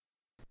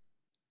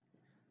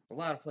A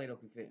lot of Play-Doh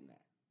can fit in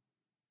that.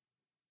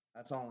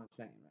 That's all I'm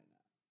saying right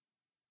now.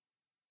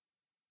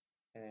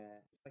 And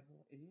it's like,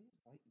 well, it is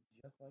like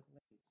just like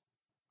Lay's.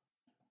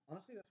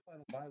 Honestly, that's why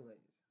I don't buy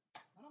Lay's.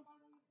 I don't buy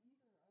Lay's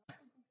either. I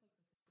also think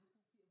like the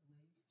consistency of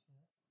Lay's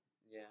chips.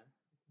 Yeah.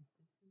 The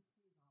consistency is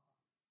off.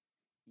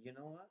 You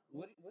know what?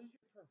 What is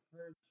your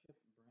preferred chip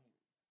brand?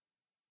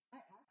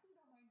 I actually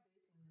don't mind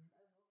baked Lay's.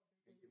 I love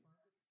baked Lay's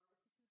barbecue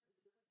chips.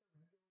 It's just like the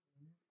regular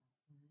Lay's at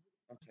home.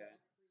 Okay.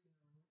 I don't like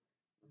Fritos.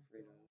 Fritos. Because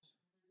they're just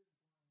bland. So I think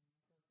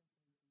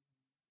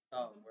so.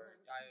 Oh,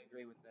 word. I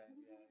agree with that.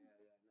 Yeah. No.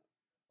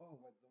 Oh,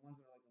 what, the ones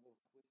that are like the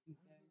little twisty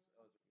things? Those are good.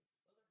 Those are good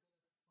as fuck.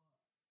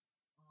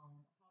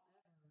 However, I like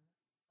Funyuns.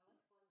 I think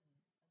they're slept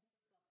on.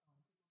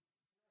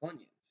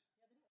 Funyuns?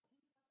 Yeah, they don't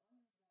taste like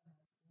onions that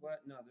much.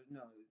 What? No,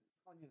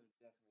 Funyuns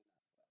are definitely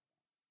not slept on.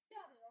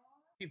 Yeah, they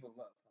are. People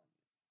love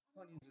Funyuns.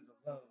 Funyuns is a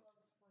love.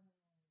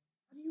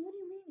 What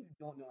do you mean you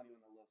don't know anyone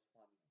that loves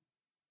Funyuns?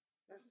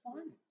 They're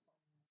fun.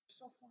 They're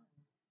so fun.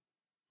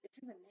 It's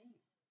in the name.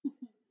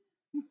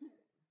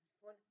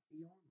 Fun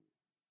beyond me.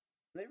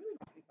 They really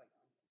don't taste like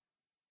onions.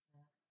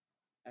 Yeah.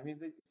 I mean,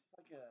 it's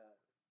like a.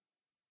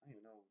 I don't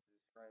even know to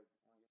describe.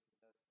 Well, I guess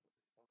it does what it's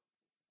supposed to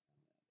taste like.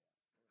 Onion,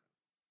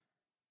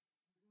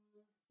 I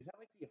guess. Is that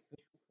like the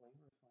official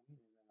flavor of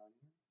Funyun? Is that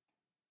onion?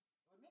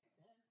 It would make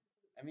sense.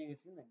 I mean,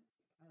 it's in the.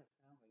 It kind of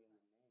sounds like in the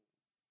name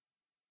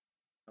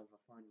of a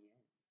Funyun.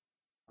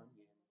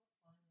 Onion.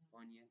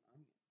 Funyun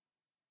onion.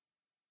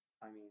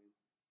 I mean.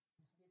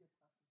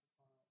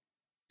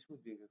 This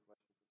would be a good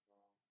question for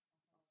Carl. This would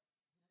be a good question for Carl.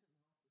 He doesn't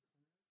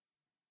know for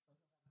sure, but he'll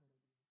have a good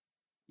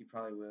idea. He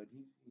probably would.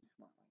 He's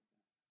smart like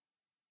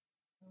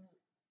that.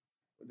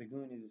 But the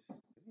goon is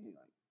he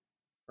like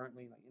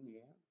currently like in the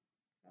air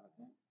kind of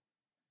thing?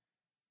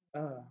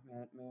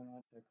 Man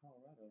went to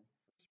Colorado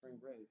for spring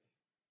break.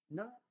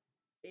 Not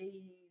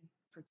a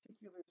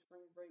particular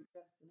spring break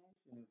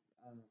destination, if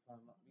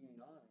I'm not being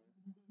honest.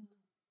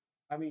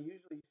 I mean,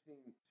 usually you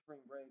see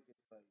spring break,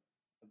 it's like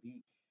a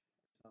beach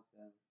or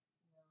something.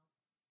 Yeah.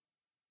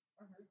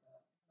 I heard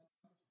that. My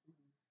dog just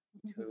tooted.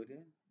 You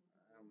tooted?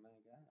 Oh my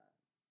god.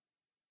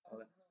 That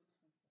was really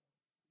sweet though.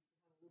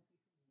 You have a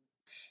little piece of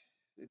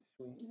it. It's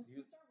sweet. His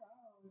toots are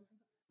loud.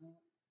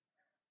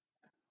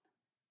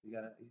 He's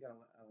got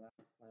a loud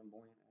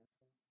flamboyant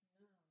asshole.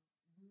 Yeah.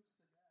 Loose,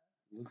 I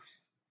guess.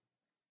 Loose.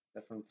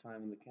 That from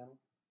Time in the Kennel?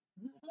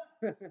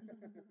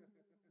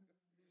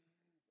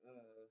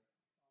 Probably.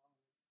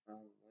 I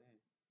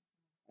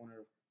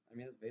wonder if, I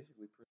mean, it's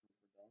basically prison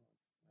for dogs,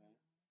 right?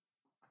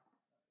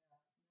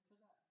 Yeah. They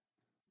said that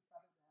it's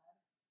probably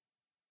bad with other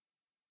dogs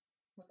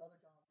because like a lot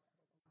of rescues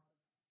are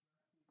still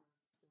bad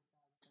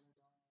with other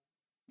dogs.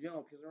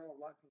 Yeah, because they're all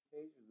locked in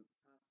cages with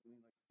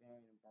constantly like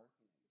staring and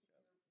barking at each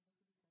other. That's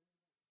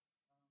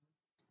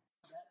what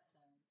he said. That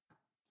said,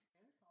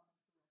 very common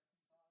for rescue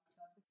dogs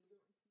to have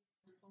behavioral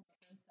issues. They're told the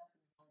same second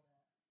as all that.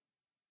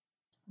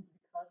 It's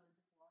because they're just locked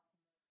in there and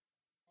they can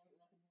hear like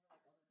other dogs barking and making a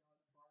bunch of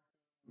noise all the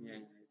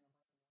time.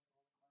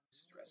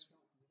 Stressful.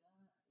 If they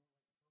don't do that,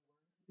 or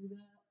learn to do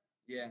that.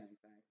 Yeah,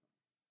 exactly.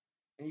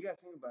 And you gotta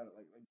think about it,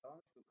 like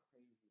dogs go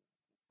crazy.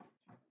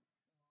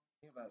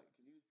 Think about it,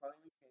 because he was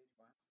probably in a cage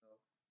by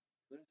himself.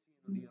 Couldn't see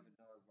the other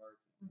dog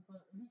barking.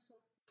 But he's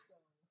so cute though.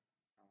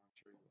 Oh, I'm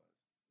sure he was.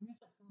 He just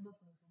like pulled up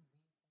in some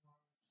green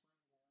form, slammed down,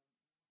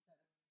 looked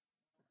at me.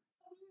 I was like,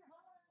 "Come here,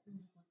 hi!" And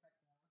he just looked back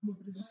down.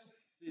 Looked at his eye.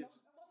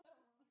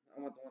 I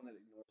want the one that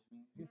ignores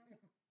me. It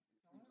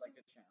seems like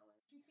a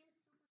challenge. He seems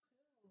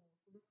super chill,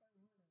 so that's why I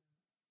wanted him.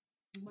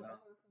 He's my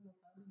other son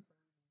that's having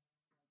crazy.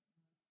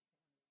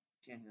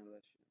 Can't handle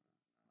that shit.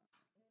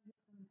 And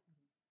he's kind of cute.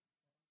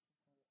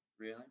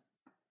 Really?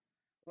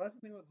 Well, that's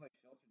the thing with like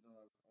shelter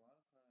dogs. A lot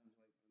of times,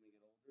 like when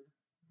they get older,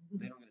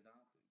 they don't get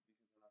adopted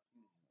because they're not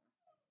cute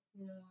anymore.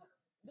 Yeah,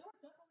 there was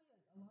definitely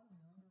a lot of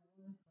younger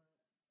ones, but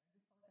I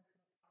just felt like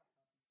I couldn't take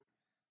a puppy.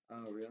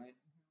 Oh, really?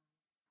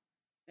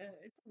 Yeah,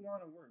 it's a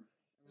lot of work.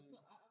 I was like,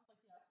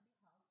 you have to be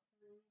house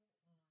trained, and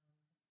that's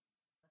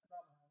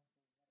about my only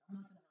thing. Like, I'm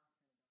not gonna house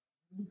train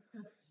a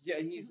dog. Yeah,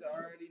 he's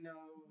already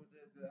know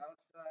the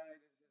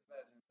outside is his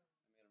bedroom.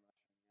 I made a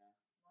mushroom, yeah.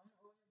 Mine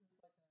always is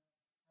like a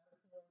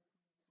caterpillar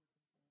penis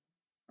looking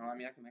thing. Oh, I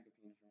mean, I can make a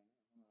penis right now.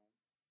 Hold on.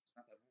 It's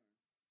not that hard.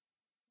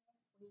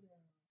 Penis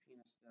Play-Doh.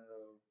 Penis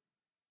dough.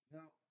 You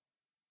know,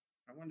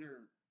 I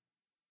wonder,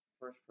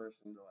 first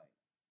person to like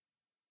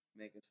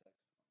make a sex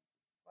toy.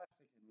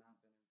 Plastic had not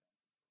been invented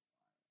for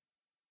a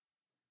while.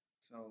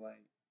 So,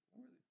 like,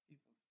 what were the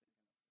people sticking up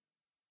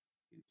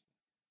their coochie?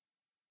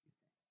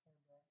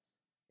 You think?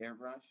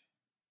 Hairbrush?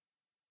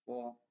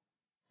 Well,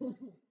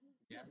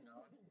 yeah,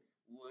 no.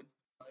 Wood.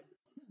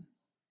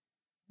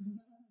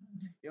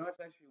 You know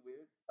what's actually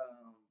weird?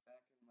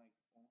 Back in like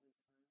olden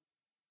times,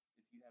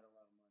 if you had a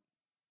lot of money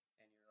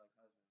and your like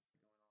husband was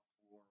going off to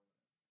war or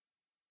whatever,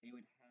 they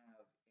would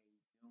have a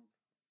build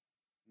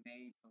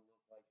made to look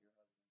like your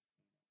husband's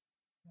penis.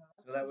 Yeah,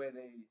 so that way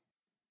they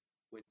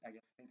would, I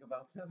guess, think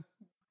about them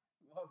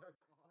while they're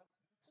gone.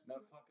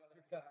 Not fuck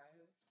other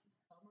guys.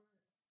 Summer.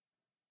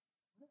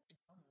 What is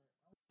summer?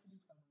 I want to do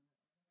summer.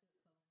 I was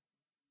gonna say summer.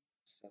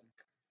 Southern.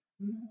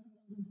 Yeah,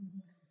 they do.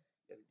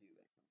 They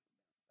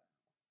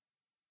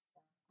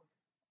come from down south.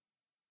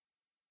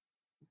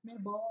 Made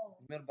a ball.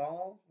 You made a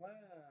ball? Wow,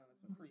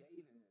 so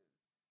creative.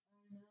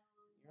 I know.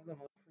 You're the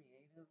most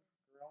creative girl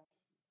around.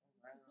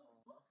 Thank you.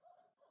 I like to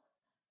think that about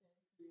myself.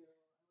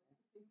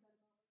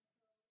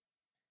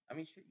 I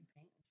mean, shit, you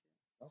paint and shit.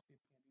 Most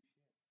people can't do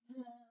shit.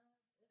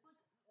 It's like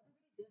everybody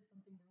did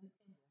something during the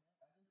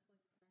pandemic. I just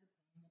like started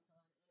painting a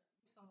ton. And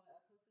you saw it. I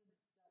posted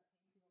that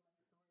painting on my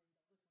story. That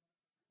was like one of the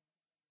first paintings I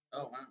did.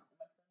 Oh, wow. And my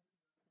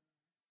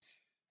friends be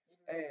roasting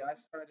me. Hey, I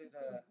started,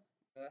 that was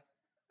so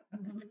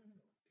funny.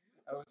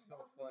 That was so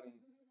funny.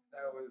 That was like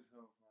Avery's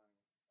really not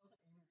my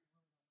name.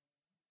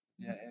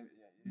 Yeah,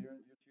 yeah,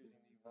 you're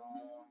choosing the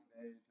wrong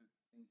day to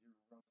think you're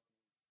roasting.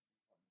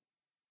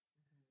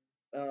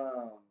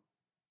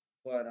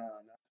 But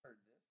I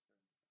started this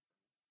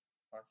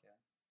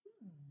podcast.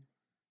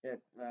 Yeah,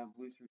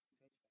 blew through 2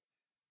 paychecks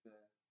to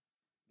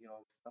get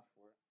all the stuff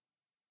for it.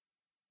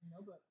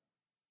 No, but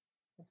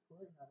it's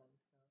cool you have all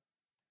this stuff.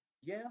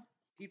 Yeah,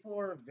 people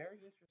are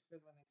very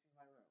interested when they see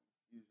my room,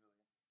 usually.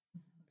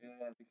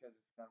 Yeah, because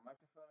it's got a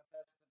microphone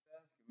attached to the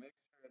desk, a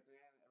mixer at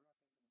the end. Everyone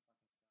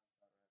thinks I'm a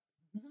fucking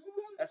SoundCloud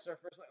rapper. That's their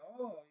first like,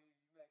 oh, you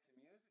making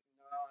music?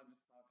 No, I'm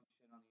just talking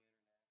shit on the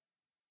internet.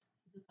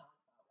 He's a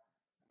SoundCloud rapper.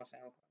 I'm a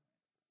SoundCloud rapper.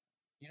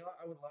 You know what?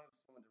 I would love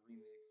someone to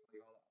remix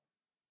like all that.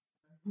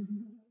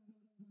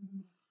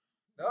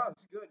 No,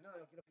 it's good. No,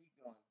 get a beat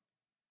going.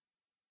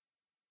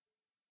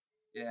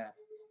 Yeah,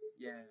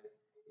 yeah,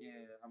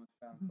 yeah. I'm a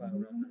SoundCloud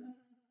rapper.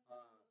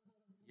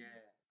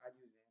 Yeah, I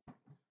use it.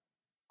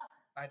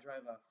 I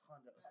drive a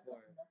Honda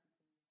Accord.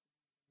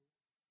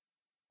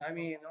 I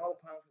mean, all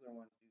the popular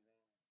ones do that,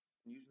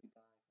 and usually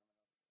die from an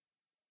overdose.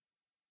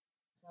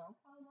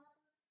 SoundCloud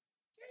rappers?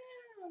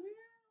 Yeah,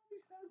 man, all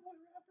these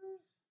SoundCloud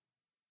rappers.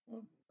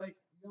 Well, Like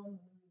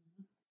Young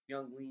Lean.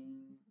 Young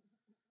Lean.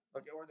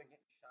 Like, or they get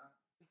shot.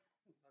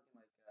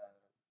 Fucking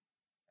like,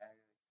 X,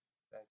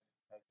 X,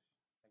 X,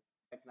 X,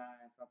 Tech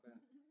Nine, something.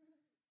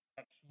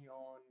 Action.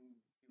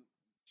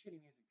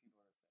 Shitty music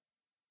people are upset.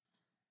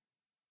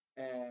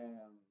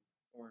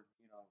 Or, avoiding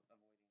getting arrested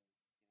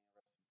for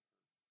drug possession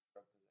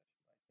by taking all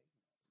the drugs.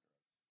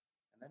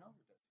 And then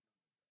overdosing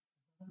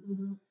on the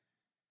drugs.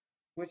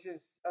 Which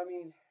is, I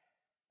mean,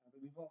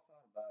 we've all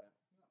thought about it.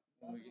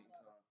 When we get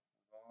caught.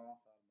 We've all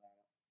thought about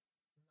it.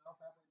 Not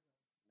a bad way to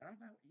go. Not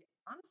about it. Yeah,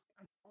 honestly,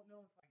 I don't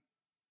know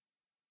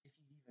if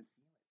you even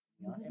feel it.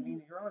 I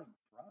mean, you're on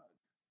drugs.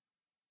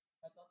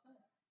 I thought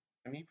that.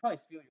 I mean, you probably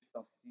feel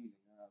yourself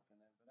seizing up, but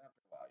after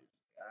a while, you're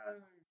just like,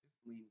 just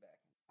lean back.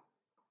 Like,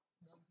 do you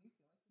feel like you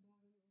don't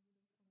really overdose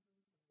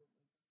on drugs, or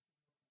like that's no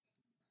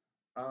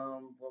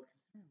questions? Well,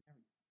 considering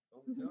every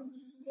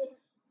overdose,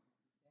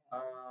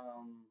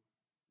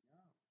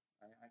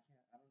 no, I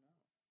can't. I don't know.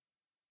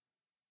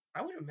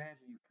 I would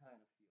imagine you kind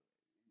of feel it.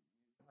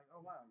 You're like, oh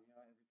wow, everything's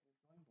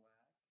going black.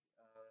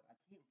 I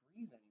can't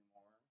breathe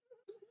anymore.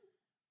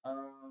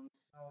 So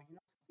something.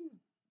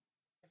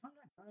 If I'm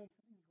not dying,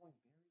 something's going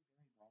very,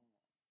 very wrong.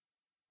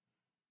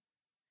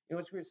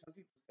 It's weird. Some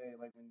people say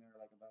like when they're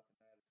like about to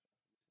die, they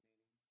start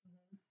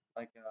hallucinating.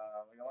 Like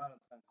a lot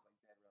of times like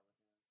dead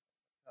relatives.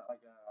 I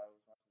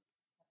was watching.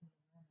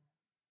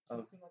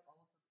 She's seen like all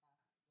of her past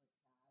like cats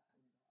and dogs that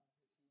she had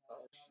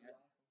Oh throughout shit. her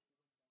life, and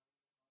she's like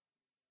dying in the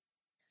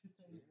hospital. She's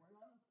saying, where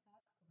all those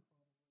cats come from?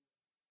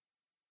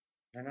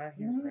 They're not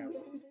here, Grandma.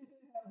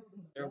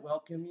 They're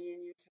welcoming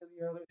you to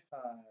the other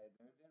side.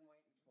 They've been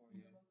waiting for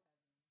you.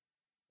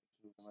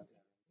 The kingdom of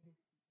heaven.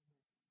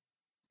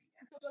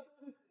 It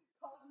is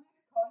Cosmic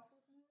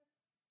Consciousness.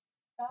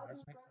 That would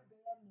be a great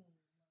band name.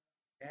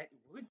 That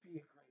would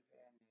be a great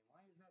band name.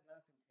 Why has that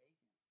not been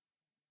taken?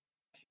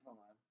 Come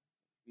on. It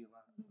could be a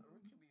lot. Or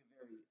it could be a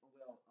very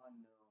well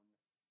unknown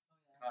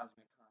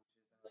cosmic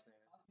conscious out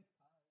there. Cosmic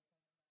Pike.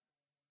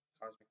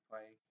 Cosmic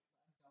Pike. I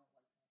don't like that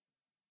band.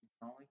 You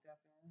don't like that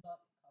band?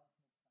 Not Cosmic Pike.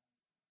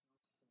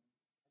 No,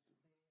 just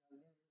kidding. It's they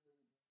really good.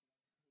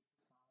 I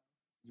just hate the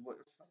song. What?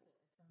 It's like the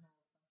Eternal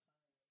Sunshine.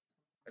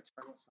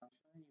 Eternal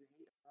Sunshine? You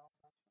hate Eternal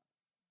Sunshine?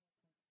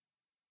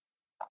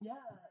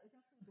 Yeah, it's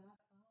actually a bad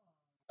song.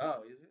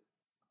 Oh, is it?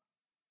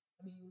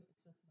 I mean,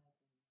 it's just my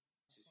opinion.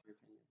 It's just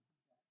your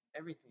opinion.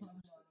 Everything. I'm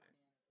not a fan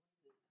of it.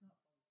 What is it? It's not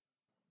called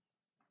Eternal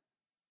Sunshine.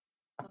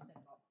 Something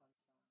about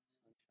sunshine.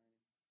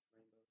 Sunshine,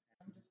 rainbows.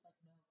 I'm just like,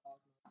 no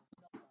Cosmo,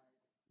 no Pike.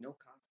 No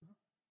Cosmo?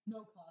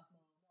 No Cosmo,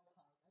 no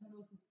Pike. I don't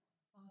know if he's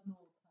Cosmo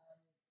or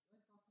Pike.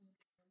 Like Brockhampton.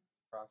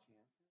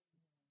 Brockhampton?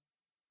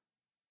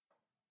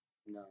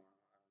 No,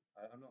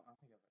 I don't know. I don't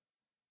think of it.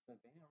 The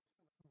band are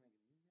making music?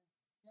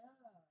 Yeah.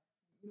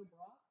 You know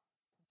Brock?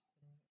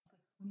 I'm just kidding.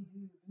 It's like 20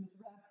 dudes in this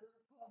rap group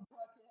called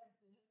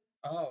Brockhampton.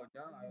 Oh,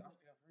 no, I don't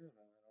think I've heard of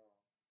them at all.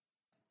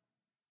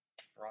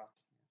 Brock.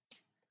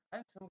 I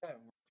had some guy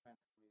at work trying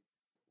to tell me to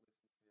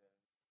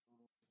listen to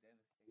Total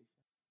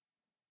Devastation.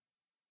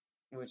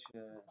 Which, He's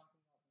talking about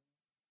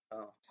me.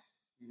 oh,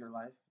 your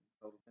life is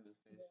Total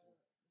Devastation. Yeah,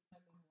 it's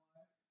my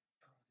memoir.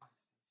 Total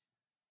Devastation.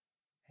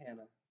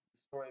 Hannah. The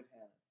story of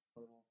Hannah.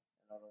 Total and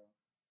utter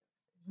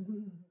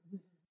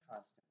devastation.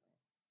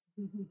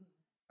 Constantly.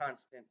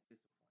 Constant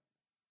disappointment.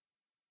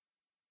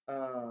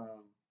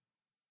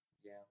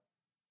 Yeah.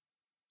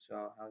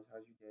 So how's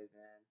your day,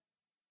 man?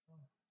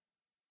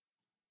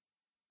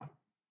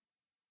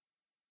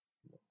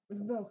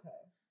 It's been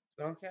okay. It's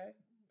been okay.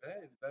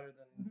 It's better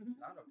than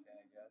not okay,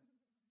 I guess.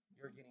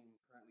 You're getting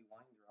currently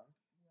wine drunk.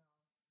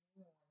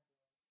 Yeah.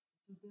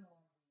 It's been a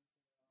long week,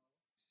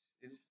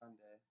 It is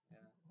Sunday.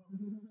 Yeah.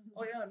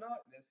 Oh yeah, no.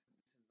 This is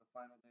the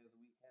final day of the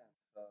weekend,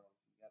 so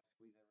you got to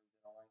squeeze every bit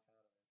of life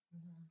out of it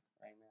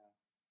right now.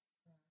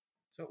 Yeah.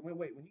 So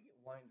wait. When you get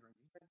wine drunk,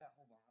 do you drink that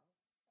whole bottle?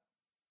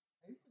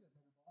 I used to get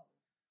bigger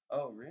bottles.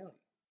 Oh really?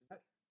 Does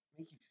that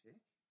make you sick?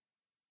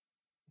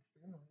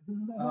 Extremely.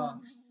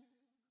 Oh,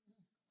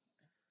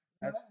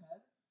 My that's head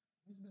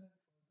has been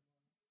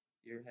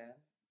in your head.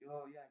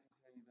 Oh yeah, I can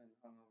tell you've been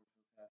hungover for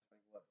the past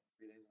like what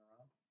 3 days in a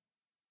row?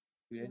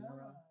 2 days in a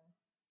row?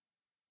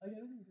 I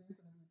get any drink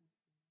and I'm just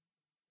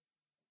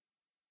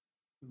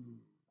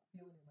Mm.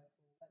 feeling in my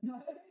soul that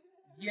night.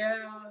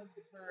 Yeah,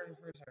 for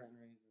certain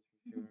reasons,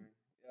 for sure.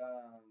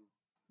 Um,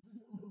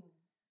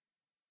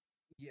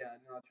 yeah,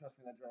 no, trust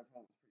me, that drive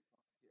home was pretty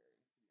fucking scary,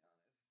 to be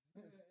honest.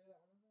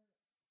 Yeah,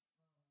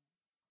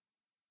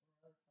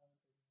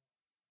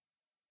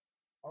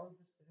 I was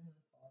just sitting in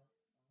the car.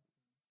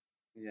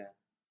 Yeah.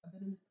 I've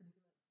been in this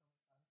predicament so many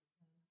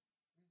times with him.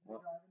 He's just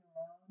What? driving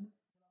around, and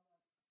I'm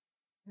like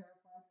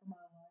terrified for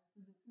my life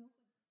because it feels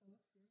like so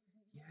scary to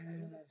be just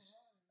in the Yes,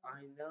 car.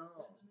 I The know.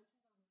 dimensions are really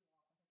off.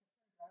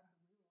 Like I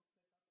kept trying to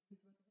grab the wheel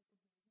because I thought that he's about to hit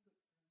something.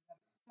 He's like, you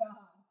gotta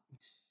stop.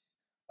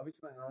 I'll be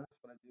totally honest.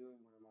 What I do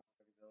when I'm on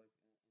psychedelics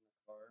in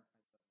the car, I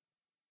don't.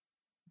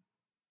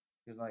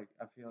 Because like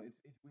I feel it's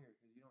weird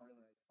because you don't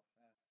realize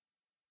how fast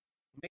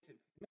it makes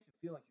it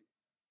feel like you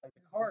like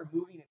the car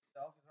moving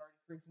itself is already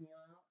freaking you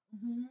out.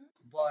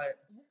 But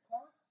His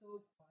car was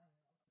so quiet.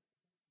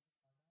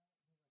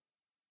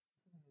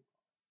 I was like, this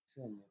is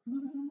a new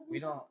car. we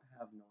don't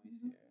have noise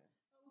here.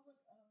 I was like,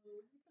 oh,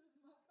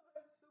 because my car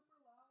is super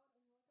loud and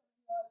one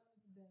time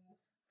he dies when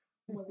it's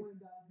dead. Like when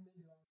it dies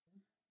mid-driving.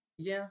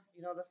 Yeah,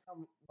 that's how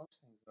most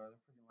things are.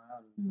 They're pretty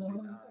loud No,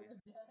 until they until die. they're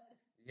dead.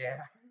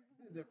 Yeah,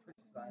 they're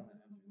pretty silent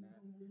after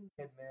that.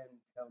 Dead men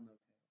tell no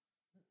tales.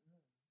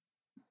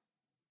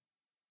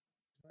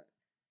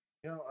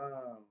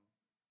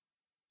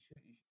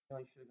 But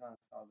you should have gone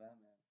and saw that,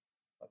 man.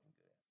 Fucking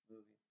good ass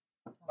movie.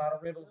 A lot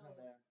of riddles in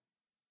there.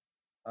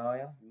 Oh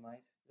yeah, you might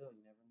still.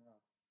 You never know.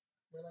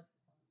 We're like,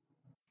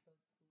 so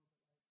it's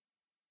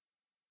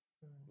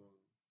a little bit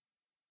like,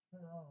 I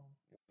don't know.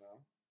 You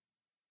know?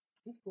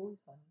 He's cool.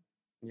 He's funny.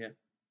 Yeah,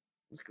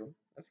 that's cool.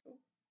 That's cool.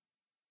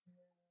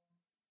 Yeah.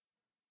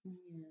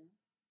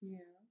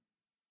 Yeah.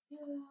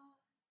 Yeah.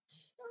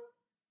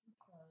 I'm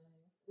trying.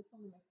 It's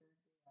only my third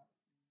day out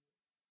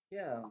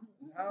Yeah.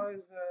 How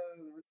is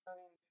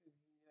returning to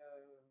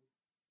the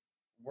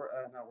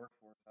not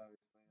workforce obviously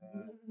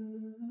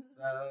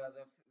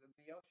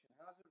the ocean?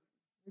 How's it?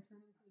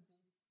 returning to the big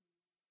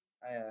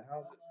sea.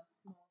 How's On it? a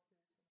small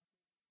fish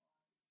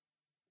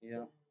and a big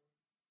Yeah. pond.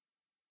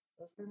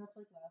 It was pretty much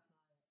like last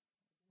night.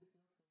 I didn't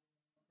feel so when I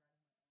was riding my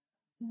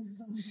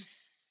ass.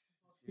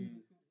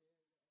 Jeez.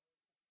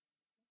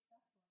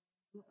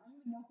 I don't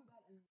even know who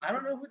that is. I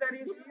don't know who that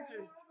is Dude, either. I got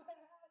the one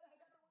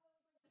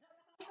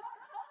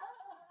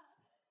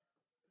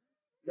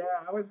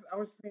Yeah, I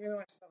was thinking to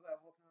myself that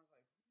whole time. I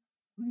was like,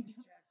 who's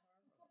Jack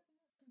Harlow?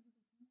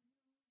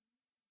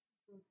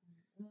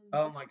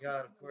 Oh my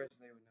god! Of course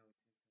they would know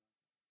TikTok.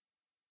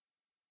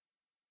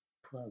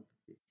 Club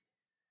bitches.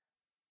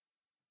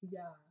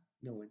 Yeah.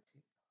 No one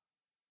TikTok.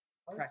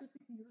 I was just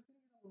thinking you were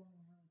gonna get along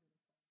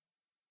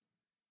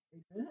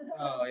really good.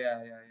 Oh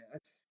yeah.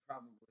 That's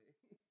probably.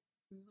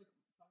 He was like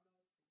talking about his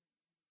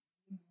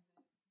favorite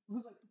music. I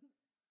was like,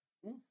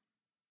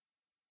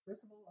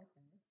 first of all,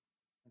 okay.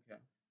 Okay.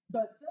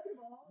 But second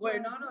of all,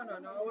 Wait, no.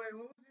 Wait,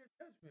 what was your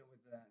judgment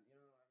with that? I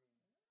mean,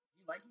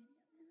 you like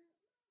EDM music?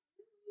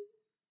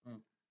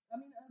 I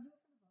mean, I do it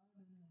for the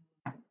vibe and that's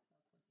like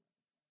stuff.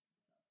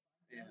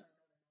 Yeah.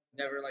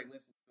 Never like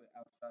listen to it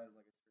outside of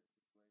like a certain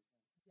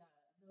situation. Yeah,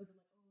 I've never been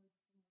like, oh, I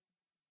just want to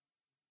listen to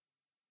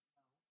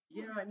some.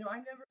 Yeah, I know.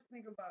 I never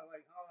think about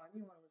like, oh, I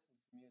need to listen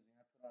to some music.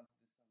 I put on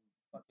just some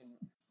fucking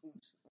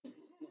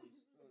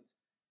oons.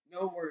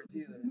 No words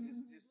either.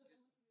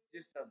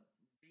 Just a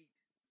beat,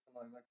 some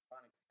like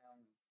electronic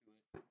sounds to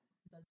it.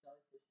 That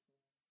jellyfish jam.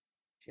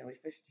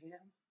 Jellyfish jam.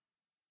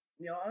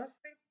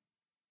 Honestly,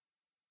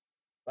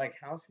 like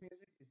house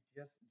music is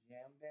just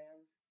jam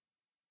bands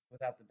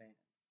without the band.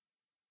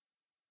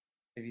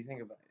 If you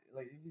think about it,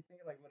 like if you think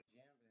of like what a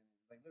jam band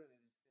is, like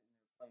literally just sitting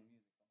there playing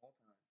music the whole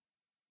time,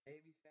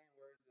 maybe saying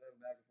words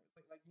back and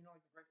forth, like like the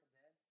Grateful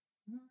Dead.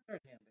 They're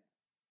a jam band.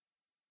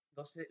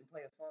 They'll sit and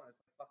play a song that's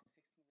like fucking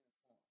 16 minutes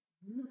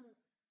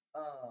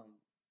long.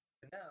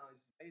 But now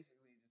it's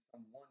basically just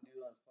some one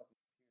dude on his fucking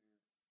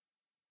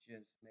computer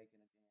just making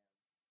a jam.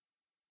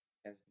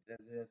 That's it.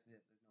 There's no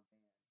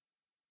band.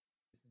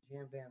 It's the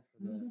jam band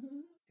for the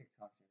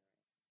TikTok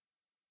generation.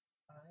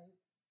 I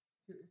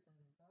see what you're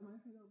saying. That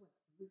reminds me of like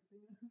Cruise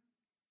Band.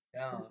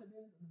 Yeah. Cruise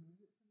Band and the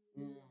music for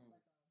me. It's like a notion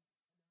that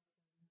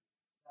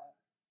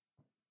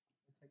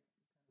it's like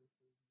kind of food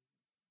music.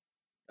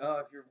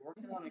 If you're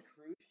working on a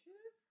cruise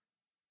ship,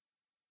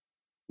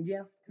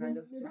 yeah, kind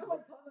of. You're doing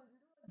like covers.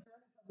 You're doing like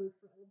journey covers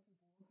for old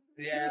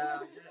people. Yeah,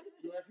 if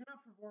you're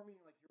not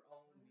performing like your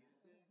own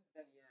music,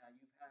 then yeah,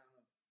 you have.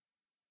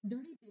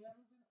 Dirty Dan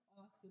was in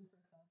Austin for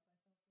South by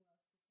Southwest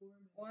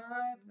performing.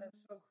 What? That's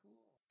so cool.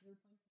 They were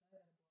playing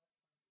tonight at a block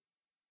party.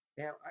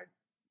 Damn, I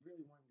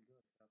really wanted to go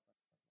to South by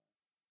Southwest.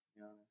 To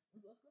be honest.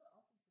 Let's go to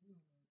Austin City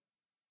once.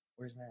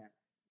 Where's that?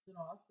 It's in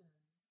Austin.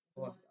 It's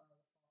What? in like the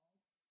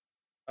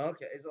fall.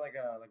 Okay, is it like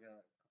a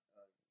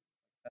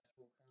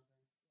festival kind of thing?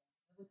 Yeah,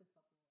 they have like a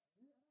couple.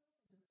 I don't know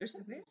if it's There's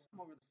some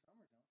over the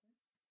summer, don't they?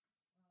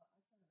 I try to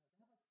know.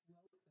 They have like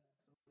Float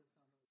Fest over the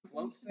summer.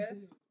 Float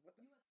Fest? What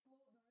the? You like float in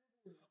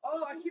the river.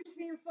 Oh, I keep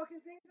seeing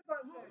fucking things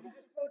about that. You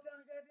just float down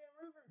a goddamn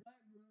river. My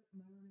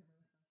roommate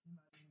Rose said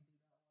she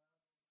might even do that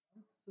while I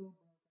was so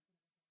broke.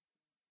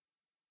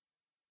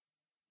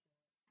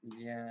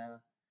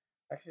 Yeah.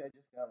 Actually, I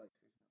just got like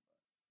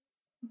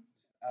 $600. Just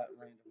out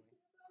randomly.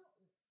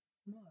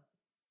 What?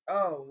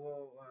 Oh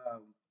well,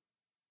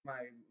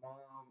 my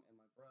mom and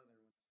my brother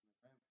went to see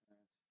my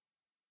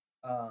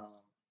grandparents.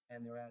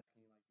 And they were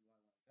asking like,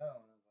 do I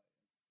want to go?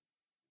 And I was like,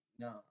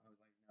 no. I was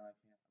like, no, I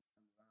can't. I'm trying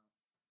to move out.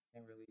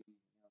 Can't really,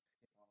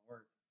 skip on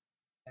work.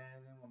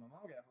 And then when my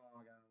mom got home,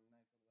 I got a nice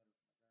little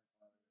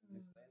letter from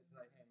my grandfather. It's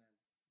like, hey man,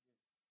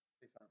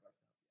 here's $600 to help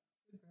you out.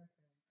 Good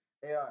grandparents.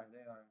 They are.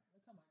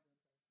 That's how my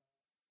grandparents are.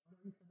 When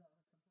you said that,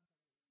 like sometimes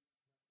I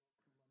get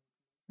some money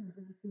from my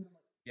grandparents too. And I'm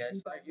like, yeah,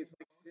 it's like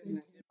sitting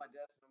in my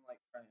desk, and I'm like,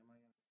 all right, am I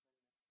gonna spend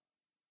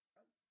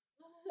this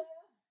on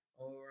drugs,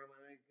 or am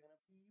I gonna be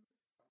responsible?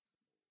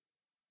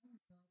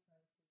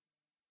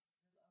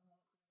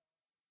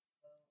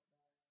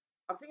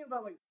 I'm thinking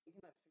about like taking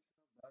that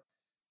 $600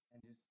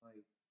 and just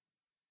like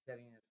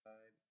setting it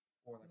aside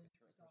for like a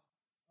trip.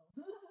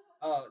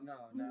 Oh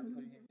no, not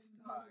putting it in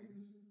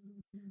stocks.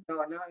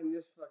 No, not in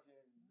this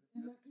fucking.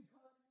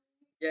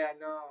 Yeah,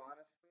 no,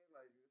 honestly,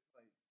 like it's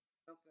like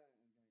something is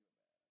gonna go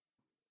bad.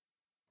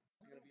 It's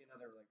gonna be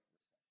another like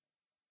recession,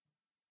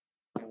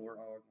 and we're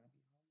all gonna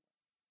be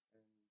homeless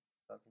and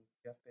sucking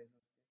Jeff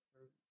Bezos'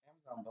 dick for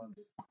Amazon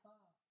bucks.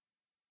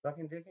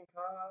 Sucking dick in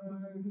cars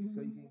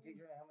so you can get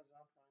your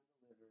Amazon Prime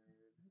delivered.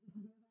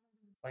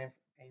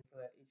 Paying for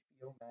that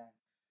HBO Max.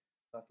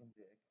 Sucking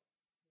dick.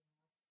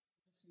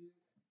 Just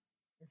use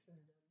your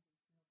sugar daddy's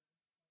HBO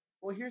Max.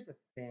 Well, here's the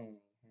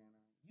thing,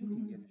 Hannah. You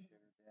can get a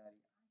sugar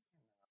daddy.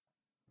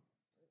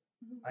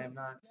 I am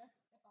not Yes,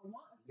 if I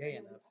want a sugar gay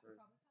daddy, enough I for.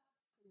 could probably have a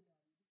sugar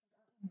daddy because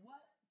I am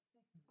what?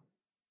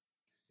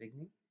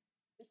 Sickening?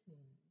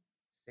 Sickening.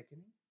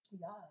 Sickening?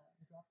 Yeah,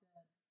 drop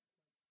dead.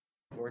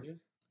 Gorgeous?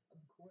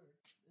 Of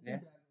course. It's Yeah.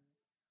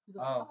 She's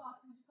like, oh,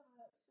 can you just have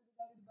a sugar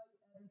daddy to buy you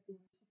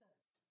everything? She said,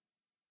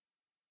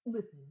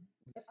 listen,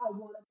 if I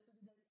want a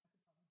sugar daddy, I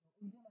could probably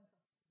go and get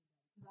myself a sugar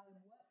daddy because I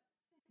am what?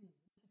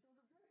 Sickening. She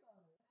throws a drink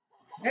on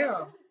it.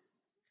 Yeah.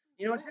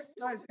 You know, just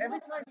guys, every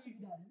time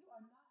you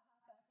are not hot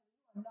fashion,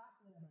 you are not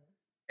glamour.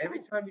 Every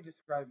time you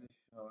describe this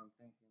show, I'm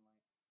thinking like,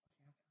 okay,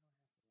 I kind of have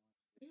to watch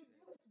this. Dude,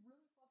 it's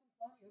really fucking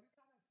funny. Every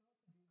time I show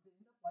it to dudes, they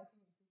end up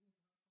liking it and thinking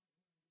it's really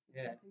funny.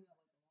 Yeah. Something that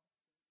like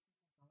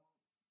a lot of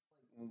straight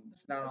people don't like.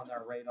 It's not on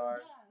their radar.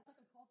 Yeah, it's like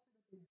a culture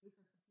that they just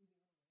are completely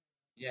unaware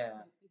of.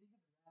 Yeah. They think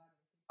of drag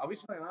and I'll be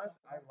totally honest.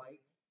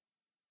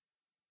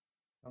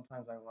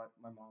 Sometimes I like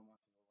my mom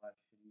watches a lot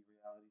of shitty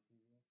reality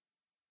TV.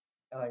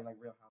 I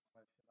like Real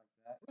Housewives, shit like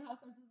that. Real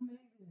Housewives is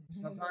amazing.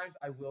 Sometimes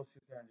I will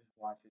sit there and just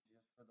watch it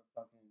just for the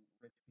fucking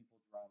rich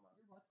people drama.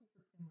 You're watching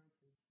for Kim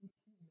Richards. She's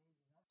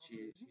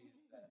amazing. She's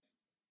the best.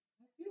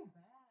 I feel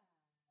bad.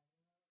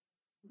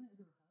 Wasn't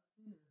it her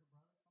husband or her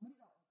brother? Somebody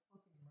got like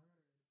fucking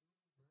murdered.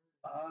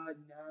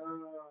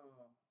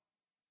 No.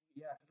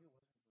 Yeah, I think it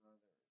was her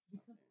brother.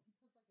 Because like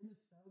in the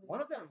show,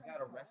 one of them got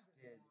arrested.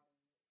 Yeah.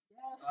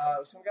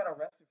 Someone got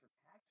arrested for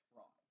tax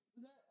fraud.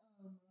 Was that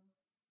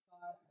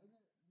God? Is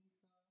it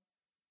Lisa?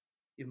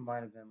 It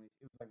might have been.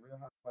 It was like Real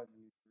Housewives of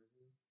New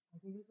Jersey. I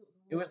think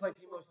it was like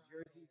the most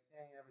Jersey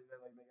thing ever.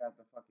 Like they got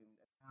the fucking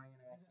Italian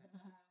accent.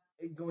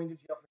 Going to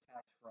jail for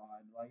tax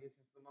fraud. Like it's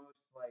just the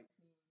most like.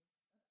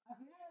 I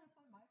think that's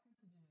why Mike went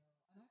to jail,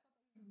 and I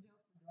thought that he was in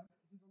jail for drugs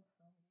because he's on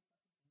so many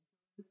fucking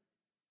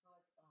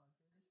shows for like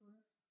Jersey Shore.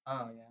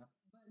 Oh yeah.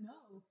 But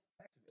no.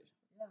 Tax evasion.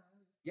 Yeah.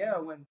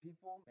 Yeah, when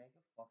people make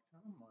a fuck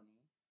ton of money.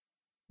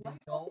 Why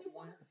don't they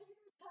want to pay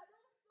their tax?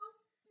 That's so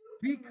stupid.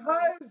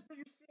 Because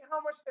you see how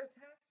much they're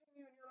taxing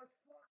you, and you're like,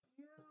 fuck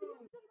you.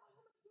 Think about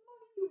how much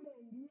money you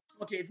made.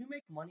 Okay, if you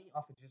make money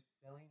off of just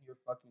selling your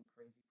fucking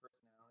crazy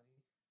personality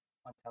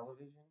on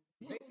television,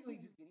 basically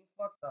just getting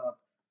fucked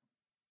up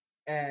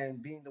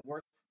and being the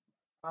worst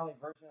probably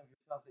version of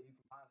yourself that you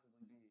can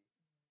possibly be,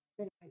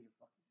 then pay your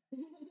fucking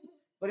tax.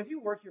 But if you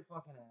work your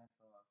fucking ass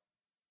off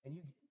and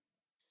you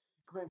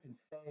scrimp and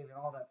save and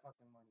all that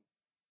fucking money,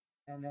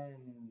 and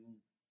then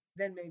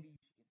maybe you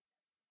should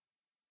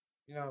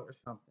get or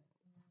something.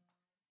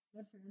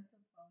 My parents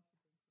have filed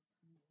for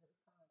bankruptcy. It was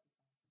kind of like a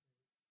tax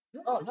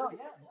break. Oh no,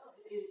 yeah, no,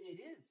 it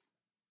is.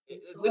 It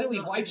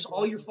literally wipes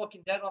all your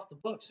fucking debt off the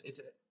books.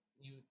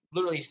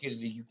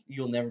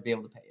 You'll never be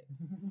able to pay it.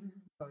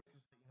 So it's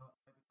just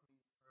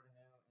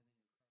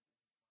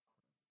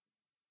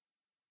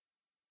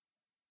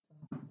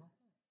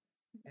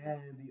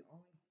And the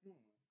only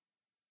thing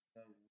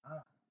that is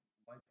not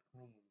wiped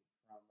clean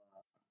from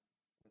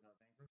without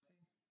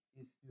bankruptcy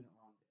is student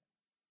loan debt.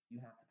 You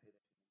have to pay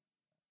that shit.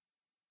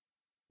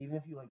 Even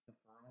if you like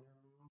defer on your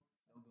loan,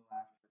 they'll go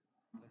after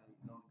it.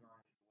 They'll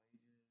garnish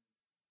your wages,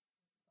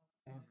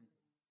 everything.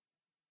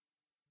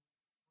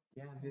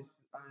 Yeah, this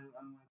I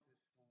went to school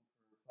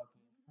for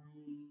fucking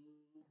free.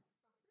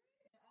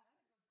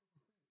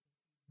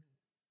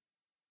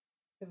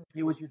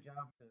 It was your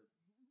job to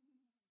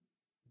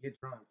get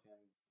drunk and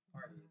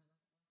party.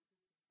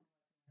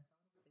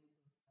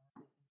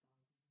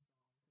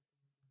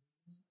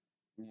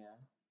 Yeah,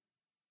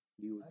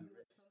 you would be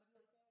rich.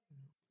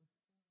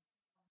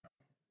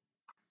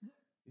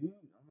 Dude, I'm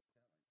gonna tell you.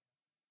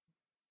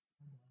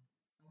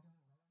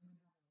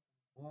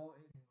 Well,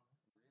 it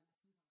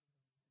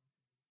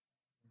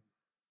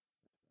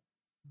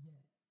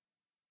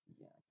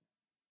yeah.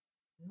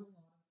 There's a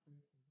lot of places.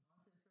 Honestly,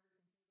 I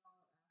started thinking about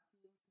asking to some of the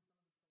places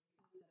that it went if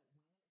it was gonna pay for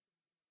me to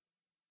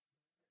reimburse, but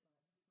historically I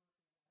haven't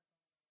done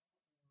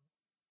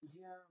that, so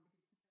Yeah, I could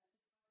keep that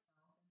shit to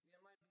myself and yeah,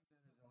 it might be better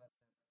to $5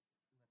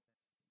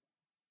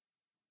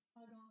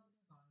 would be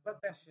fine. let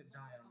that shit It's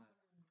die only on like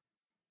that.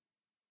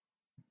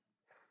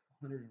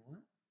 100 and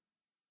what?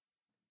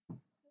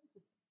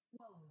 it's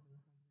well over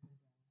 100 a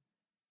day.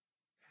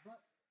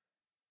 But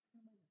it's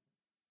not my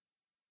business.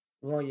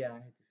 Well, yeah, I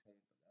hate to say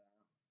it, but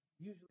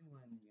usually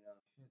when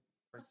shit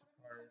It's breaks like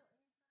apart. when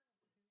you're trying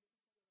to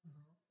like sue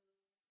people that are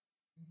broke,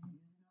 you not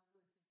really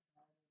say it's a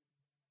bad idea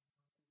to do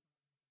that.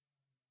 Go to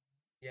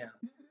somebody Yeah,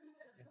 that doesn't have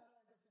money. That's kind of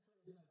like the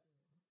situation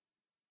I'm in.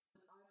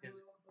 Like I'm is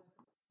broke,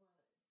 but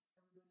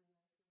everybody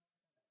that I feel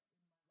like that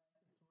in my life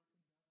historically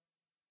does owe me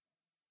money. I can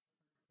go to this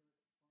person for past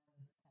actions.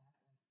 I'm still gonna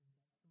have like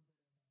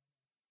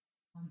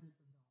hundreds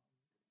of dollars,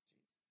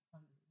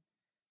 hundreds.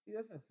 see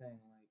that's the thing.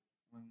 Like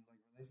when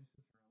like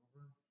relationships are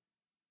over,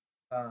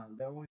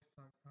 they always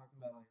talking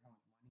about like how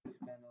much money you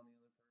spend on the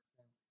other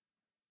person,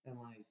 and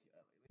like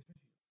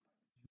especially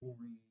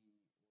jewelry or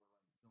like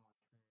going on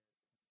trips and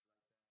shit like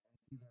that. And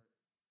it's either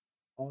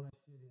all that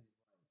shit is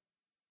like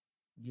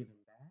given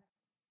back,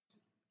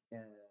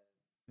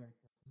 very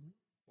forcefully,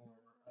 or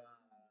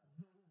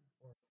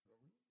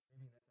slowly.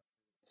 Maybe that's up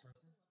to the person. On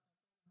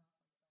multiple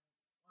occasions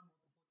by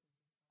multiple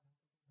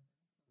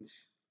women.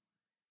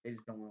 They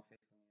just don't want to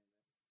face any of it.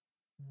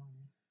 So.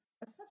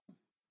 That's such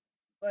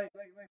like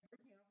breaking up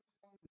with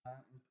someone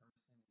not in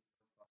person is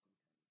so fucking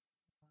crazy.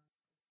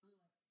 It's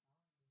really like telling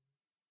you.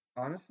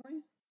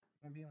 Honestly, if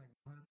I'm being like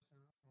 100%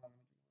 honest, hold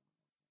on, let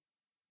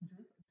me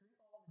drink one.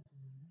 Drink all the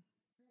gin.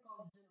 Drink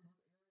all the gin and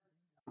what's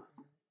Eric Green's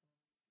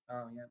say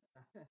Oh yeah.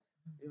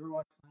 You ever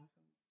watch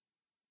Seinfeld?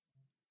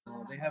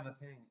 Well, they have a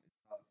thing. It's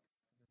called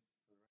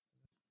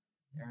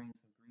airing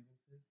some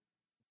grievances.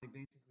 It's like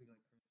basically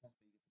like Christmas, but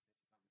you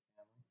get to bitch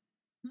about your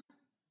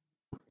family.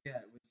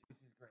 Yeah, which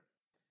is great.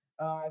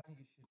 I think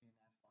it should be a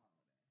national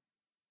holiday.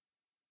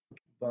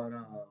 But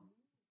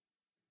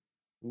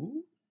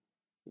ooh,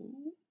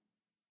 ooh,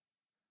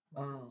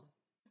 um,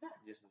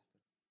 just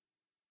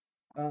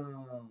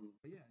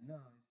but yeah, no,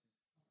 it's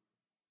just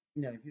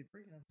if you're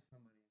breaking up with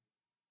somebody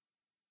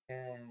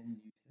and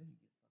you said you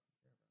get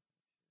fucking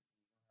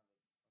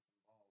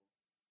care about that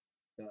shit, and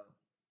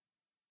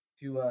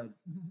you don't have a fucking balls to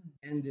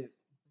end it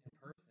in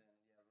person,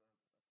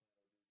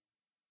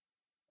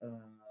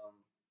 yeah,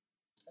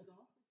 It's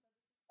also so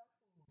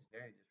disrespectful. it's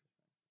very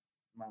disrespectful.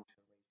 Mom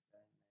should raise you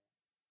better than that.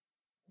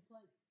 It's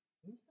like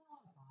we spent a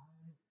lot of time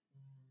and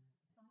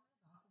tell me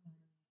about the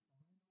memories,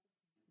 tell me about the places you did.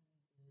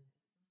 It's really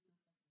just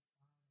like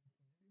the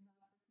time and care you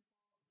have for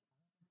people.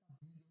 It's kind of like the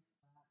biggest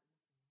slap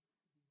in the face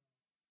to be like,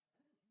 I couldn't even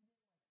like look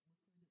you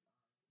in your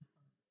eyes and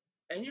tell you this.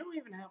 And you don't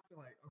even have to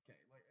like, okay,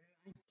 like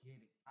I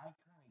get it. I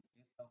kind of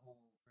get the whole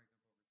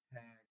breakup over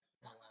text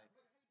or like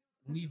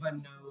leave a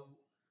note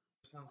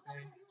or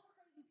something.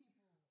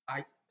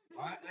 I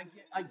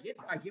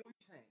get what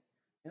you're saying,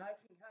 and I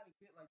can kind of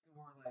get like the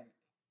word like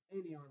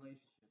any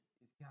relationship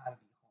it's gotta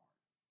be hard,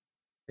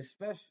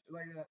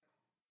 especially like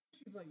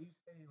she's like you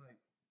say like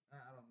I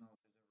don't know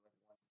if there's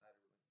ever like one side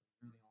or like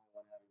you're the only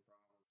one having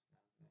problems kind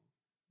of thing,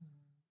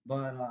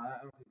 but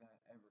I don't think that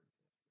ever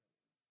exists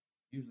really.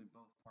 Usually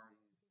both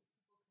parties.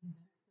 People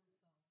convince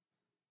themselves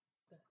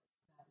that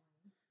it's that way,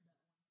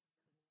 that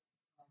one person is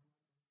the problem,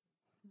 and it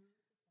takes two to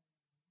tango.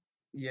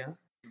 Yeah,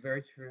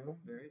 very true.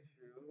 Very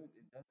true.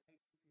 It does take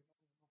two people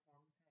to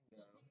perform the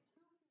tango. It takes two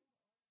people to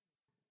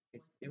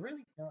argue. It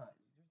really does.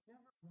 There's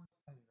never a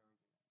one-sided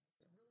argument.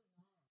 It's really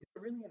not. Is it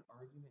really an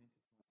argument if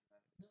it's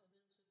one-sided? No,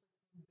 then it's just like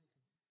friends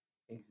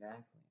bitching.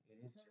 Exactly. It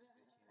is just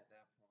bitching at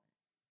that point.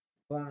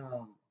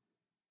 But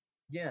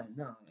yeah,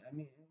 no. I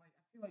mean, and, like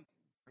I feel like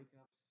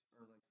breakups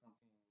are like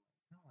something like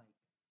kind of like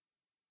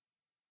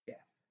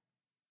death.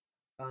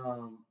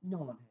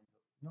 No one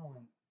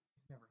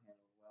it's never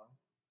handled well.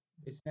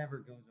 It never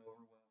goes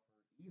over well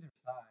for either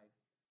side.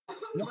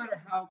 No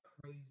matter how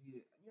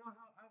crazy, how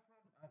I've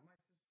had my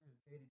sister's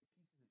dated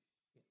pieces of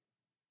shit,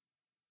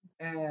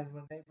 and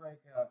when they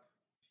break up,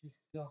 she's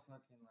still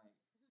fucking like,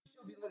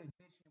 she'll be literally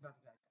bitching about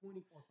the guy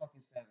 24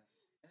 fucking 7,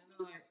 and then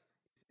they're like,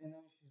 and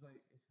then she's like,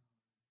 it's over.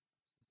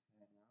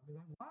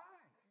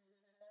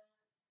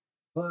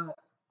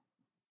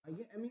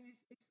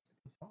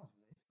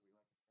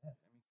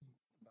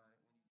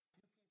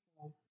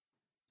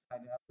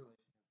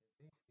 relationship,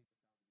 they basically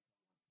decide to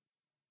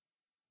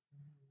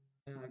become one person.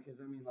 Yeah, because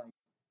I mean, like,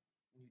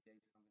 when you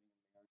date somebody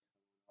and marry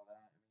someone and all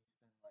that, I mean,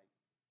 you spend like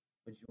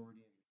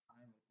majority of your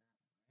time with them,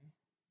 right?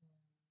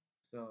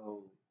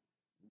 So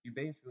you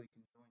basically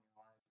can join your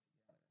lives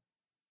together.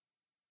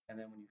 And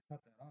then when you cut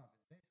that off,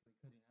 it's basically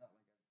cutting out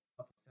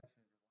like a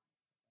section of your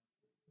life.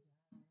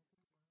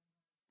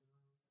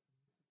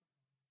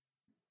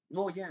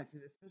 Well, yeah,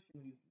 because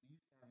especially when you used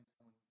to having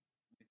someone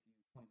with you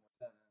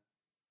 24/7,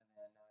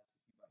 and then now it's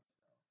just you by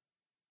yourself.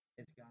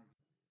 It's gotta be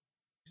weird.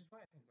 Which is why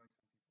I think like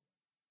some people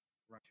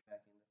rush back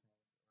into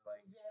things, or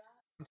like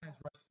sometimes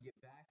rush to get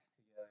back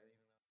together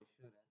even though they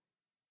shouldn't.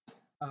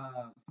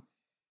 Um,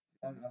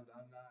 I'm not,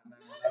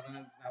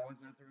 that was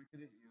not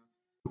directed at you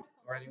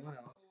or anyone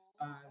else.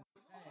 I'm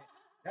saying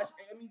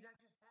I mean, that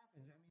just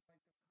happens. I mean, like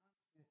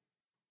the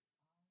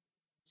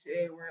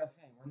constant. We're a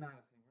thing. We're not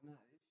a thing. We're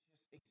not.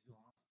 It's just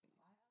exhausting.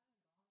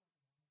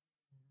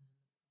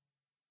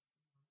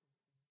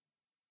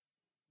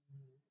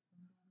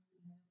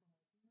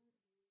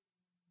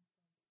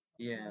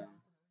 Yeah.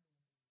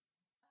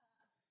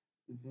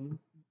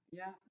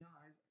 Yeah. No,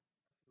 I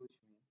feel what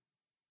you mean.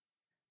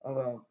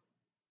 Although,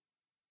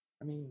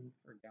 I mean,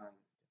 for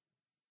guys,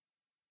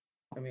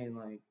 I mean,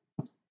 like,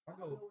 I'll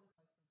go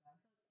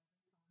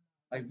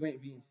like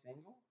wait, being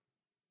single.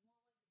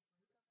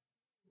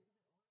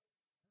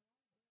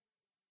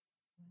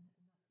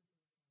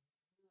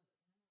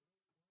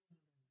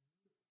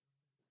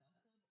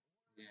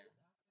 Yeah.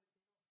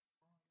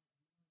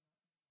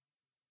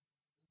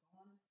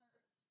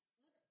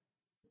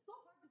 It's so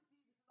hard to see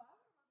because I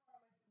would remember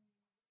on my sleeve.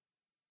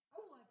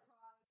 I would like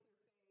cry to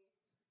your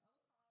face. I would cry on my social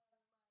media.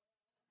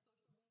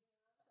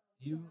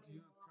 You have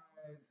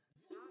cried.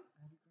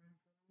 Have you cried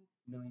in front of me?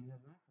 No, you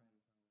have not cried in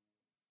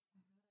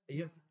front of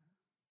me.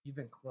 You've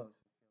been close.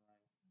 I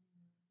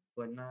feel like,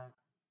 but not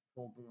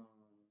full blown.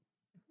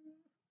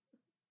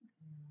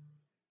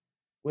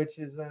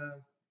 Which is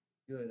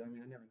good. I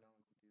mean, I never know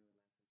what to do in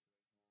that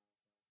situation.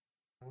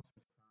 I almost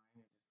was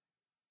crying.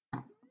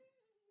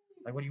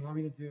 Like, what do you want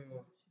me to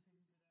do?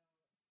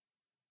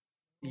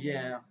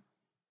 Yeah,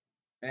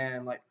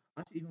 and like,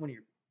 honestly, even when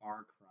you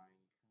are crying,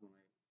 kind of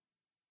like,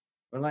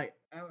 but like,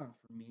 I don't know.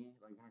 For me,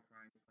 like when I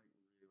cry, it's like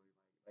really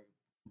like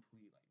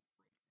complete like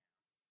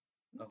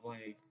breakdown of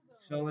like.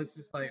 So it's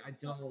just like I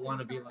don't want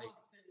to be like.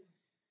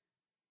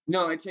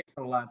 No, it takes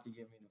a lot to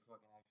get me to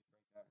fucking actually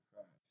break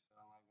down and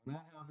cry. So like when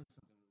that happens,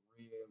 something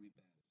really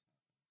bad has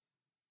happened,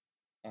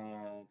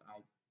 and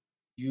I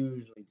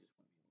usually just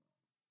want to be alone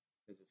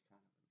because it's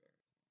kind of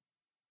embarrassing.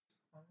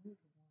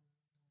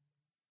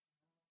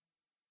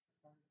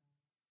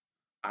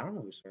 I don't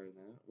know who started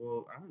that.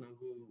 Well, I don't know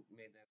who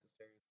made that the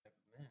stereotype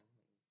of men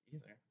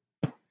either.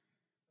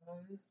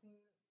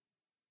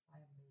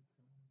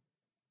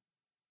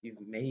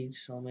 You've made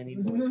so many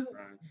boys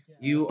cry.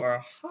 You are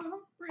a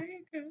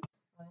heartbreaker.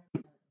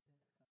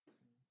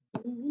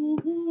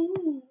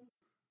 Ooh,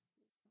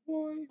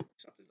 boy,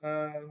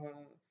 something.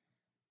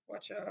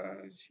 Watch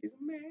out, she's a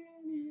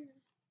man.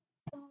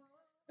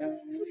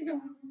 Yeah.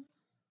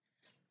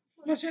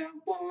 Watch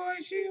out, boy,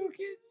 she'll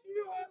kiss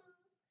you up.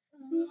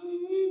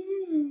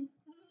 Ooh,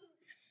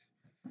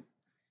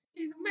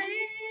 she's a man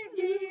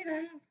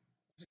eater.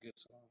 That's a good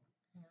song.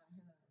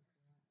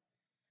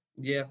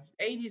 Yeah,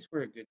 80s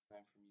were a good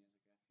time for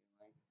music,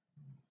 I feel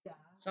like.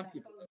 Some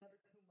people don't.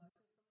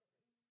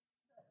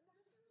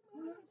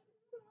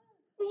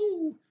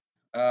 Ooh.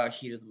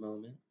 Heat of the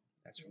Moment.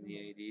 That's from the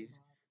 80s.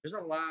 There's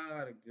a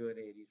lot of good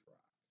 80s rock,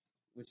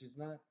 which is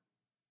not.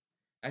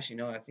 Actually,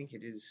 no, I think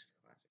it is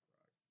classic rock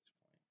at this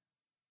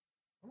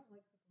point.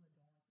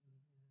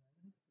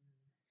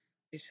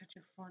 It's such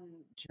a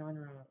fun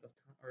genre of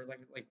time, or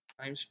like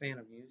time span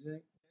of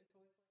music.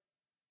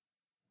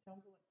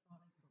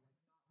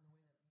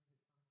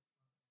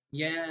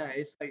 Yeah,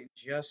 it's like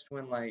just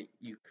when like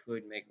you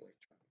could make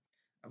electronic.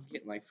 I'm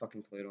getting like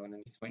fucking Play-Doh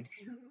underneath my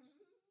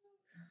nails.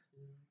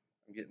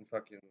 I'm getting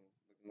fucking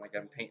looking like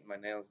I'm painting my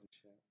nails and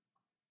shit.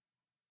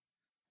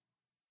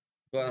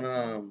 But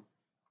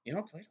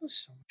Play-Doh is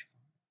so much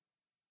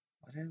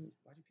fun.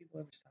 Why do people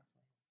ever stop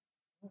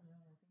playing?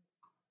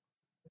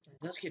 It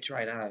does get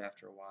dried out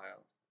after a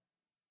while.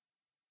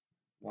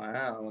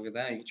 Wow, look at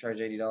that. You can charge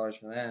 $80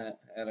 for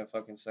that at a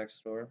fucking sex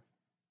store.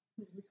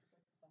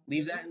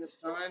 Leave that in the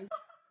sun.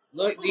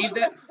 Look, leave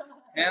that.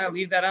 Hannah,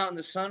 leave that out in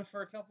the sun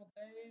for a couple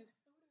days.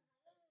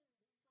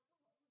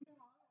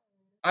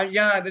 I'm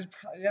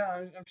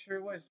sure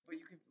it was, but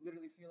you could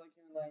literally feel like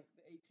you're in like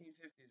the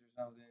 1850s or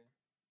something.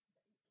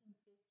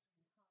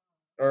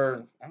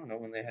 Or I don't know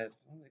when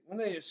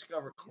they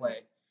discovered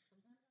clay.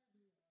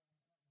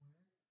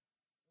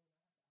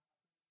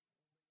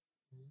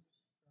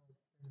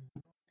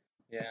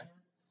 Yeah.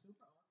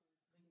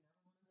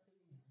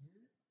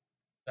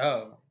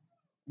 Oh.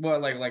 What,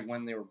 like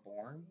when they were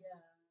born?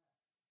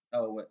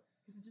 Oh, what?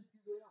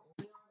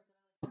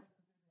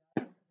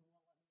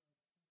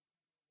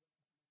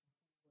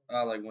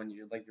 Oh, like when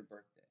you like your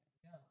birthday.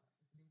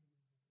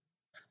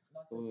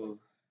 Ooh.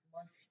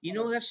 You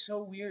know that's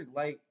so weird.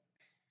 Like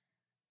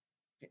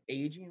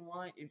aging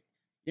wise,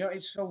 You know,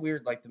 it's so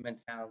weird, like the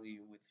mentality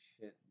with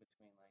shit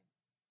between like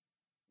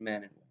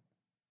men and women.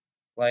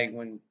 Like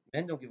when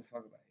men don't give a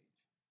fuck about age.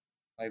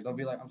 Like they'll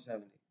be like, I'm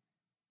 70.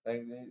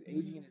 Like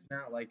aging is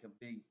not like a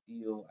big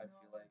deal. I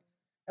feel like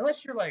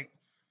unless you're like,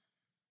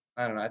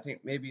 I don't know. I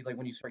think maybe like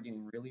when you start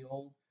getting really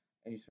old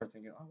and you start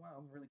thinking, oh wow,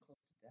 I'm really close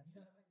to death.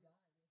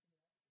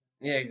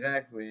 Yeah,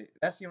 exactly.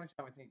 That's the only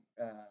time I think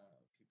people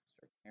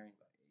start caring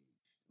about age,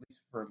 at least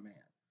for a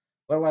man.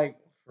 But like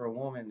for a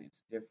woman,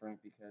 it's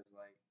different because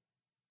like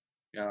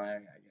I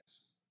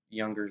guess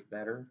younger is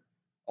better,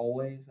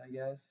 always. I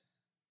guess,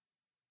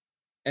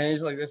 and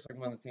it's like that's like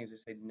one of the things they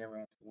say: never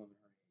ask a woman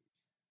her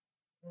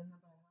age.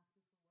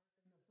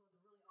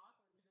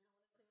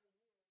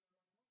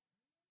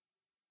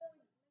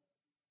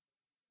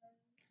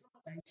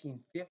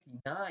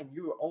 1959.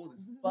 You were old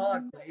as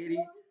fuck, lady.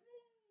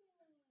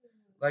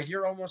 Like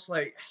you're almost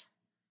like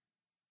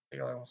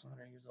you're like almost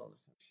 100 years old or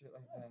some shit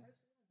like that.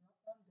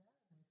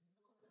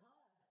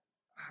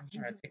 I'm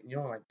trying to think. You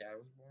know, my dad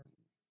was born in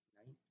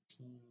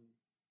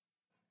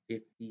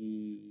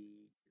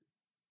 1950.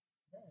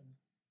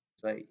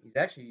 It's like he's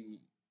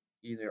actually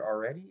either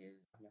already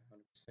is. I'm not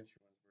 100%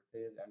 sure when his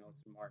birthday is. I know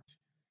it's in March,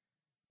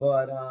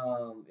 but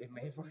it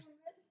may have already.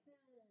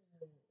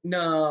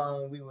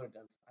 No, we would have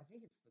done. I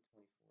think it's the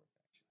 24th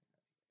actually.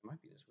 It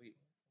might be this week.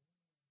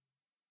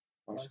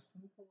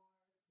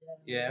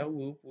 Yeah,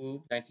 whoop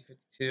whoop.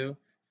 1952.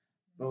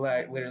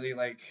 Like literally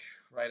like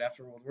right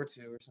after World War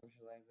II or some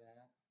shit like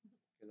that.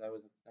 Because I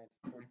was in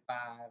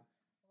 1945.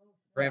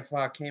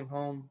 Grandpa came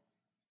home,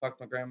 fucked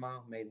my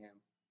grandma, made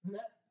him.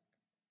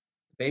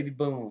 Baby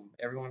boom.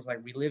 Everyone's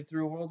like, we lived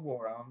through a World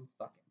War. I'm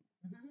fucking.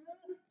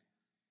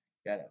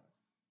 Got it.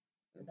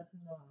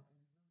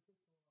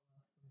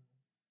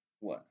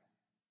 What?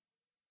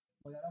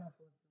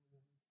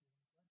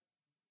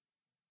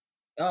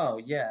 Oh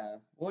yeah.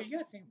 Well, you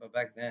gotta think about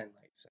back then,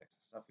 like sex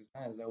and stuff was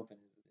not as open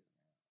as it is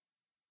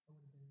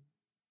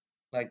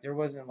now. Like there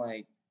wasn't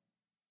like.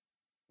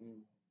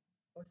 Mm,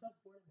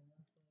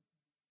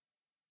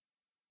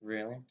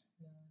 really?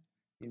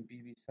 You'd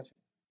be such a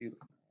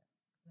beautiful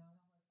man.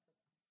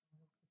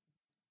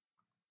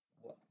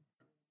 What?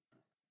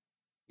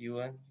 You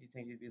would? You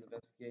think you'd be the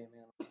best gay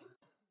man?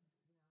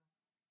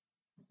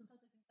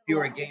 If you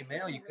were a gay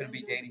male, you couldn't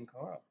be dating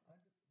Carl.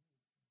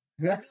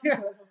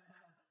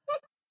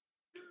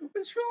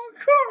 What's wrong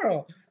with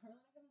Carl?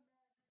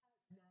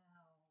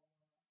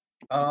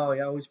 Oh,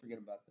 yeah, I always forget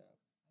about that.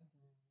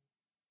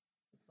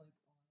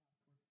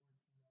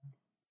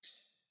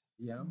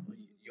 Yeah,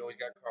 you always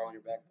got Carl in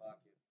your back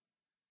pocket.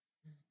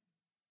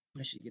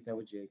 I should get that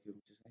with Jacob.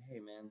 Just like, hey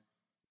man,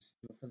 let's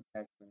do it for the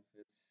tax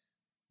benefits.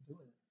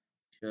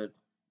 Should.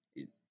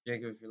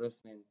 Jacob, if you're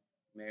listening,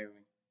 marry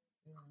me.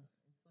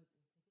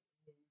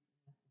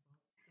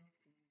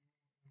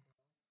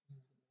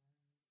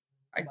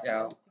 I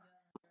doubt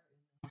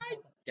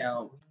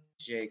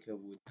Jacob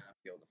would not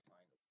be able to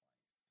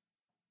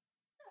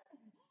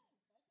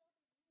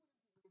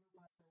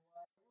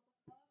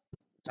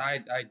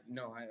find I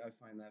no, I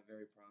find that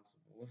very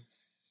possible.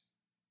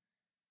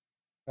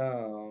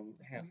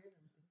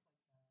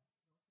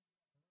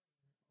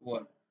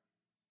 What?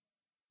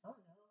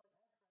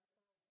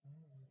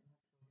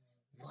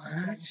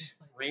 What?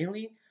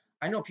 Really?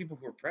 I know people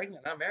who are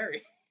pregnant, not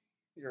married.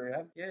 Or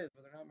have kids,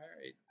 but they're not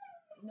married.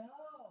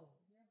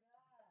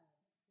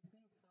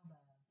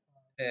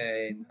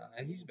 Hey,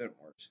 nah, he's been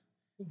worse.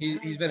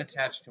 He's been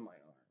attached to my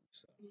arm.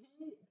 So.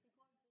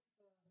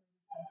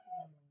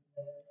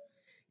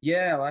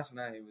 Yeah, last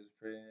night it was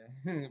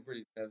pretty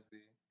pretty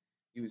testy.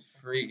 He was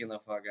freaking the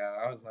fuck out.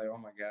 I was like, oh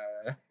my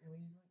god.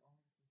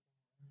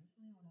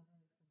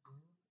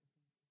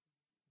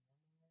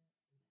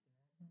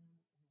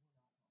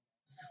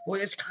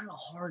 Well, it's kind of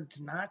hard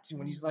to not to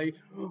when he's like.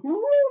 I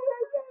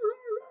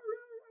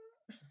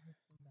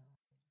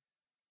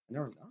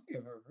don't think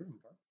I've ever heard him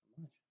bark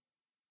that much.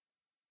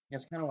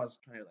 That's kind of what I was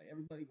trying to like.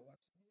 Everybody go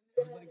outside.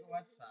 Everybody go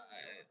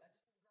outside.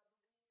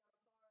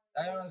 I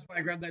know that's why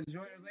I grabbed that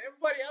joint. I was like,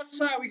 everybody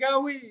outside. We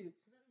got weed.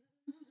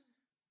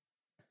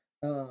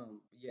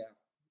 Yeah.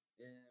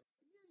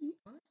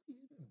 Honestly,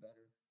 he's been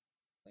better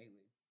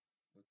lately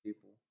with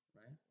people,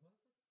 right?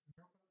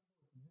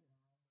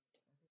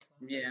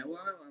 Yeah.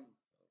 Well,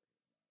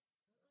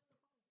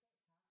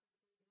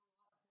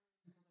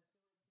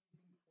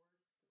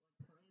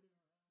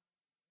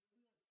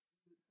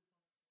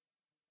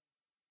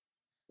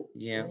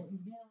 yeah.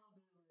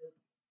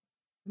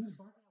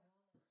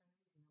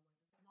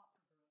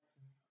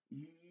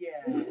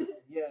 Yeah.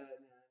 Yeah.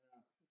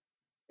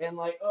 And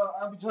like,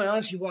 I'll be totally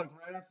honest, he walked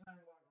right outside,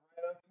 walked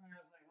right up to me. I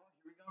was like, well,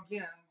 here we go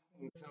again.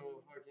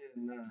 Until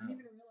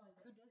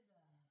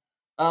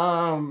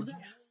fucking.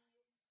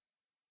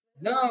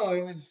 No,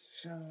 it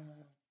was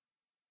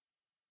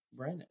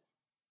Brandon.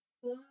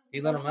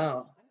 He let him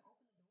out.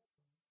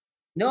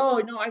 No,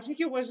 no, I think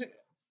it wasn't.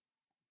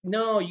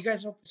 No, you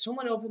guys.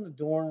 Someone opened the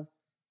door,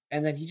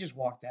 and then he just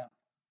walked out.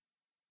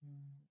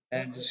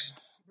 And just.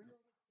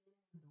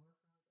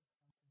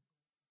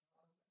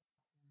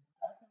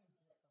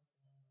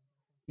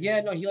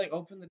 Yeah, no, he like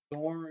opened the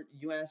door.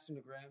 You asked him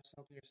to grab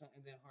something or something,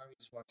 and then Harvey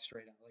just walked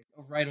straight out, like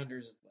right under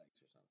his legs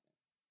or something.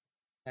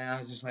 And I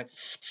was just like,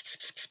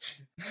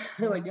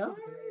 like, guys,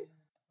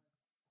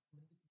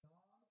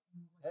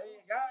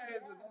 hey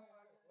guys,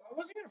 I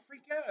wasn't gonna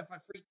freak out. If I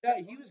freaked out,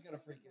 he was gonna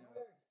freak out.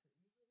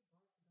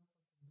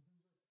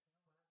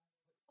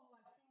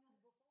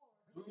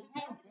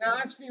 Now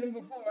I've seen him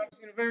before. I've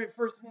seen a very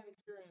first-hand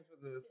experience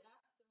with this.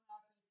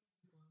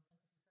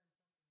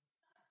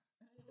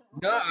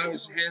 No, I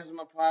was hands in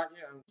my pocket.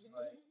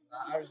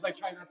 I was like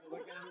trying not to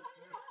look at him,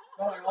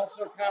 but I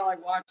also kind of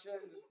like watching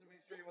just to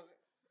make sure he wasn't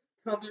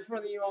coming for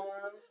the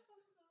arm.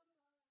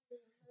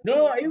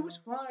 No, it was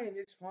fine.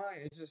 It's fine.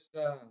 It's just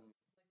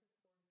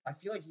I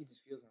feel like he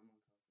just feels I'm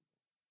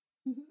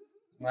uncomfortable.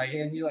 Like,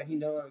 and he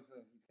knows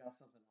that he's got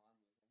something on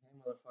me. Hey,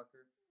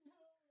 motherfucker.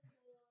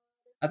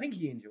 I think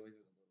he enjoys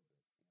it a little bit.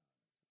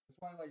 That's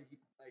why, like,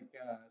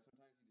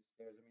 sometimes he just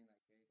stares at me in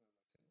that cage when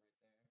I'm like sitting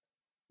right there.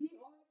 He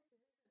always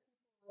stares at people.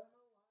 I don't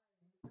know why.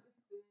 He's got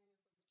this thing. It's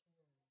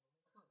like scary.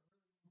 That's what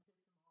really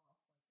pisses him off.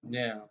 Like,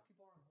 Yeah.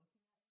 people aren't looking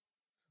at him.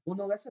 Well,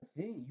 no, that's the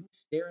thing. You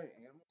stare at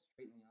an animal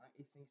straight in the eye,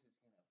 it thinks you're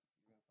gonna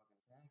fucking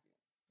attack it.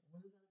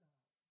 What is that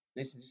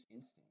about? It's just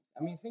instinct.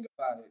 I mean, think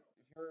about it.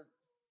 If you're,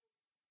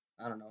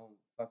 I don't know,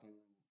 fucking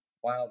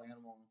wild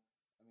animal,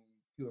 I mean,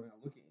 two are gonna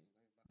look at you.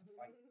 They're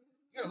about to fight.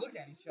 You're gonna look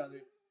at each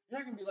other. You're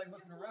not gonna be like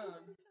looking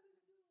around.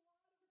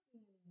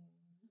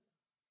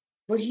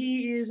 But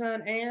he is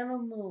an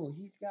animal.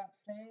 He's got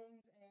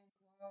fangs and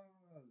claws.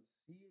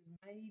 He is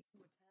made to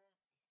attack.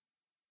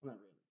 Not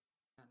really.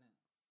 Not now.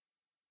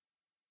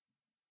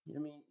 I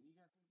mean, you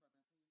gotta think about that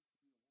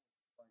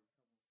thing used to be a wolf like a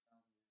couple of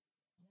thousand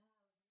years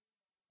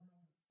ago.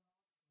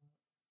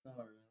 Oh,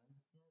 really?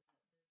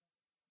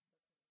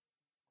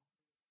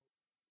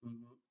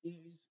 Mm-hmm.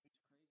 It's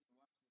crazy to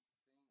watch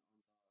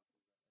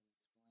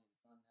this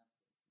thing on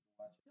dogs and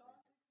explain. It's on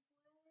Netflix.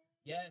 You can watch it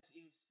later. Yes,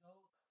 it is so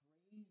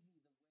crazy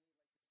the way like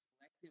the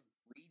selective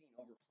breeding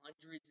over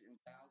hundreds and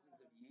thousands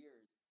of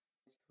years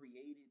has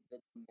created the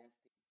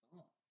domestic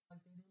dog.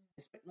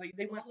 Like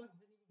they went Scotland's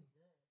didn't even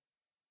exist.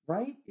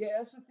 right.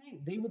 Yeah, that's the thing.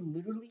 They would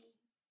literally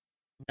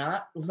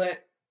not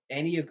let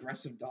any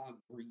aggressive dog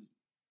breed.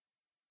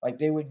 Like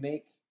they would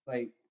make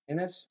like, and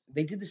that's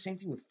they did the same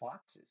thing with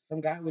foxes.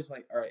 Some guy was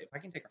like, all right, if I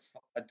can take a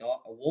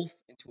wolf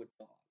into a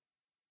dog,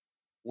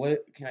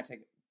 what can I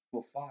take to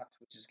a fox,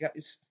 which is got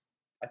is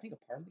I think a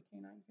part of the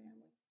canine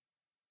family.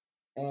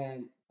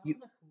 And Dogs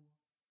are cool.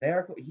 they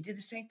are cool. He did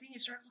the same thing.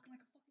 It started looking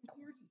like a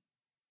fucking corgi.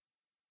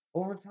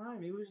 Over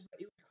time, it was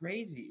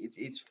crazy.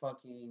 It's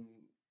fucking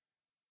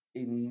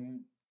it,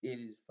 it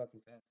is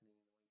fucking fascinating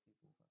the way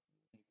people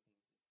fucking make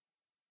things.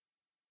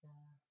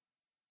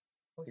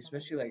 Yeah.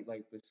 Especially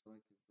like with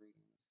selective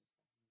breeding. It's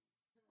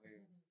just like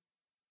weird.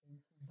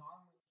 There's some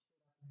Darwin shit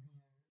up in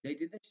here. They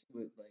did that shit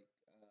with like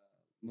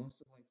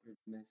most of like your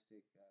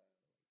domestic like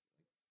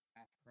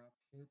cash crop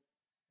shit,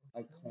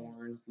 like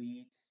corn,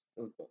 wheat,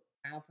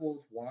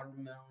 apples,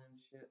 watermelon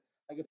shit.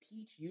 Like a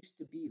peach used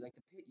to be like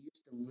the pit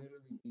used to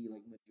literally be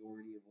like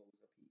majority of what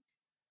was a peach.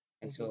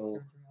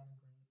 Until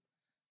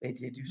they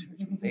did do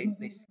surgery.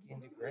 They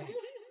skinned a grape.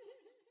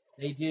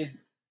 They did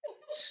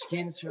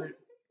skin surgery.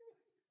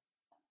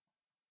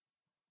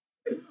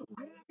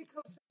 Why did it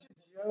become such a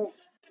joke?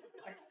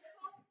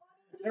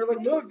 They're like,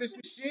 look, this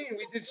machine,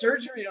 we did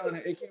surgery on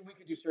it. We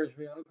could do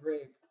surgery on a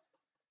grape.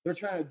 They're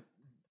trying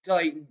to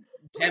like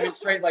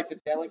demonstrate like the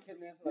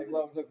delicateness. Like,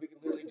 look, we can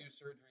literally do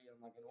surgery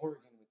on like an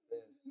organ with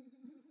this.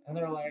 And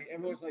they're like,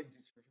 everyone's like,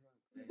 do surgery on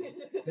a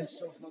grape. That's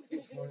so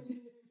fucking funny.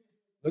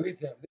 Look at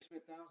them. They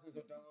spent thousands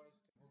of dollars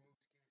to remove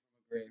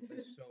skin from a grape.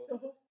 It's so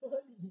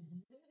funny.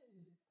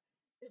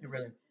 it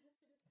really.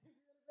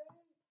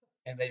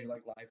 And they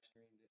like live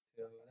streamed it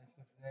too. That's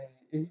the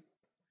thing.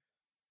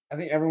 I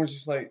think everyone's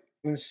just like,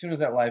 as soon as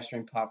that live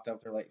stream popped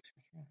up, they're like,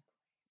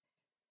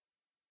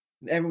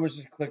 everyone's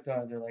just clicked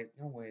on it. They're like,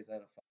 no way is that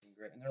a fucking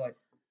grape. And they're like,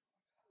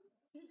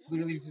 it's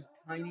literally just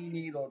tiny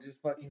needle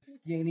just fucking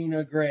skinning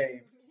a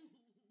grape.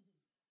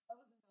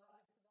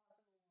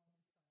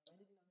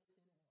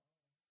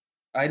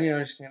 I didn't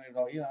understand it at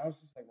all. Yeah, I was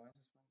just like, why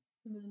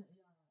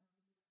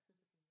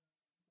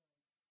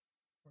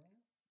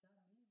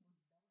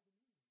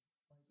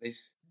is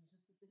this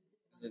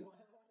funny?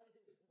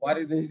 Why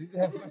did they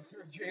have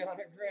surgery on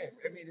a grape?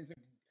 I mean,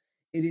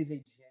 it is a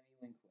genuine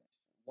question.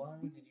 Why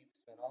did you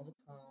spend all the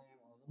time, all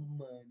the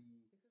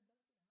money,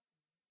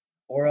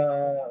 or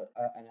an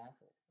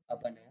apple, a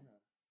banana,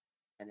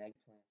 an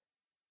eggplant,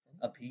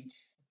 a peach?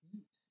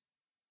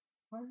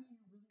 Why are you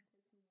really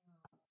pissing me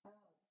off?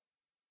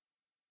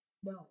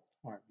 No.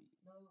 Heartbeat.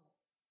 No.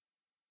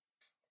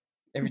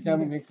 Every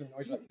time he makes a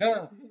noise, like,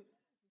 no.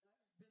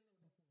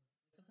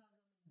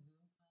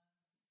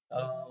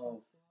 Oh.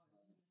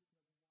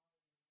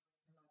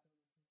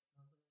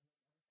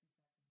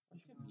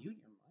 You can mute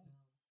your mic.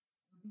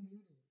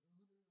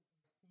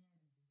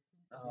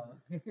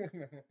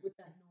 With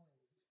that noise.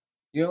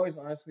 You know, it's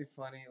honestly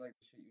funny, like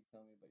the shit you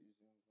tell me about your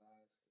Zoom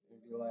class.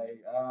 It'd be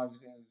like, oh, I'm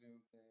just in a Zoom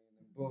thing, and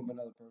then boom,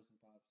 another person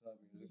pops up,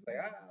 and you're just like,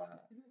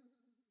 ah.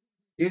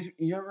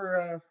 You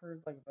ever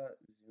heard like about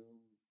Zoom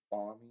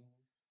bombing?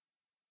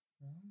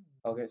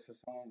 Okay, so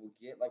someone will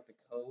get like the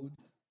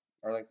codes,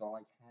 or like they'll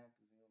like hack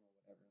Zoom or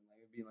whatever, and like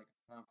it'd be like a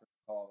conference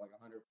call of like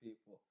 100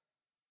 people,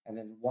 and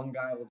then one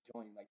guy will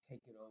join, like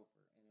take it over,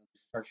 and it'll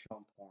just start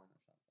showing porn or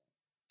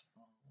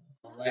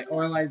something.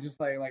 Or like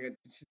just like a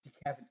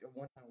decapitate.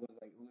 One time it was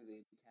like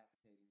literally a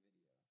decapitating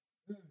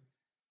video,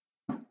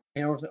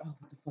 and I was like, oh,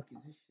 what the fuck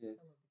is this shit?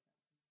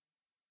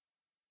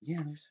 Yeah,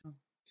 they're so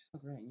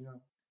great, you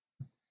know.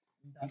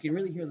 You can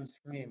really hear them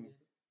scream.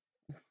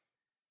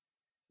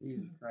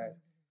 Jesus Christ.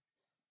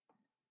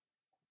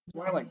 It's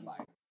more like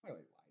live. More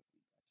like live.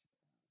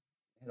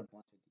 They had a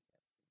bunch of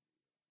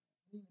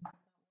decapitating.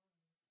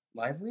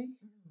 Lively?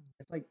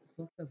 It's like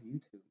fucked up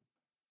YouTube.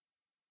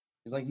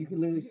 It's like you can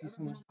literally see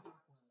someone.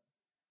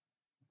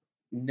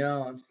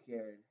 No, I'm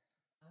scared.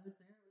 I was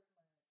there with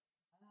my. I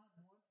had one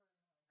friend in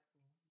high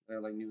school. They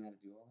like knew how to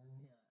do all that.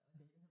 Yeah, I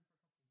dated him for a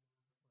couple of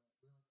months,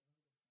 but we were like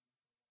really good friends for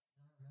a while.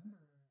 And I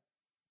remember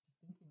just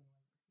thinking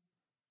like this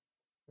is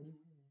pretty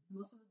weird.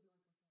 Most of it would be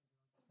like looking at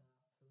drug stuff,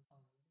 so that's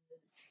all we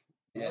did.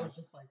 But Yeah. it was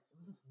just like it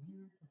was this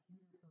weird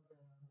computer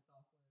program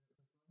software. It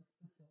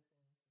was like really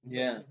specific.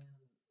 Yeah.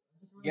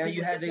 Just Yeah, really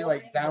you had to good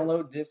like things.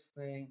 download this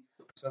thing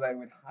so that it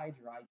would hide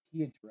your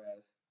IP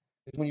address.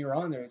 Because when you're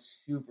on there, it's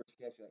super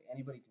sketchy. Like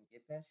anybody can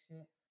get that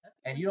shit,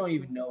 and you don't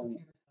even know.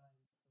 Computer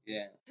science, so.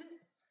 Yeah.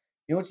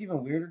 You know what's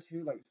even weirder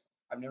too? Like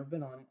I've never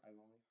been on it. I've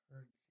only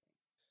heard things.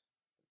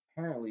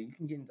 Apparently, you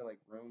can get into like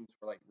rooms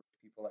where like rich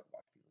people like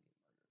watch people get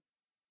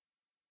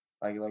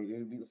murdered. Like it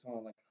would be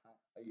someone like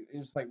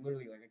it's like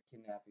literally like a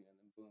kidnapping, and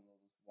then boom,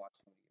 they'll just watch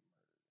somebody get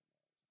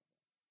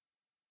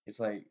murdered. It's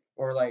like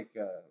or like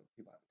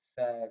people having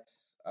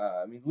sex.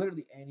 I mean,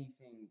 literally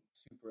anything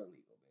super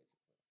illegal,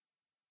 basically.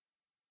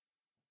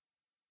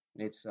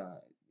 It's it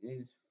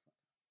is.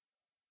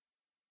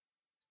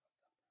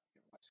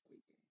 Watch Squid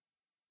Game.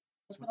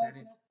 That's what what I that was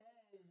is. gonna say.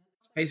 That's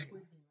It's basically.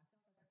 Squid Game. I feel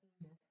like I've seen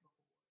this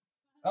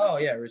before. Oh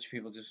yeah, rich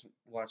people just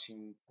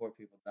watching poor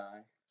people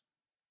die.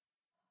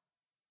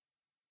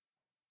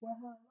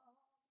 Well,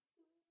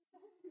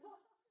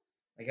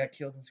 They got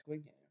killed in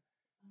Squid Game.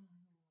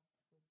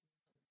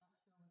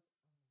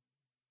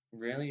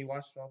 Really? You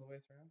watched it all the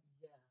way through?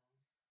 Yeah.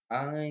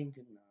 I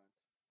did not.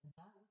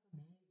 That was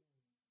amazing.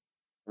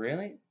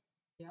 Really?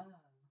 Yeah. I was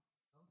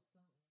so in.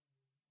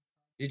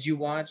 Did you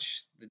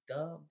watch the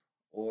dub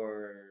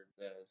or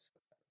the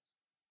subtitles?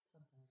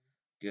 Sometimes.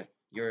 Good.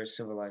 You're a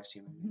civilized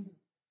human being.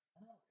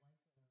 I don't like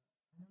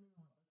I don't even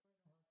want.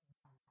 That's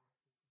why I don't like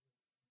to read.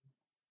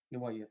 You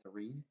know what? You have to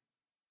read.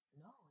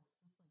 No, it's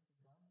just like the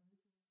dub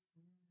version is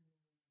weird, and then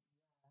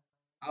yeah.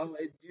 Oh,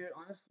 dude.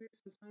 Honestly,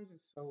 sometimes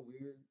it's so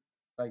weird.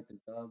 Like the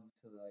dub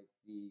to like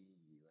the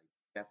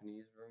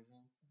Japanese version.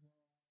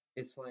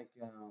 Yeah. It's like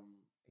it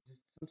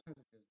just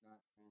sometimes it does not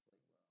translate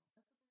well.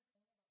 That's what they're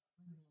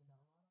saying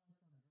about Squid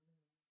Game. That a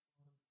lot of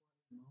like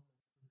the really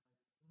important moments with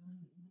like even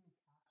the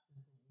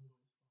captions in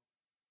English felt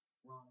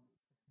wrongly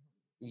translated.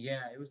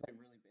 Yeah, it was like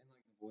really and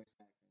like the voice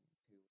acting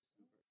too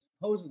was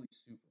supposedly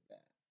super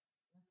bad.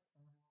 That's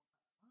terrible.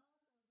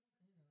 Honestly, I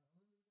was gonna say that. The only reason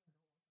I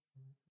don't watch anime is because like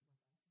I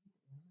think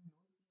the anime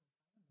noises are kind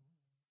of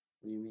annoying.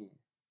 What do you mean?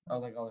 Oh,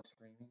 like all the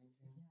screaming and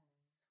shit? Yeah.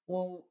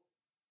 Well,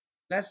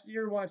 that's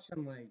you're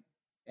watching like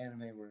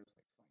anime where it's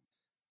like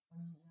fights. I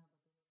mean, yeah,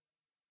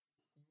 but then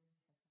it's serious. I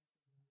kind of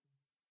feel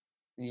goofy.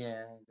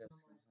 Yeah,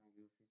 that's I'm like, kind of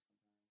goofy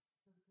sometimes.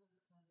 Because if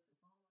I want to watch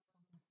something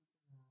super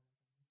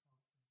dramatic, I just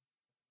watch like I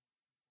don't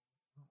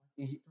like dramatic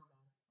cartoons.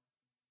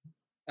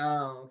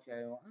 Oh,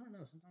 okay. Well, I don't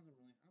know. Sometimes I'm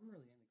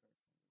really into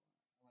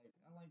cartoons a lot.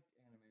 I like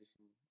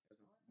animation as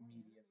a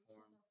media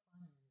form.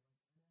 Animations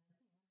are funny.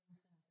 Like, I think animation I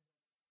think like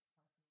cartoons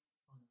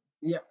funny.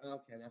 Yeah.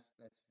 Okay. That's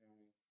very so.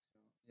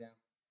 Yeah.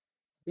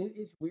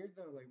 It's weird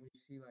though. Like when you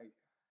see like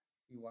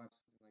you watch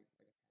something like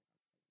Attack on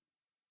Titan,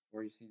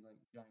 where you see like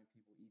giant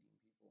people eating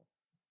people.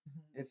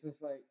 It's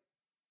just like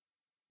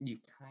you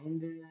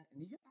kinda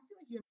and I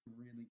feel like you have to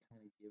really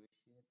kind of give a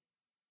shit.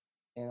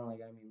 And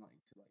like I mean like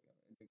to like a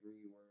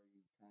degree where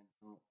you kind of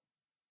don't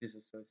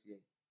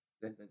disassociate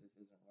that this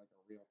isn't like a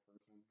real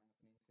person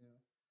happening to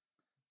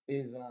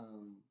is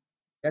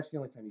that's the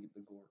only time you get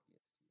the gore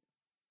gets to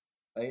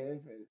you. Like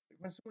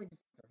when someone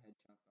gets their head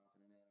chopped off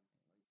in an anime, like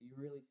do you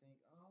really think,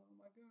 oh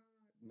my god?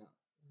 No.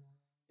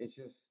 It's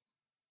just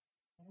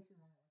I guess you're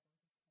right. Like,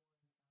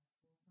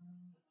 it's more impactful for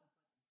me if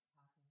it's like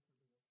happening to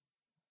real people.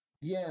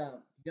 yeah.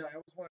 I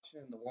was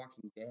watching The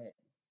Walking Dead.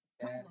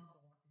 I love The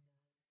Walking Dead.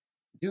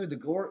 Dude, the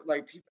gore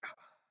like people,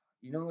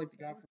 you know, like the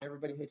guy from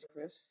Everybody Hates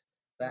Chris,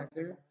 the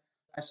actor.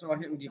 I saw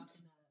him get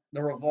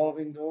the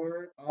revolving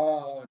door.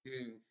 Oh,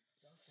 dude.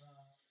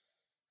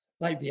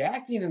 Like the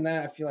acting in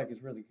that, I feel like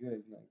is really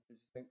good. Like, it's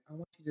just like I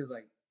want you to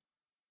like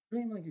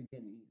dream like you're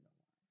getting eaten alive.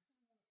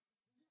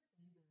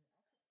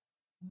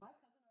 My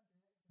cousin on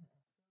there has been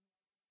an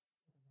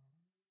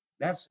extra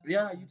That's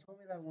yeah. You told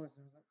me that once.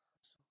 And I was like, oh,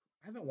 so cool.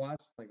 I haven't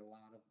watched like a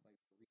lot of like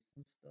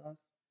recent stuff.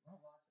 I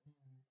don't watch any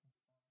recent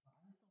stuff, but I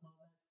used to love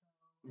that show.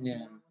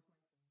 Yeah.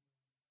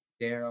 Daryl was my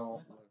favorite.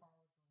 Daryl. I thought Carl was really hot.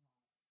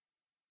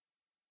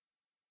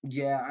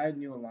 Yeah, I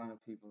knew a lot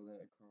of people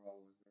that Carl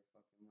was their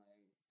fucking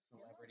like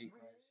celebrity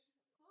crush.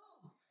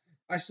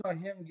 I saw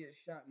him get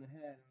shot in the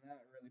head, and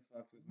that really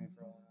fucked with me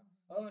for a while.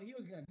 Although he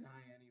was gonna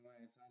die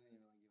anyway, so I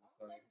didn't really give a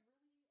fuck.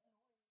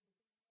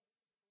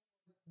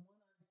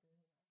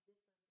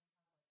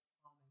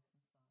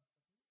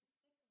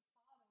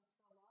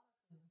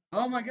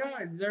 Oh my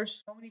god,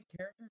 there's so many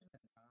characters that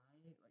die.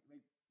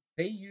 Like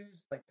they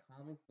use like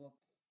comic book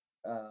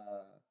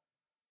uh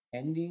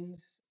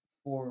endings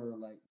for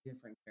like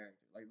different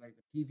characters. Like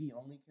the TV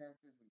only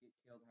characters would get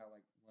killed. How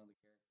like one of the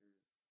characters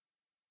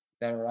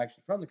that are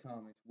actually from the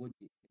comics would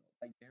get killed.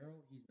 Like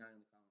Daryl, he's not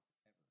in the comics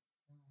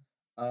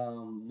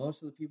ever.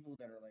 Most of the people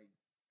that are like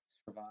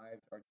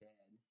survived are dead.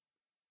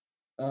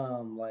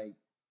 Like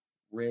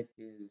Rick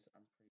is,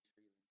 I'm pretty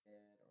sure he's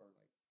dead, or like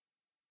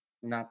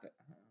not that.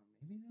 I don't know,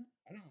 maybe not.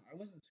 I don't know. I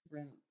wasn't super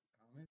into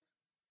comics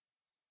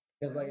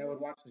because like I would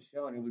watch the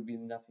show and it would be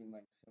nothing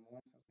like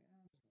similar. So I was like,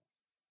 "Ah,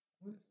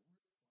 I'll just watch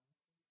this."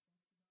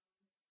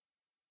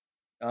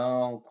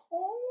 Oh,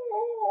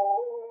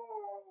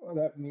 oh,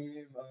 that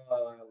meme. Oh,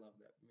 I love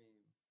that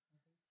meme.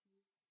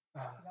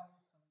 Ah,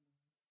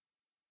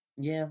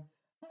 yeah,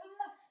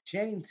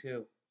 Shane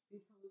too.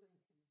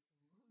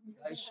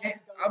 Like Shane,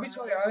 I'll be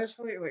totally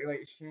honestly,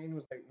 like Shane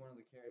was like one of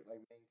the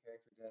like main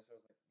characters. That so I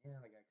was like, yeah,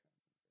 like I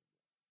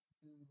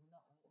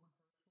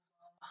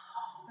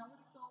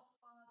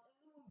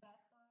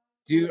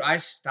dude, I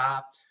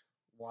stopped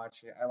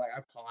watching it.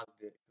 I paused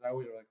it because I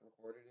always like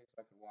recorded it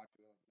so I could watch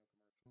it with like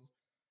no commercials.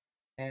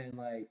 And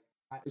like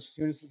as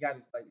soon as he got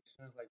his like as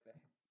soon as like the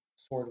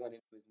sword went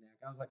into his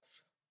neck, I was like,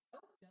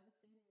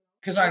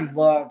 because I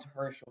loved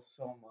Herschel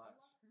so much.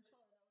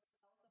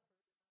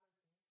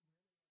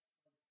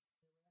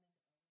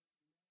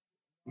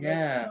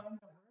 Yeah.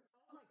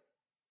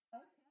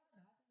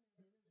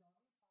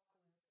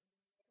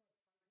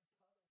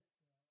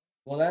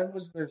 Well, that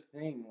was their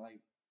thing.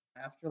 Like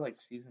after like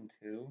season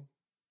two,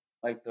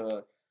 like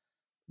the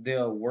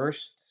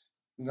worst,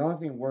 the only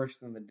thing worse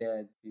than the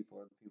dead people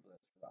are the people that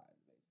survived.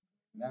 Basically,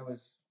 and that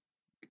was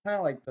kind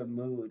of like the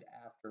mood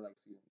after like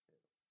season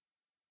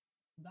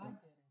two.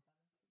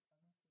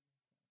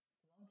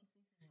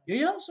 Yeah,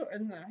 you also,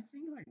 and I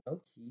think like low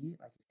key,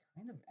 like it's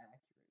kind of accurate.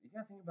 You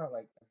gotta think about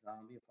like a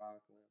zombie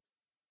apocalypse.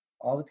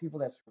 All the people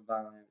that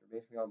survived are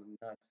basically all the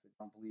nuts that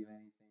don't believe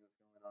anything that's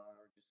going on,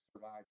 or just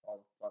survived all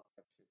the fucked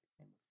up shit that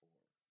came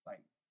before,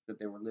 like that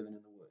they were living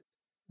in the woods.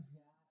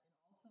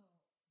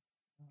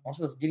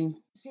 Also, it's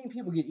seeing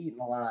people get eaten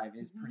alive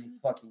is pretty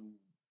fucking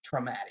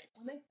traumatic.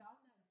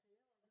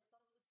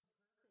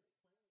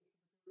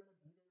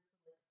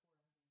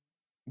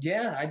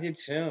 Yeah, I did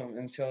too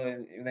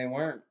until they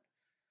weren't.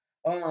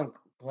 Oh,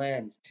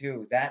 Glenn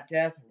too. That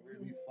death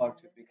really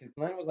fucked with me because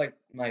Glenn was like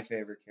my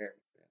favorite character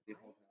the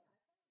whole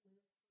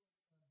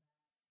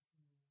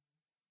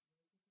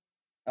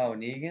time. Oh,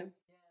 Negan.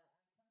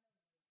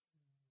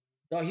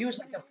 No, he was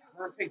like the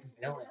perfect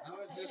villain. I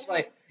was just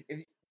like,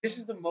 if this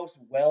is the most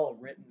well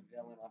written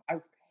villain.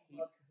 Hate,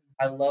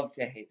 I love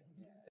to hate him,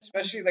 yeah.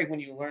 Especially like when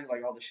you learn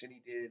like all the shit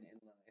he did in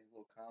his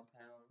little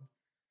compound.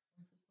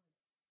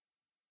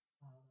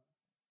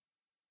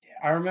 Yeah,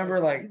 I remember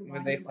like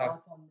when they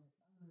thought.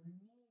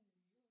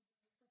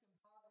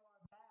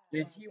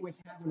 And he was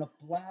having a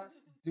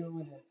blast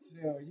doing it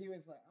too. He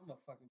was like, "I'm a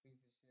fucking piece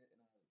of shit,"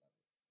 and I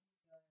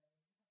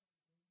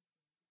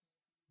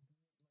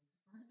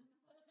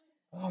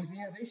love it. Oh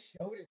yeah, they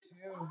showed it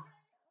too.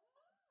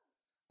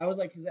 I was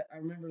like, cause I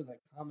remember the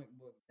comic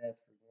book Death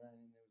for Glenn,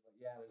 and it was like,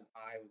 yeah, his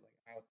eye was like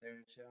out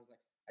there and shit. I was like,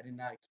 I did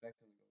not expect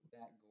him to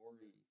go that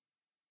gory.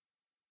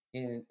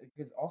 And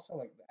because also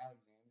like the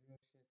Alexandria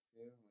shit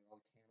too, like all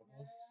the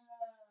cannibals,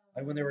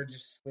 like when they were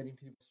just slitting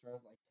people's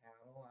throats like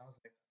cattle. I was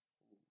like,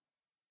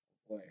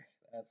 ooh, boy,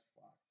 that's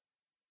fucked.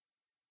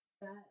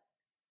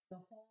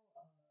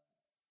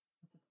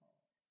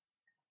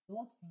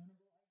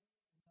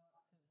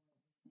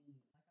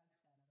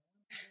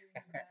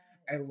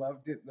 I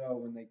loved it though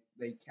when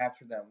they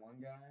captured that one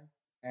guy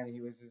and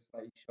he was just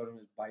like he showed him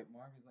his bite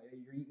mark. He's like, hey,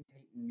 "You're eating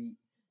Tatum meat."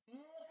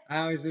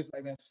 I was just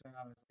like, "That's." I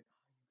was like, "Oh,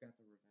 you got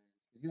the revenge."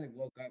 Because he like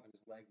woke up and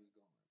his leg was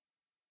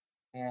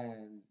gone,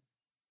 and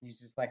he's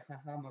just like,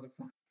 "Haha,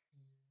 motherfucker."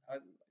 I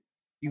was like,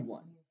 "You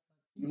won.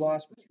 You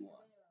lost, but you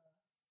won."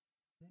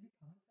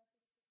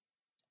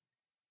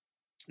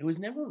 It was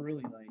never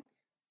really like,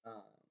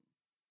 um,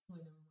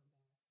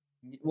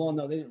 well,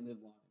 no, they didn't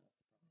live long enough.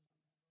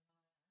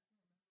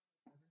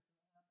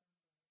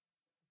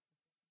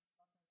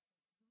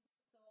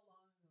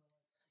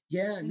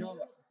 Yeah, no.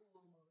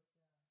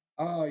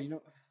 Oh, you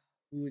know,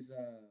 who was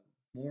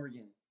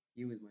Morgan?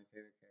 He was my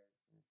favorite character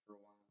for a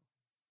while.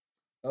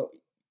 Oh,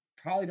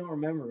 probably don't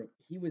remember.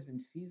 He was in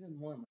season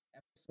one,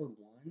 like episode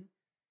one.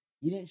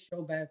 He didn't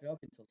show back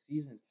up until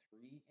season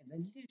three, and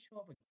then he didn't show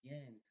up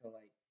again until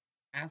like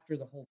after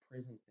the whole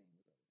prison thing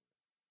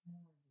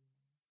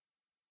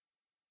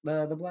was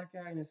over. The black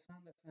guy and his son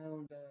that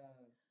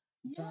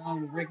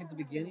found Rick at the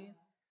beginning,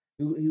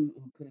 who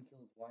couldn't kill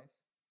his wife.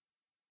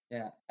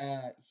 Yeah,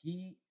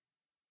 he.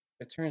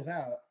 It turns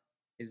out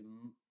his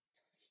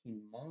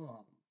fucking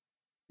mom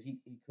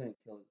because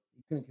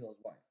he couldn't kill his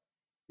wife.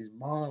 His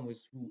mom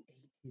was who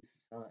ate his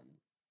son,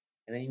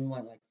 and then he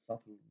went like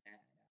fucking mad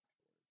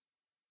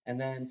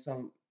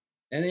afterwards.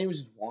 And then he was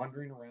just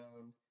wandering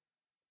around,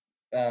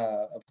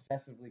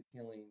 obsessively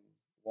killing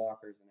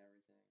walkers and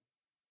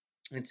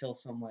everything until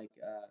some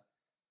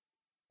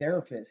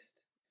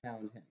therapist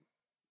found him.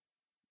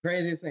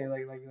 Craziest thing,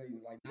 like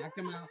knocked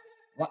him out.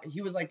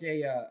 He was like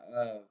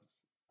a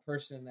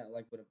person that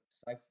like would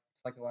have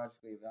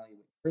psychologically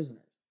evaluate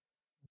prisoners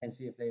and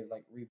see if they've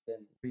like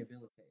been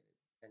rehabilitated,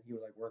 and he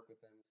would like work with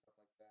them and stuff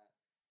like that.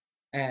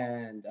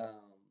 And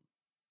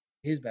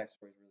his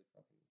backstory is really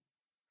fucking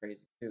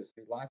crazy too. So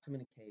he locks him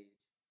in a cage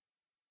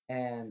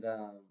and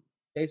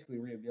basically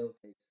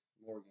rehabilitates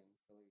Morgan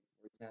so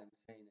he's not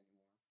insane anymore.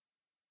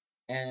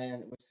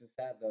 And which is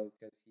sad though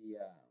because he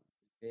was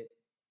bit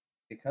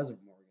because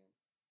of Morgan.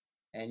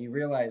 And you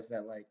realize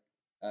that like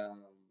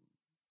um,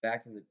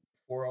 back in the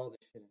before all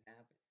this shit had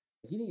happened,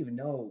 he didn't even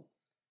know.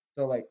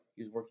 So like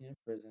he was working in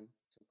prison,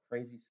 some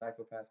crazy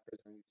psychopath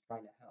prisoner he was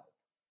trying to help.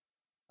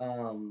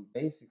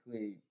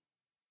 Basically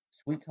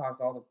sweet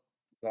talked all the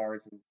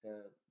guards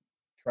into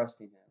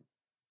trusting him.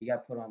 He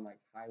got put on like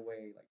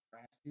highway like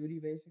crash duty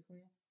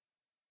basically,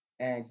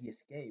 and he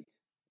escaped.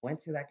 Went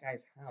to that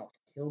guy's house,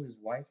 killed his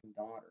wife and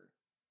daughter,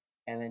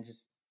 and then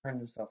just turned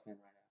himself in right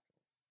after.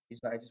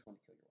 He's like, I just want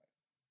to kill your wife.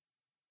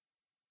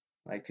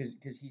 Like,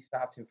 cause he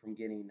stopped him from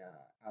getting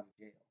out of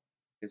jail.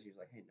 Because he was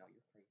like, hey, no,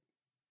 you're crazy.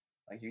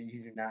 Like,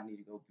 you do not need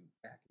to go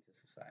back into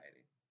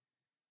society.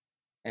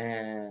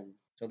 And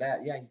so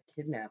that, yeah, he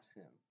kidnaps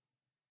him.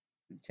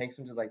 He takes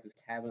him to like this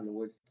cabin in the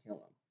woods to kill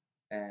him.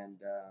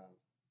 And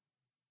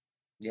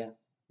yeah,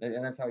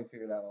 and that's how he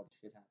figured out all the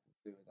shit happened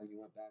too. Like, he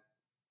went back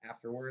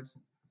afterwards, to,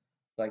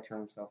 like turn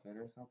himself in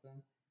or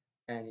something,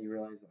 and he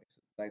realized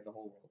like the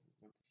whole world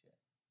went to shit.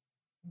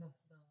 The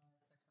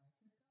psychiatrist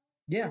guy?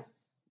 Yeah,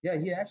 yeah,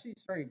 he actually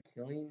started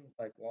killing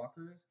like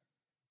walkers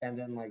and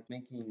then like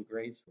making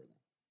graves for them.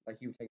 Like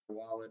he would take their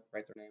wallet,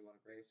 write their name on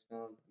a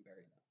gravestone, and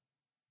bury them.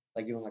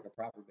 Like give them like a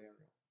proper burial.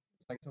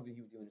 It's like something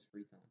he would do in his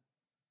free time.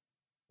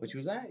 Which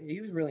was he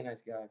was a really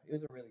nice guy. It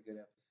was a really good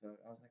episode.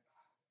 I was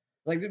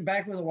like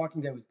back when The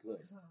Walking Dead was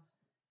good,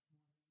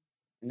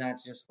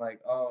 not just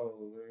like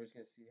we're just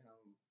gonna see how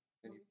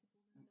many,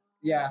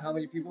 yeah, how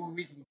many people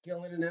we can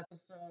kill in an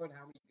episode,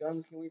 how many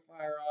guns can we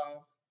fire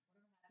off.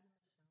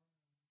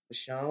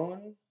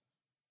 Michonne,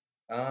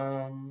 I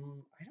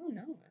don't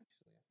know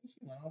actually. I think she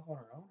went off on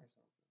her own or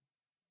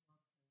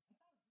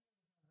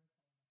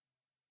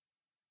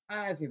something.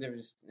 I think they were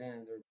just they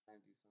were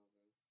trying to do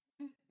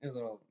something. It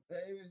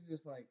was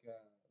just like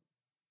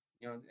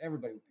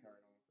everybody would pair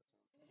it off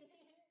or something.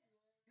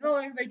 You know,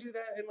 like they do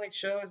that in like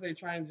shows. They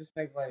try and just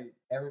make like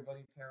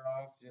everybody pair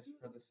off just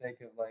for the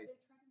sake of like.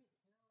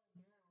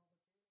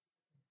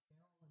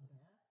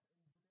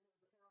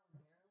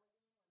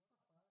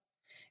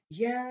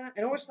 Yeah,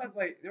 and I always thought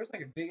like there was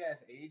like a big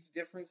ass age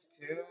difference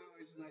too.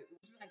 Which is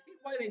I think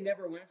why they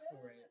never went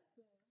for it.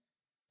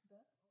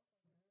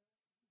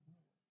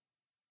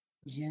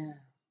 Yeah,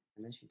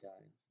 and then she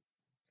died.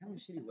 Kind of a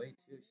shitty way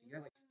too. She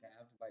got like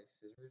stabbed by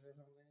scissors or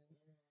something.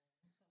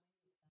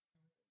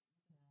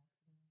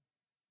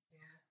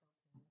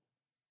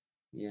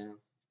 Yeah,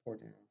 poor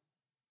Daryl.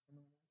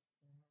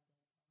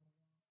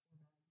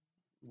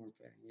 More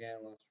bad. Yeah,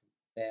 lost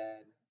her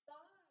dad.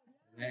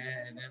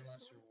 And then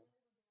lost her.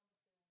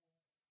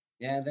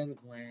 Yeah, then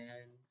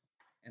Glenn,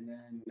 and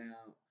then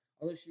now,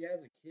 although she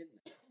has a kid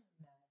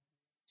now,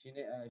 she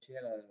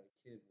had a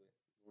kid with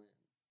Glenn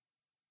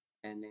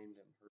and named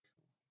him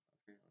Herschel.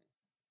 Apparently,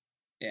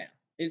 yeah,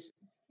 it's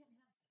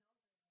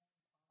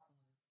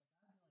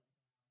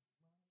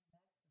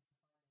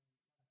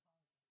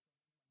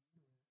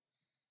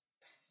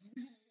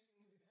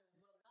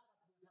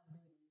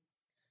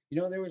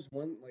there was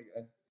one like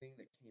a thing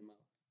that came up,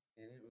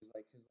 and it was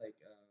like because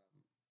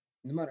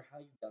no matter how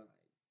you died,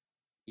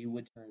 you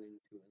would turn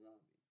into a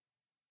zombie.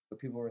 But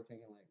people were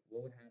thinking like,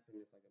 what would happen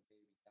if like a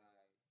baby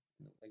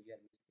died, like you had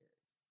a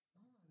miscarriage,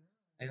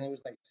 and it was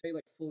like say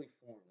like fully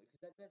formed, like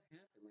 'cause that does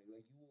happen,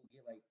 like you will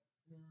get like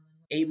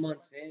 8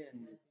 months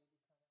in,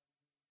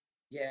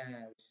 yeah,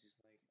 which is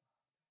like,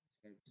 it's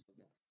gotta be so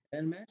dumb.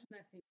 And imagine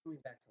that thing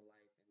coming back to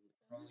life and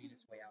crawling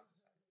its way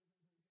outside,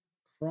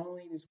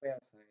 crawling its way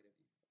outside of you.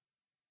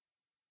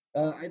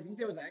 I think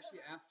that was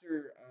actually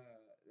after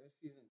it was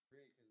season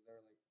 3 because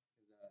they're like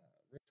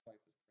because Rick's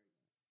wife was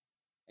pregnant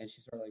and she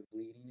started like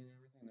bleeding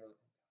and everything. They're like,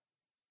 oh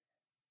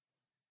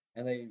god,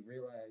 and they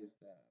realized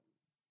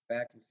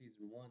back in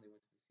season 1 they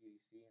went to the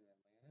CDC in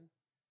Atlanta,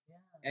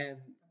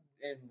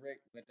 and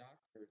Rick, the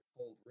doctor,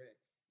 told Rick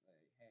like,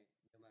 hey,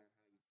 no matter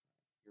how you die,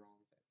 you're all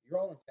infected.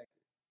 You're all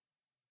infected,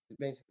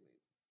 basically.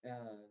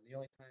 The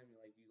only time you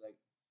like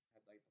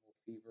have like the whole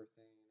fever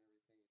thing and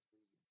everything is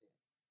when you get bit.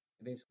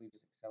 It basically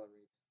just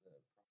accelerates the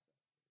process.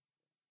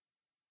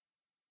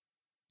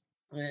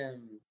 Yeah,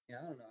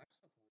 I don't know. I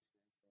stopped watching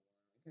that for a while.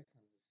 It got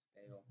kind of just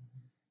stale.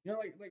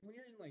 Like when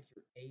you're in like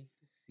your 8th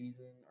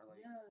season or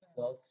like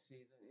 12th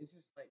season, it's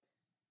just like.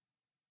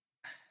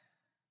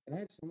 And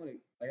I had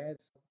somebody like I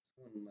had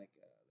someone like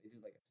they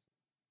did like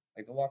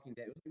Like The Walking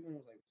Dead, it was like when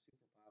it was like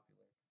super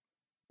popular.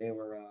 They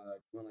were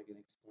doing like an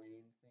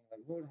explain thing,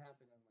 like what would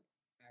happen and like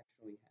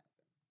actually happen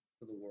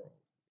to the world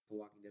if The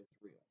Walking Dead was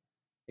real.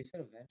 They said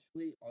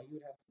eventually all you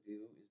would have to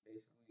do is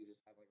basically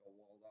just have like a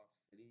walled off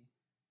city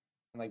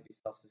and like be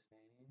self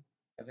sustaining.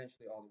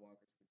 Eventually all the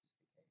walkers would just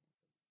decay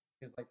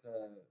because like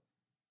the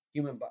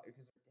human body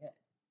because they're dead,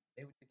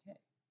 they would decay,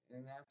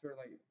 and after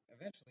like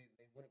eventually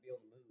they wouldn't be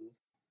able to move.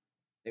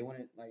 They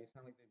wouldn't like it's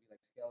not like they'd be like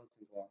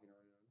skeletons walking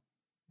around,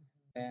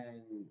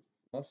 and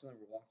most of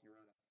them were walking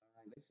around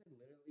outside. They said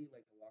literally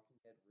like The Walking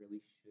Dead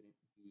really shouldn't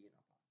be an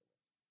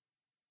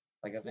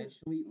apocalypse. Like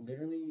eventually,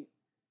 literally,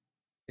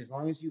 as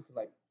long as you could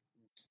like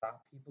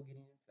stop people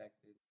getting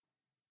infected,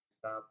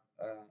 stop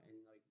and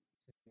like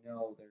you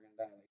know they're gonna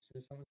die. Like as soon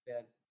as someone's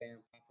dead,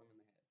 bam, pop them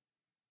in the head.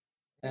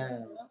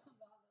 And I also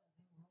thought that they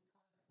were kind of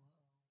slow.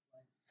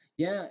 Like,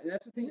 yeah,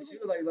 that's the thing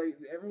too. Like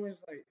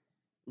everyone's like,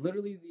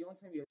 literally the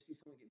only time you ever see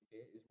someone get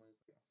bit is when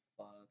it's like a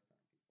fuck ton of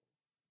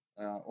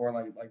people, or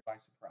like by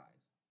surprise.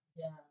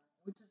 yeah,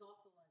 which is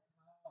also like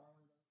how all of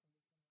those things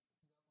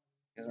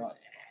Because they're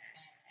like,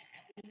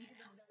 they make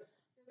the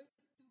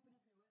stupidest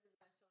noises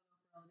I showed up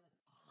for all that.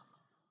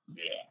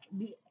 Yeah.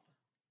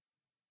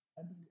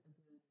 That'd be a good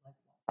like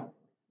walking place.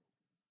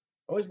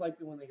 I always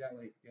liked it when they got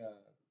they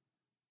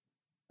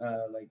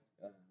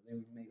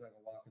would make like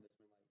a walker that's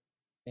been like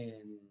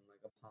in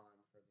like a pond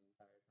for the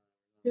entire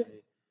time.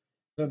 Right?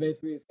 So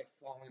basically, it's like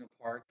falling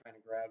apart, trying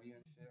to grab you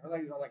and shit, or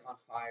like on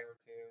fire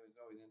too.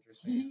 It's always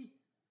interesting.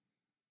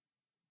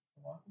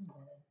 The Walking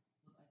Dead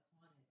was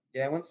iconic.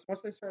 Yeah, once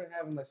they started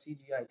having the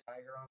CGI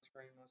tiger on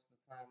screen most of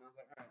the time, I was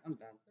like, all right, I'm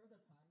done. There was a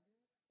tiger.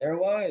 There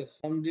was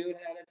some dude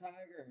had a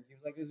tiger. He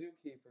was like a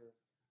zookeeper.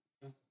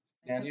 They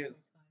And he kept was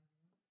the tiger.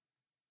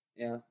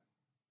 yeah.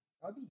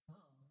 That'd be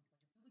dumb. Like, it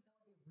feels like that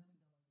would be a really dumb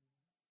idea.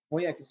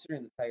 Well, yeah,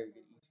 considering the tiger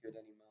could eat you at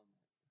any moment.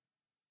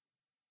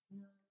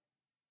 Yeah.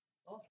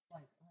 Also,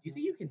 like, Do you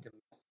think you can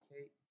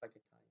domesticate like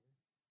a tiger?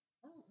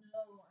 I don't know. I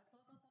thought about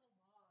that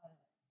a lot.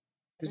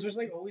 Because there's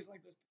like always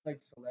like those like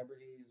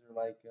celebrities or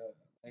like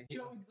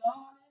Joe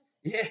Exotic.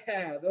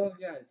 yeah, those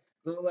guys.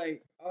 They're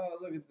like, oh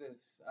look at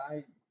this.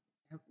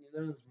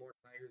 There's more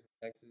tigers in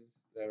Texas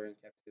that are in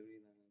captivity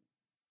than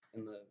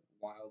in the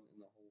wild in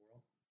the whole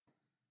world.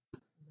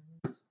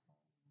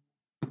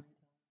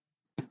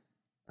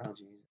 Oh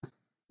Jesus.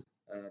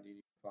 Do you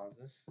need to pause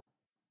this?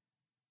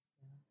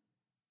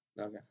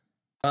 Okay.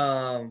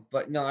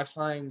 But no, I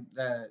find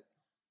that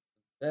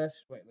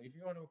best way, like if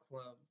you're going to a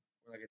club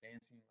or like a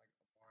dancing like a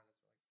bar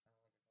that's like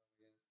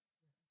kind of like a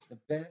club is, the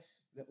best,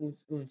 the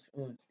oons oons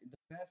oons, the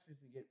best is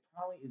to get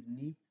probably is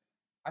neat.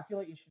 I feel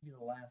like it should be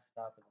the last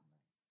stop of the night.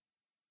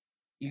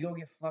 You go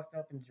get fucked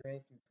up and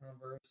drink and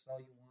converse all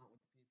you want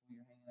with the people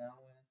you're hanging out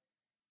with,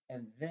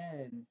 and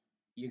then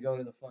you go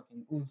to the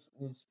fucking oons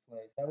oons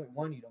place. That way,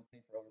 one, you don't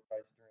pay for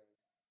overpriced drinks.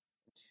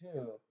 And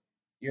two,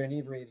 you're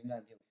inebriated and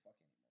not give a fuck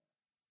anymore,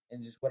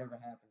 and just whatever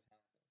happens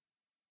happens.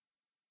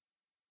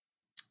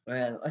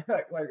 And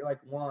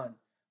like one,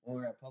 when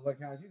we were at Public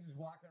House, he's just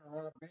walking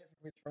around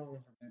basically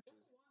trolling for bitches.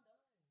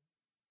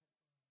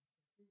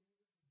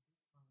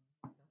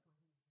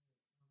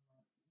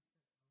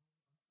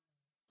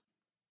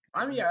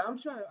 I'm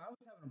trying to. I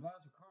was having a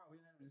blast with Carl. We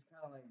ended up just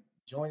kind of like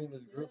joining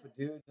this group of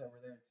dudes over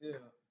there too.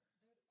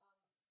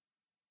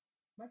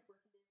 My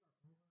twerking days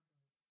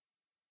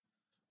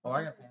are over. Oh,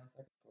 I got pants.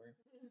 I can twerk.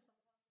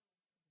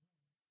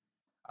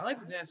 I like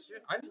to dance too.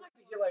 I just like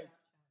to get like.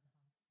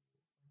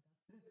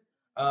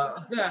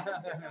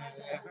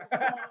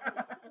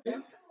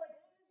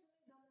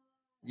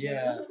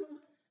 Yeah.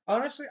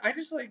 Honestly, I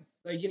just like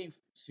getting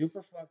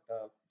super fucked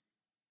up,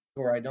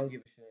 where I don't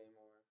give a shit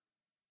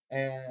anymore,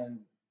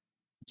 and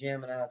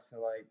jamming out to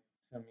like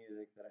some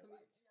music that I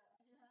like.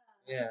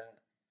 Yeah.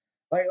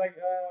 The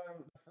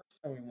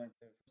first time we went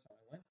there,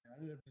 I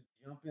ended up just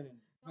jumping and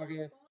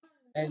fucking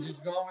and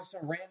just going with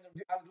some random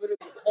dude. I was literally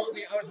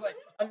holding. I was like,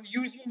 I'm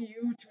using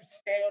you to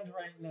stand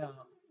right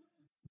now.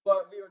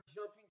 But we were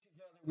jumping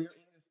together. We were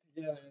in this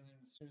together, and then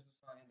as soon as the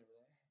song ended,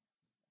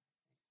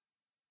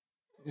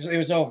 it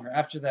was over.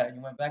 After that, he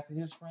went back to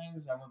his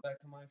friends. I went back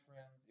to my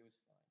friends. It was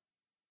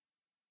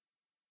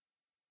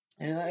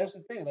fine. And that was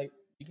the thing. Like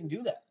you can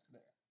do that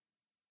there.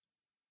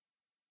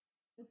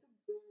 It's a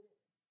good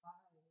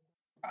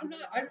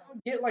vibe. I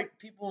don't get like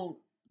people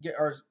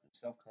are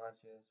self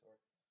conscious or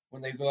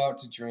when they go out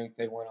to drink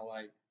they want to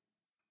like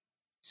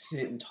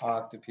sit and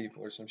talk to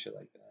people or some shit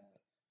like that.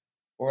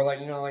 Or like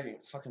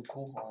like fucking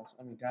pool halls.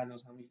 I mean, God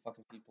knows how many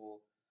fucking people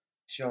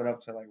showed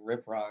up to like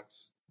Rip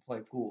Rocks to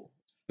play pool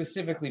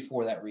specifically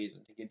for that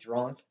reason, to get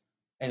drunk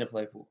and to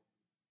play pool.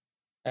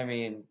 I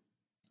mean,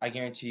 I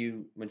guarantee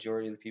you,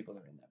 majority of the people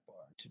that are in that bar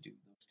to do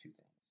those two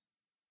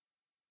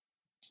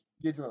things: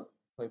 get drunk,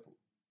 play pool,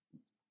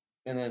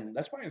 and then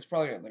that's why it's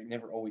probably like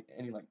never always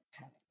any like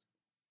panicked.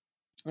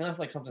 Unless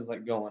like something's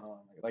like going on,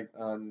 like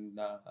on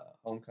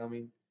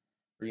homecoming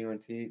for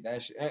UNT.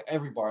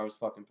 Every bar was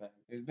fucking packed.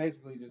 It was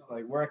basically just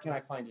like, where can I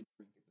find a drink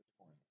at this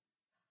point?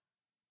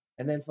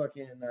 And then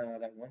fucking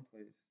that one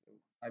place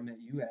I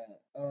met you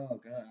at. Oh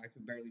god, I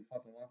could barely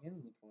fucking walk into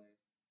the place.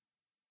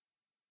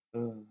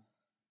 Ugh.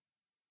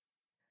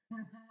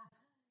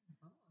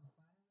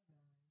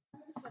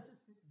 Such a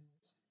sick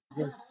bitch.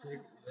 You're sick,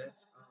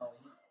 bitch.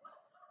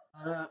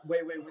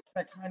 Wait, what's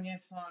that Kanye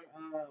song?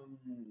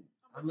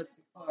 I'm a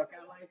sick fuck.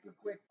 I like a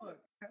quick fuck.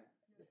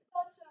 You're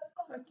such a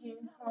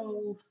Fucking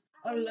hoe.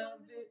 I love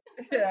it.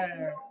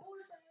 Yeah.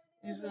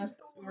 He's a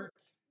work.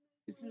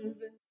 It's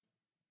moving.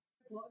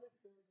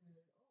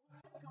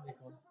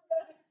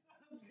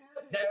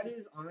 That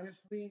is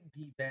honestly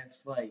the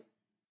best, like,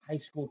 high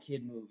school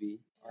kid movie,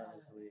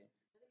 honestly.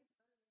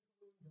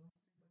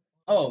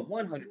 Oh,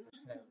 100%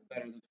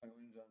 better than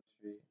 21 Jump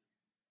Street.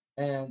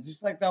 And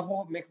just like the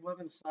whole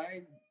McLovin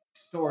side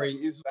story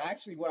is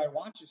actually what I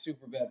watch a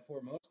Superbad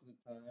for most of the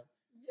time.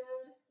 Yes.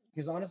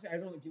 Because honestly, I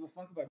don't give a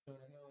fuck about Jonah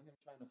Hill and him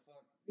trying to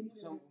fuck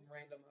some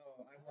random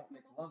hoe. I want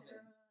McLovin.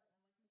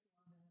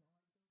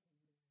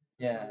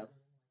 Yeah.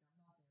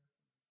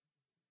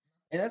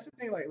 And that's the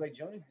thing, like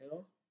Jonah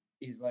Hill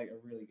is like a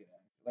really good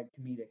actor, like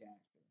comedic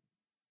actor.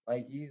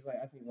 Like he's like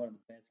I think one of the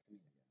best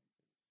comedic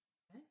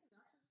actors.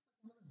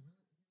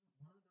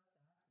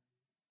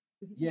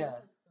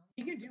 Yeah.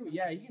 He can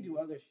do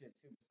other shit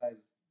too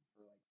besides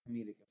for like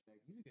comedic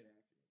effect. He's a good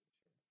actor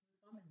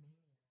for sure.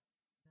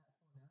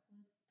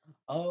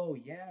 Oh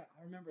yeah,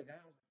 I remember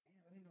that. I was like,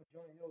 damn, I didn't know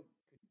Jonah Hill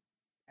could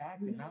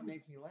act and not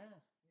make me laugh.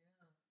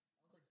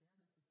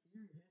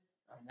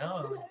 I know,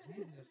 like,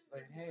 Jesus,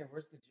 like, hey,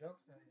 where's the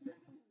jokes at here?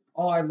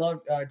 Oh, I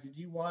loved. Did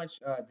you watch?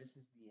 This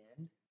is the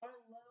end. I love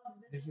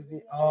This is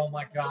the. Oh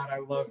my God, I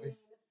love this.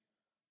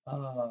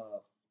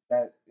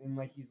 That and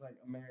like he's like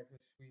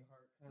America's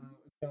sweetheart kind of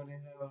Jonah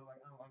Hill.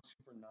 Like, oh, I'm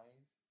super nice.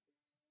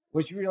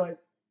 Which you realize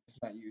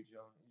it's not you,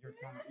 Jonah. You're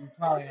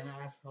probably an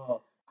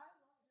asshole.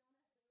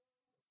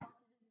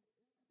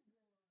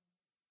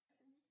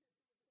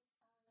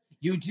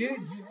 You did.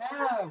 You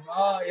have.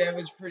 Oh yeah, it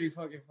was pretty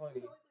fucking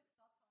funny.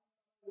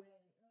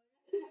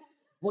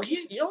 Well,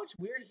 you know what's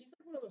weird? He's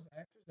like one of those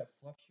actors that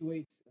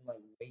fluctuates in like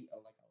weight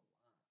like a lot.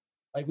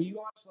 Like when you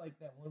watch like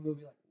that one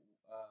movie like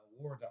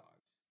War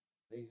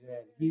Dogs,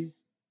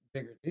 he's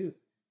bigger dude.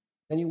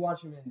 Then you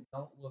watch him in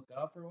Don't Look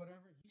Up or whatever.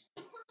 He's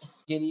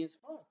skinny as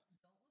fuck.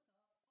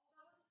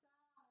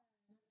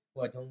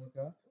 What? Don't Look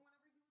Up?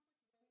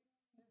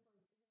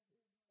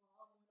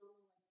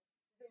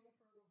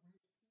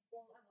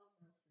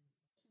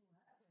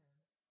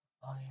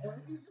 Oh yeah.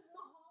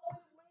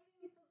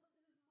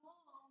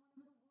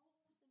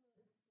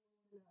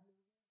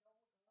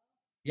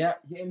 Yeah,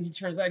 and he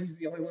turns out he's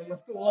the only one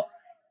left alive.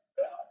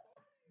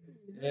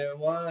 Yeah, it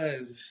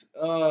was.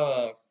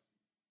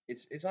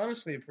 It's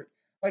honestly a pretty.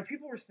 Like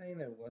people were saying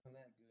that it wasn't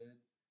that good.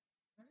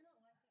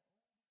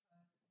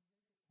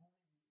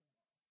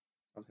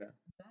 Okay.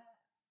 That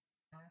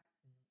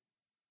accent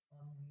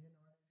on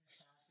Leonardo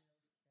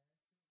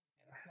DiCaprio's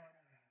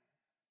character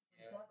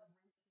Yeah. got written terrible.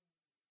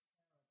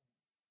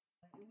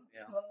 Like it was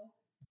Yeah. so bad.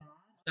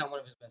 It's not one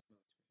of his best movies.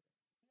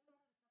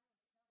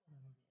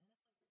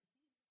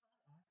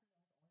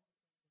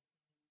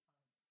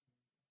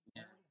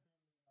 Yeah.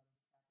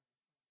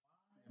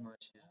 Pretty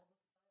much. Yeah.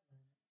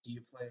 Do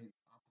you play opposite?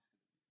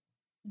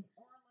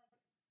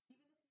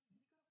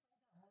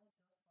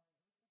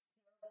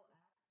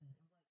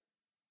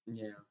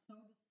 Yeah. So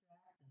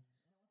distracting,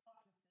 and it was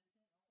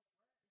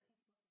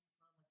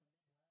not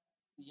consistent.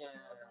 Yeah.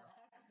 Like,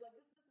 this does not sound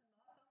like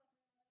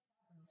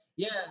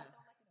Yeah.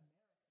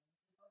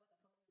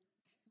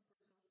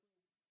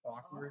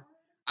 Awkward.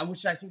 I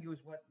think it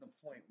was what the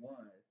point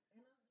was.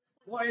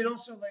 Well, it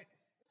also like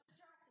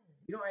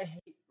I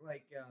hate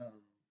like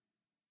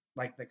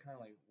the kind of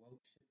like woke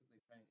shit that they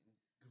try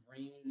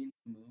ingraining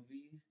into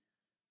movies.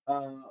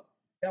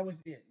 That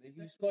was it. Like,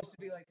 you're supposed to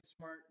be like the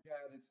smart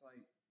guy that's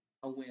like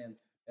a wimp,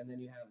 and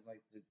then you have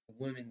like the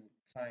women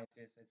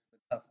scientist that's the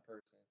tough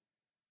person.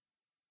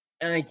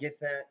 And I get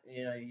that,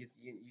 you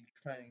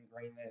try to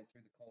ingrain that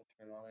through the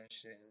culture and all that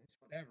shit, and it's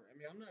whatever. I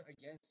mean, I'm not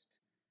against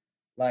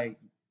like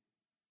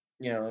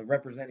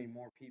representing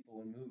more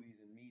people in movies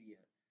and media.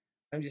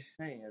 I'm just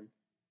saying,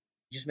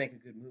 just make a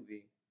good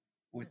movie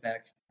with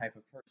that type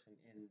of person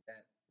in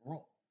that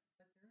role.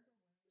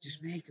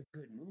 Just make a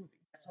good movie.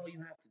 That's all you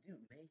have to do.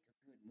 Make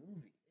a good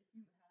movie.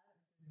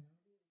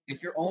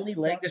 If your only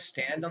leg to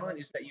stand on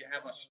is that you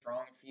have a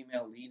strong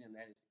female lead and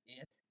that is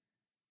it,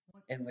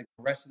 and like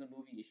the rest of the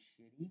movie is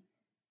shitty,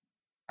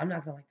 I'm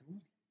not gonna like the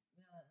movie.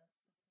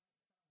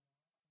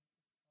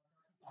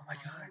 Oh my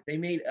God, they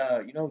made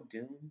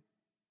Doom,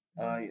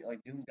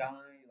 like Doom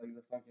Guy, like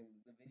the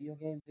video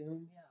game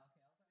Doom.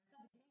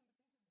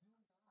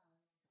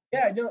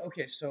 Yeah, no,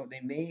 okay, so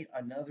they made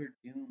another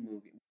Doom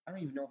movie. I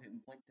don't even know if it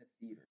went to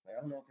theaters. Like,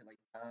 I don't know if it like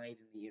died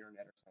in the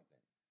internet or something.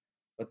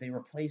 But they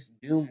replaced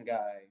Doom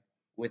Guy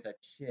with a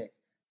chick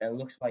that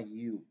looks like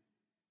you.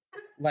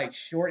 Like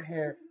short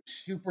hair,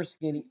 super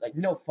skinny, like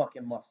no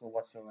fucking muscle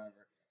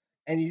whatsoever.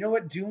 And you know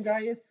what Doom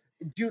Guy is?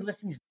 Dude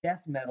listens to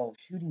death metal,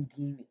 shooting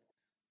demons.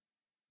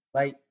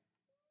 Like,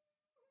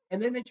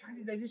 and then they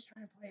just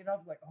try to play it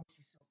up like, oh,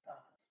 she's so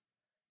tough.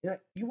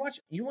 You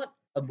want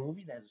a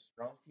movie that has a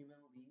strong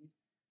female lead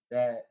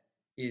that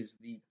is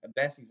the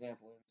best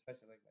example,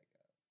 especially like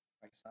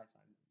a sci-fi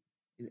movie.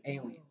 is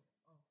Alien.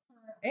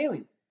 Oh.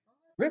 Alien.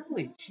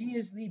 Ripley. She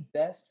is the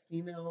best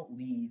female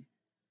lead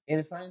in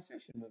a science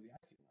fiction movie. I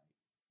feel like.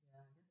 Yeah,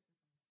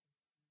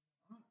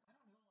 I guess I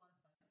don't know a lot of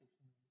science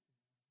fiction movies.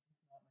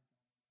 It's not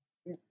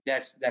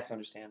my genre. That's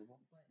understandable.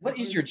 But What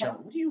is your but-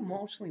 genre? What do you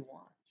mostly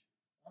watch?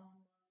 Um,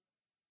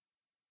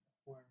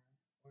 horror.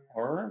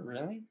 Horror,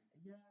 really?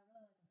 Yeah, I really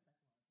like the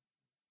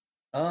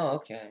second one. Oh,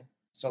 okay.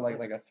 So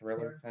like a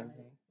thriller kind of Parasite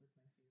thing. was my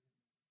favorite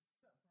movie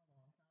for a long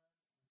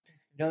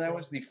time. No, that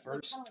was the It's like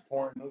first kinda like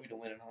foreign Fox. movie to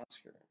win an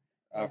Oscar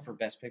Yeah. for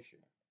Best Picture.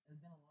 It's been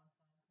a long time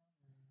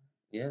coming.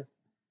 Yeah.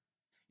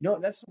 No,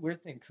 that's the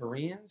weird thing.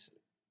 Koreans,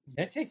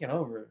 they're taking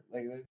over.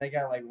 Like they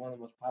got like one of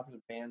the most popular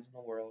bands in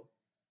the world.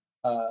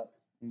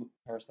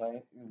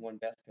 Parasite won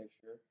Best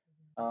Picture.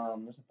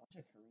 There's a bunch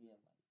of Korean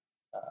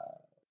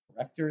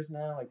directors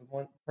now. Like the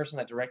one person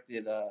that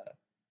directed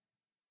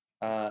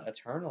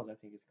Eternals, I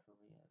think is Korean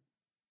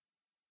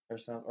or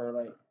some or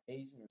like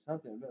Asian or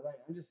something. But like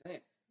I'm just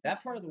saying,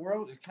 that part of the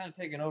world is kind of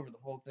taking over the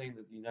whole thing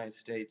that the United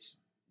States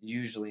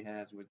usually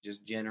has with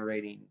just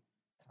generating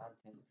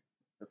content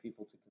for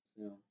people to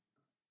consume.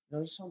 You know,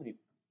 there's so many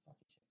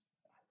fucking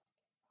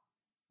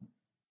shit.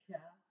 Yeah.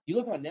 You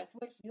look on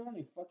Netflix, you know how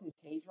many fucking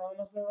K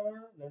dramas there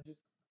are? They're just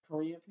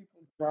Korean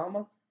people drama.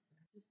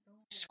 I just don't.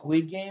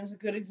 Squid Game's a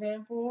good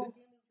example. Squid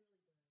Game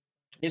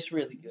is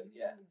really good. It's really good,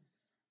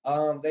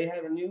 yeah. They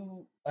had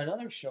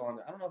another show on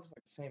there. I don't know if it's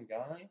like the same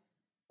guy,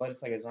 but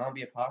it's like a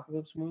zombie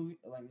apocalypse movie,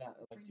 like not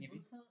like Train to TV.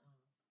 Busan?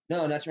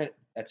 No, not Train.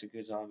 That's a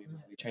good zombie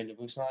movie. Train to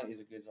Busan is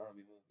a good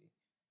zombie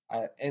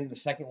movie. And the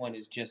second one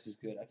is just as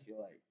good. I feel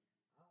like.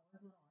 I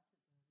always want to watch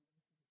it,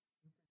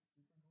 but this is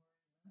super,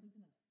 super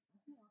gory. I'm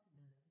thinking of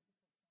Walking Dead.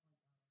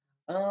 Is it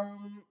just like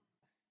Um,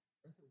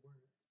 or is it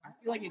worse? I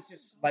feel like it's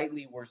just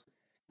slightly worse.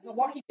 'Cause The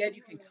Walking Dead,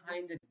 you can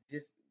kind of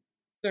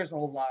There's a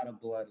lot of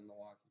blood in The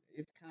Walking Dead.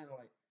 It's kind of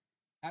like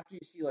after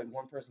you see like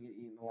one person get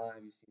eaten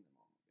alive, you've seen them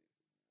all.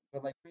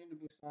 But like Train to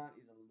Busan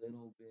is a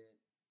little bit,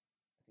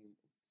 I think,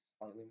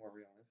 slightly more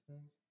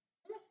realistic.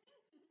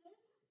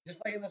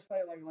 Just like in the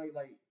slight, like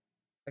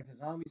the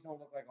zombies don't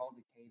look like all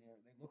decayed.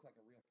 They look like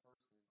a real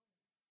person,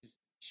 just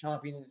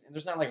chomping. And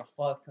there's not like a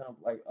fuck ton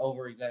of like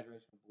over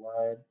exaggeration of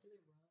blood.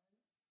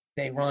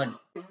 They run.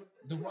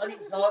 The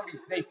running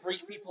zombies, they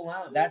freak people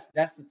out. That's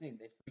the thing.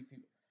 They freak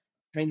people.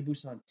 Train to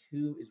Busan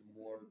 2 is way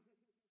more gory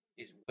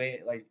than the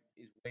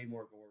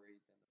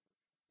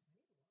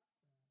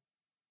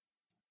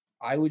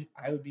first.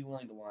 I would be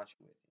willing to watch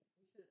it with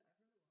you.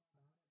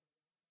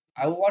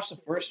 I will watch the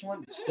first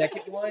one. The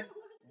second one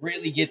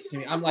really gets to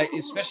me. I'm like,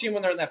 especially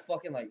when they're in that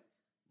fucking like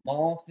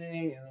mall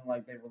thing, and then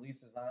like they release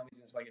the zombies,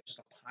 and it's like just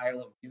a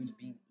pile of dudes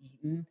being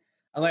eaten.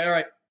 I'm like, all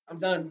right, I'm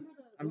done.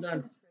 I'm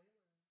done.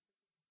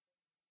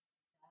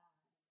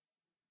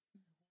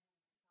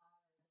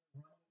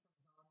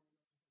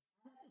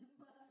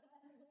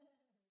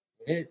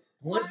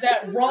 Ones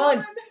that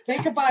run,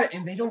 think about it,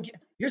 and they don't get.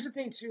 Here's the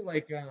thing too,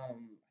 like I think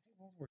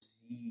World War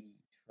Z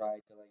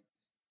tried to like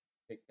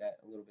pick that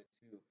a little bit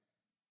too.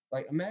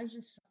 Like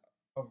imagine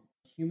a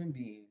human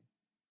being,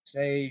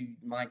 say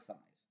my size,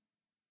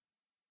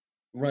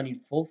 running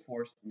full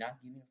force, not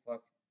giving a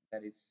fuck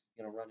that it's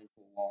gonna run into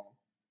a wall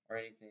or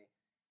anything,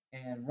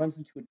 and runs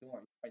into a door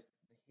and tries to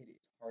hit it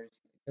as hard as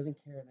he can. Doesn't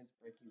care that it's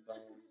breaking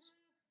bones.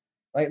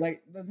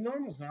 Like the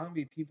normal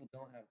zombie people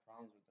don't have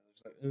problems with it.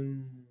 It's like,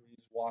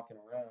 he's walking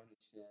around and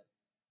shit.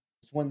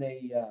 It's when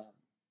they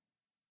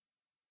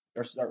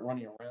or start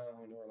running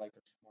around or like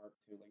they're smart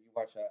too. Like you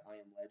watch I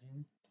Am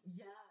Legend.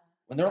 Yeah.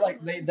 When they're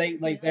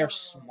like they're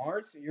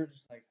smart, so you're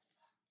just like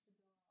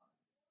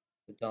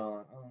the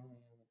dawn. Oh yeah,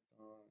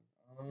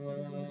 the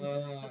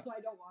dawn. That's why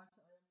I don't watch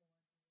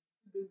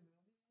the movie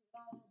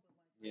well, but like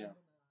Yeah.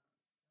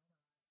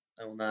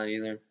 I will not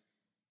either.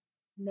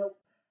 Nope.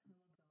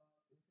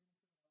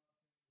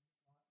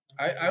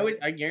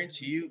 I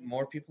guarantee you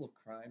more people have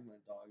cried when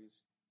a dog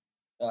is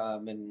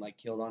been like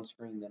killed on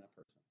screen than a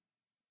person.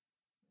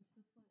 It's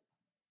just like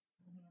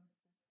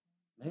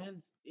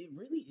man's best friend. It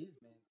really is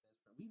man's best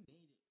friend. We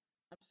made it.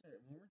 I'm sorry.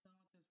 When we're done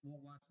with this,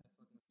 we'll watch that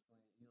fucking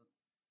explain.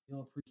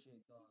 You'll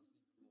appreciate dogs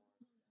even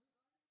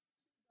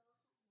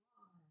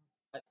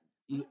more.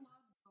 You,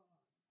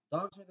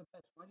 dogs are the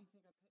best. Why do you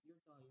think I pet your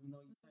dog even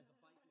though he tries to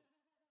bite me?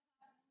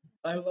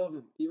 I love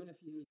him even if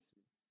he hates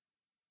me.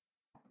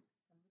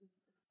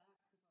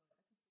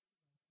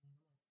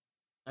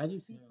 I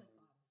do too.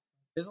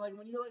 It's like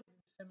when you're like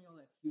send me all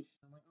that cute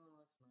shit. I'm like, oh,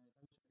 that's nice.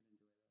 I wish I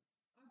could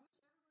enjoy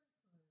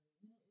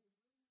that.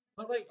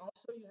 But like,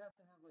 also you have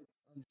to have like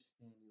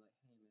understanding. Like,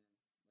 hey man,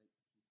 like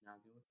he's not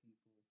good with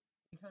people.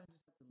 You kind of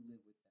just have to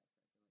live with that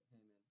fact. Like,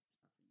 hey man, it's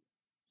not for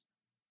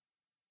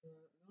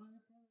you. The only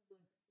thing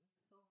is like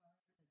it's so hard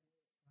to get back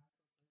to a place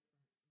where it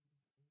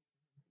would be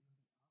safe for him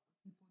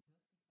to even be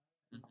out with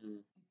people just because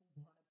Mm-hmm. people want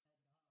to pet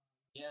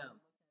dogs. Yeah. Look at him.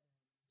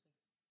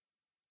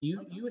 It's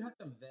like, You would have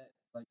to vet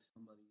like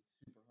somebody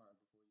super hard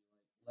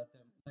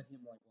before you like let him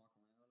like walk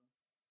around,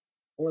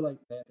 or like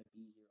they have to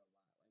be here a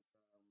lot.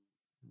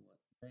 Like what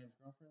Graham's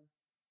girlfriend?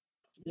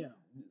 Yeah,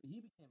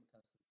 he became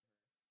accustomed to her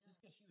just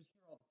because she was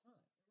here all the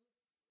time.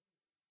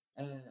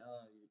 And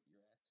your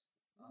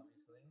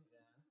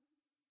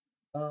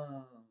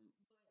Um,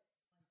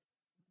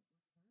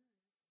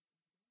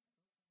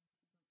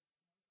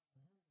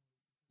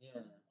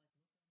 yeah,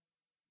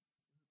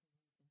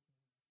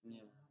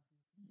 yeah,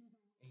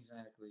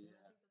 exactly,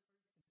 yeah,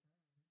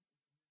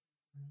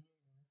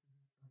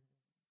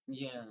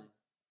 yeah,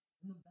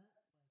 And the bet,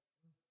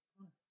 it was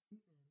kind of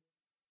stupid. He was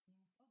so bad, he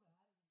was just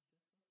supposed to be there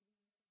for a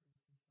booster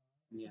shot.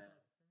 It yeah.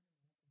 took 30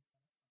 minutes instead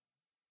of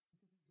 5 because he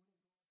wouldn't go up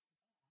to the back.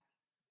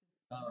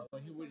 Because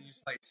But he would have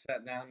just like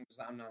sat down because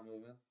I'm not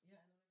moving.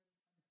 yeah, and whenever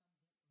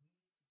they tried to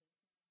come get the leash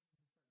to take him,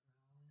 he would just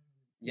start growling.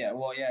 And Yeah,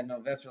 well, yeah, no,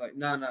 vets are like,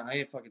 no, no, I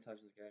ain't fucking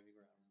touching this guy if you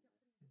growl.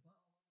 he kept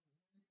putting his butt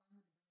all over me.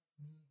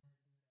 And then they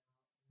finally had to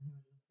bring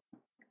main vet dude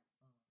out, and he was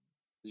just like,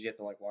 Did you have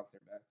to like walk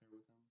there back there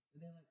with him?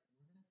 they're like, we're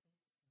gonna take the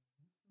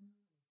leash from you,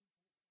 like you give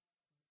it to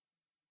us, let us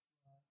transfer it to us,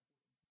 pretend like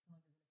you're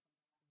gonna come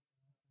back with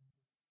us, and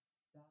then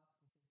just stop,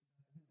 we'll take you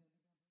back, and he's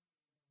gonna bring you in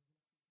there, we're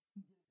gonna see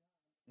if we can get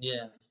it done.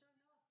 Yeah. And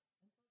sure enough,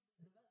 and so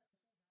the vet said he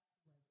was actually like, this is like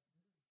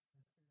straight up, he's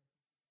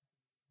protecting me.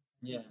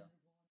 Yeah. He has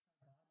his whole entire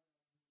body on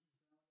me, he's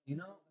growling. You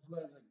know who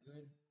has a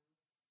good,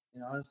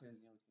 and honestly, as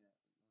you know, the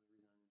only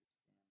reason I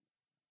understand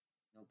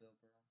this, no Bill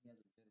Burrow, he has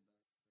a bit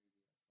about a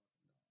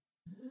crazy ass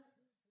fucking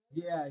dog.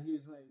 Yeah, he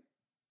was like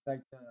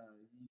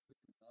he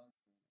was a dog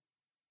trainer,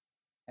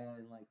 and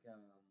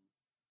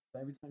so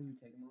every time you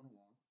take him on a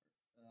walk,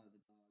 the dog,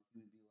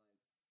 he would be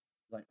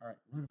like, all right,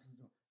 run up to the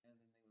door, and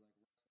then they would like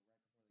wrestle right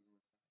before they go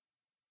inside.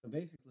 So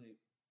basically,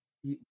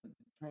 the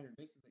trainer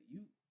basically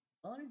you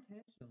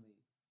unintentionally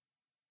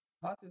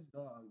taught this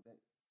dog that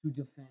to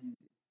defend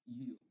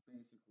you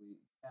basically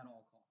at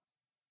all costs,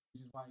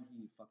 which is why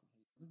he fucking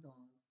hates other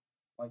dogs,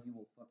 why he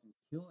will fucking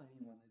kill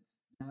anyone that's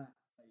not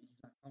like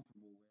he's not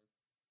comfortable with,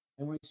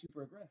 and why he's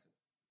super aggressive.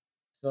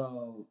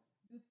 So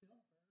Dude, Bill Burr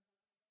has an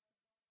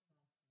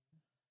aggressive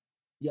dog.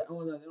 yeah,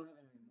 oh no, they don't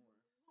have it anymore.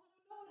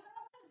 Oh no, what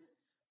happened?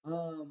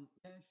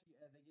 Actually,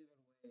 they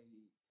gave it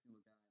away to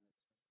a guy that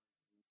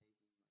specializes in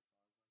taking like dogs like that.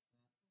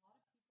 A lot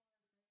of people are saying that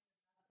that's kind of what he should do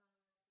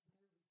because he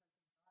got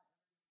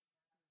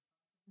everybody happy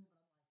and comfortable.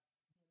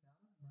 But I'm like, the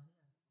amount of money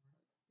I've already spent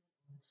on this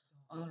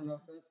dog. I don't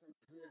know if that's a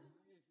good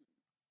reason.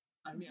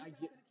 I mean, I that's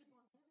get. gonna keep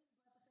on giving,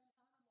 but at the same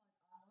time, I'm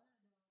like, I want a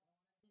dog. I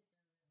want to take care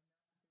of it. I'm not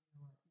just gonna be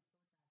like, he's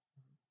so attached to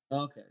me.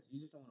 Okay, so you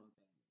just don't want to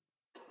abandon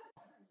it.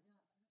 Yeah, that's what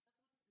his problem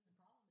is.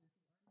 He already has like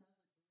really bad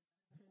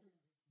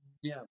abandonment issues.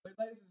 Yeah, but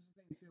like, this is the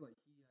thing too. Like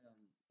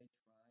they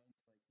tried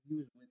to like he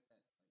was with that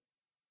like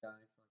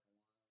guy for like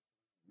a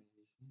while.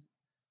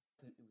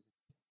 So maybe it was.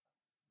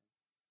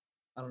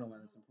 I don't know why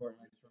that's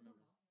important. I just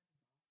remember.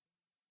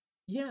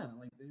 Yeah,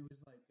 like there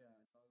was like a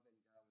dog that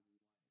he got with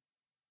his wife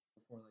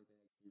before like they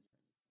had kids or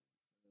anything.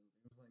 So it was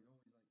like always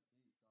like his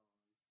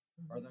dog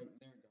or like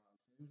their dog.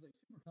 So it was like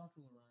super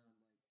comfortable around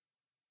like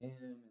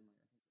him and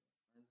like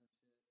I think they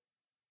were friends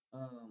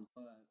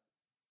and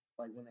shit.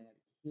 But like when they had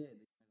a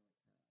kid, they kind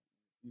of like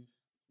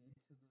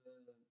introduced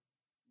the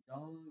kid to the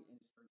dog and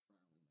it started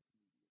growling like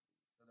immediately.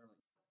 So they're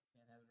like,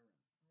 can't have it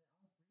around.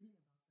 I was reading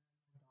about that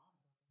in my dog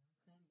book, and they were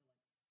saying that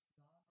like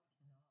dogs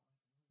cannot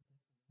like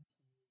really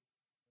differentiate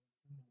a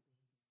human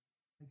baby.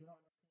 Like they don't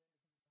understand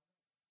it because it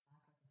doesn't act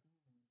like a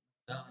human.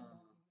 Like how they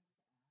want humans to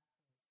act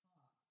or like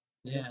talk.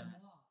 Like, Yeah. they can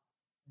walk,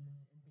 and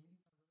babies are really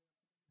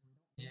unpredictable.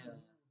 They don't Yeah.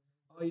 really move.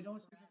 And Oh, you they're know so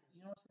what's sporadic. you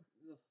know what's the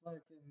fucking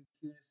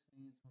cutest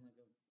thing is when like a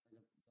dog is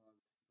super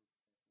protective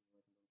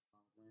like a little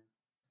toddler,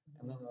 and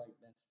then they're like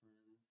best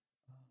friends.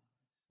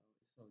 Oh,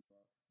 it's so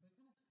adorable. But it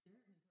kind of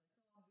scares me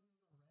because I see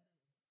a lot of videos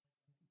on Reddit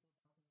of like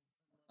people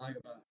talking Like like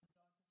about dogs and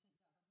shit.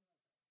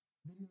 Yeah, there'll be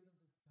like videos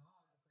of this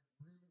dog that's like really,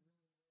 really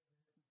nervous, and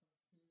some kid in college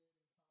is just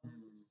running up and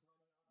patting on the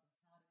head.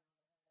 The dog's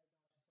just like,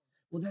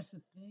 well, that's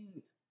the thing.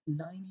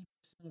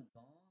 90% of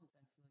dogs,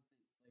 I feel like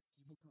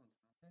people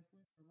come in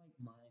contact with are like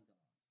my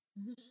dogs.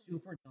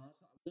 Super dogs.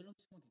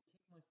 Literally, someone could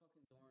kick my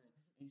fucking door in,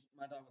 and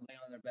my dog would lay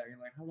on their back. You're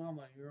like, hello,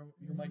 man, you're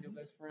my new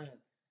best friend.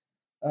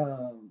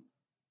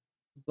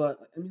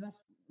 But I mean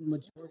that's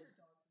one of majority. your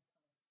dogs is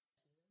kind of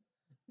active.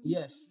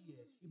 Yeah, she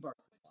is. She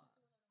barks But a she's lot. the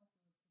one I don't feel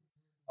like could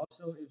handle.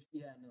 Also, if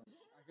yeah, no,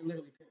 I can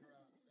literally pick her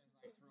up and like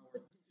throw her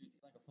 50,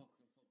 like a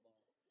fucking football.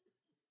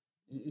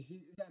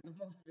 She got the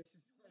most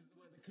vicious towards the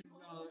one that could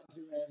not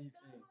do anything. That's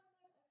why I'm like, I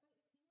bet if he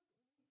was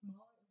any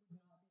smaller, it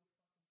would not be a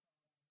fucking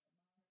problem.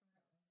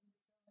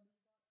 My friend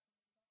Isaac's dog that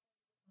he got from the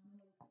shelter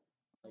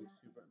was kind of Like that.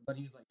 super, but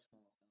he's like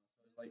small now,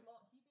 so it's like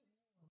Small. He bit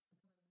me once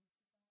because I moved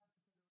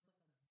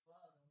too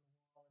fast because there was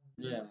like a bug on the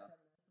wall, and yeah. my friend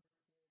and I were scared,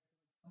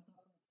 so we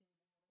like jumped up from the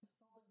table, and I just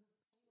felt like this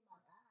pain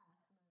in my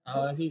ass, and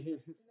and there was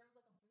like a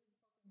big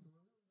fucking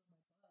bruise on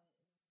my butt,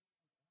 and it was just like,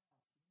 ouch. It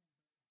really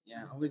hurts.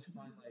 Yeah, I always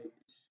find like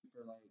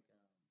super like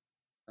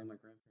my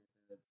grandparents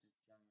had this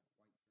giant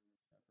white German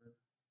Shepherd,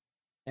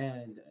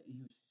 and he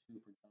was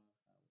super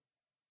docile.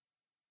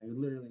 Like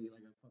literally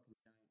like a fucking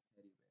giant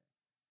teddy bear.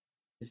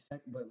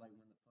 But like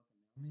when the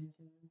fucking mailman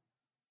came,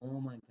 oh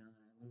my god,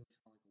 I literally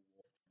saw like a wolf trying to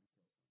kill someone.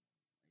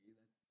 Like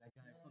that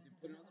guy fucking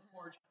put it on the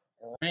porch,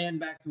 ran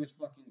back to his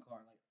fucking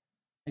car.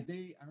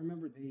 I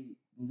remember they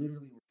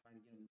literally were trying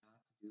to get him not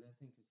to do that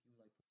thing because he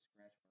would like put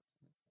scratch marks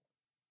on the door.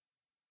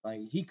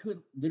 Like he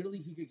could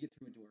get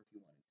through a door if he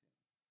wanted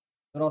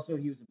to. But also,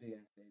 he was a big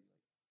ass baby.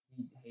 Like,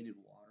 he hated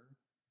water.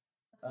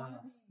 That's hard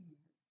Uh, to be.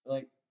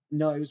 like,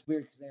 no, it was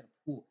weird because they had a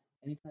pool.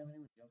 Anytime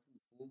anyone jumped in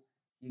the pool,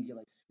 he'd get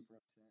like super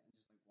upset and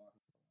just like walk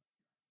into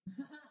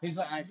the water. He's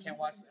like, I can't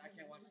watch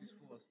these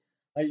fools.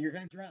 Like, you're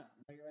gonna drown.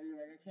 Like,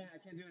 I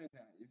can't do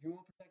anything. If you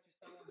won't protect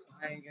yourselves,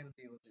 I ain't gonna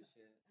deal with this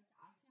shit. I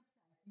can't say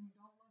if you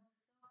don't love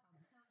yourself, how the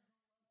hell you gonna love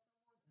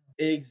someone else?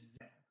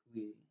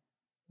 Exactly.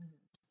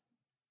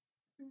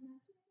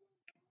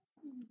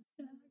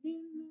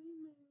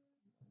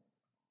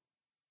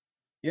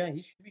 Yeah,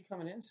 he should be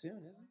coming in soon,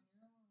 isn't he?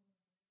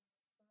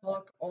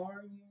 Fuck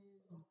are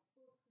you?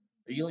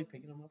 Are you like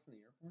picking him up from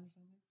the airport or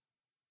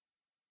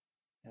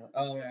something?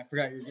 Oh yeah, I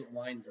forgot you're getting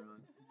wine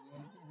drunk.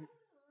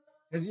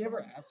 Has he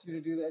ever asked you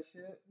to do that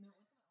shit? No,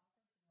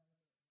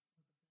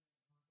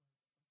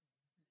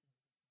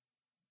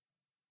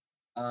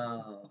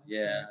 Oh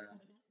yeah,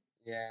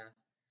 yeah.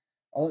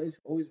 Oh, it's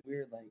always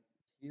weird. Like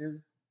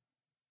here,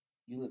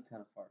 you live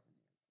kind of far from the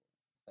airport.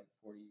 It's like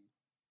 40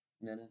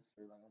 minutes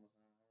or like almost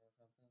an hour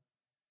or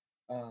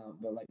something.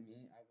 But like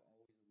me, I've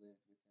always lived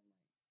within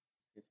like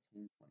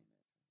 15, 20 minutes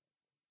from the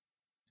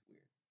airport. It's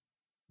weird.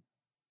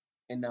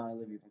 And now I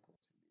live even closer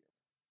to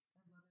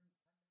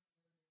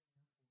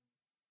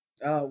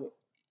the airport. Oh,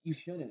 you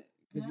shouldn't,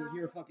 because you'll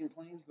hear fucking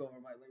planes go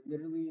over by. Like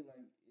literally,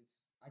 like it's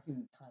I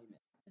can time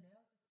it. Today I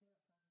was just sitting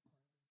outside the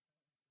plane.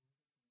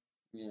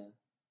 Yeah.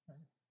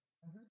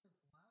 I heard this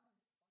loudest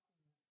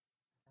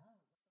fucking sound.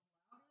 Like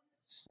the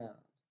loudest.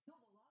 Sound. No,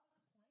 the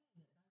loudest plane that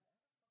I've ever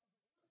fucking.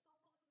 It was so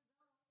close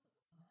to the ground.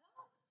 I was like, what the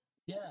hell?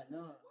 Yeah,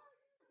 no. Where are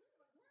they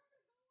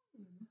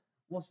going?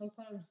 Well,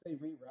 sometimes they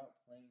reroute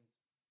planes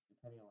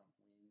depending on like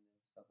wind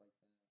and stuff like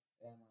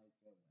that, and like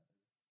the weather.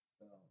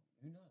 So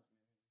who knows,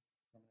 man?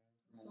 Coming in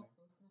from So away.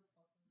 close to the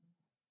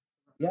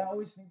fucking. Yeah, I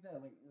always think that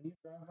like when you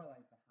drive by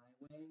like the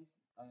highway,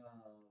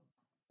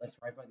 that's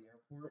right by the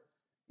airport,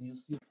 and you'll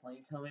see a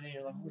plane coming in,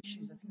 you're like, holy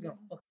shit, is that thing gonna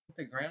fucking hit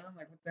the ground?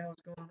 Like, what the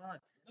hell's going on?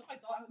 No, I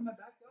thought it was in my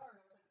backyard.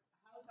 I was like,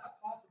 how is that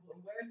possible?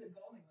 And where is it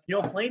going? Like, You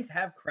know, planes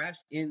have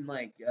crashed in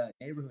like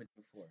neighborhoods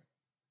before.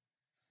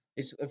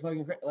 It's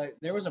fucking like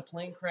there was a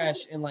plane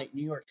crash in like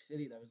New York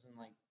City that was in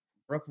like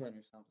Brooklyn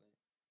or something.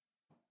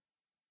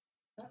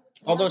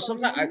 Although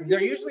sometimes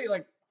they're usually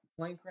like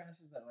plane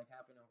crashes that like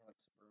happen over like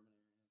suburban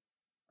areas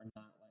are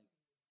not like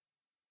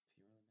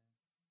purely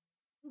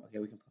bad. Okay,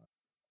 we can pause.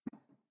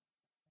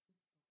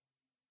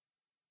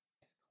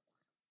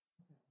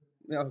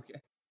 Yeah,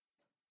 okay.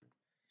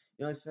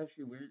 You know, it's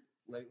actually weird.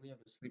 Lately, I've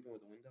been sleeping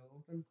with the window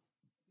open.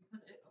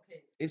 because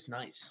okay. It's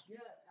nice. Yeah,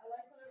 I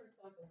like whenever it's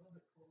like a little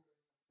bit colder.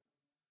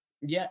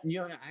 Yeah, you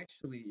know,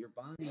 actually, your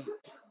body,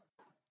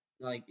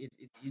 like, it's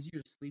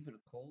easier to sleep in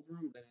a cold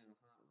room than in a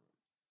hot room.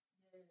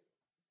 Yeah,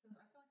 because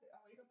I feel like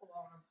I wake up a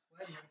lot when I'm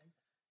sweating.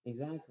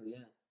 Exactly,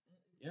 yeah.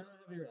 It's You ever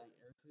have your like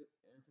air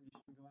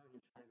conditioning go out and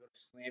you're trying to go to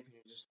sleep and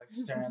you're just like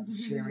staring at the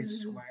ceiling,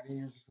 sweating.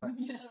 You're just like,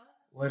 Yeah.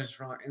 what is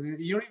wrong? And then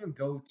you don't even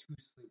go to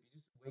sleep.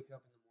 You just wake up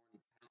in the morning,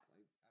 like after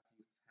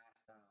you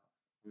pass out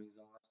from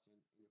exhaustion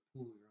in a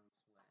pool of your own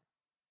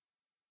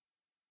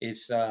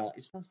sweat.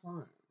 It's not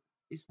fun.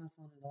 It's not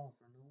fun at all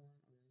for no one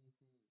or anything.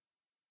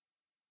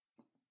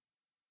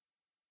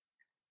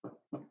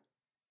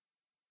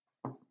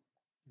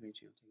 Me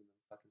too. I'm taking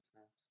the fucking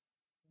snaps.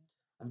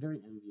 I'm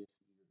very envious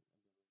of your ability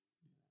to do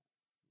that.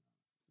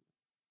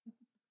 To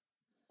be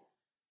honest with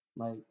you.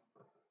 Like,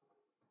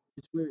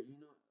 it's weird,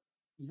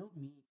 you don't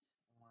meet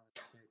a lot of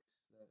chicks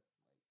that like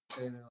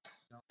say they're like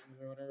stoners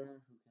or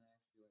whatever who can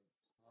actually like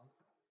smoke.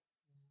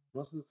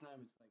 Most of the time,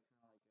 it's like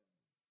kind of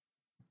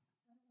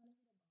like a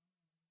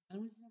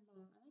I don't hit a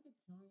bong. I like a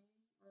joint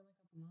or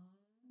like a blunt.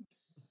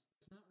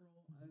 It's not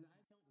roll. I don't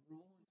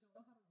roll.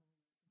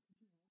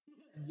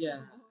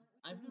 Yeah,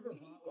 I've never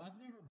bought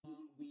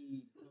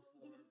weed before,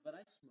 but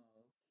I smoke.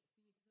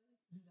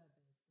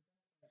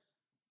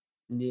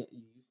 Yeah,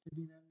 you used to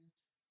be that bitch,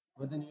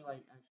 but then you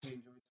like actually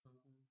enjoy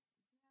smoking.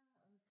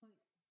 Yeah, it's like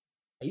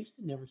I used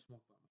to never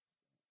smoke by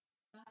myself.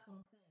 that's what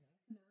I'm saying.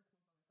 I used to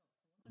never smoke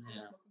by myself. So once I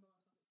Yeah. started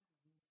smoking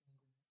by myself, it's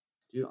like a game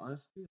changer. Dude,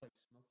 honestly, like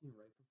smoking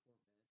right before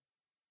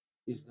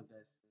bed is the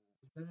best thing.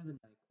 It's better than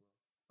NyQuil,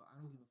 but I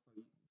don't give a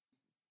fuck.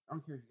 I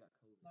don't care if you got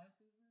COVID. My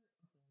favorite,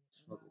 okay,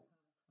 Smoke I'm it. not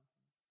kind of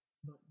sucking,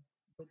 but with the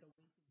wake and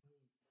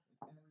wakes,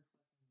 like every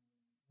fucking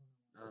morning,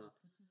 I don't know, it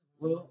just puts me in the right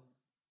Well, mood.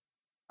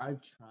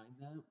 I've tried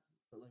that,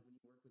 but like when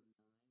you work with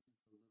knives, it's a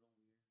little weird being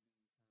kind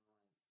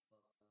of like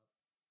fucked up,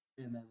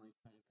 and then like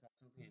trying to cut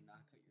something and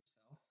not cut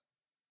yourself.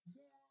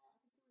 Yeah, I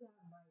can see where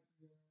that might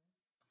be a little bit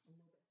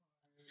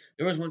hard.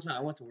 There was one time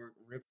I went to work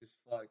ripped as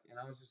fuck,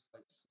 and I was just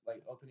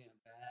like opening a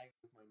bag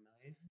with my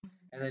knife,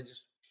 and then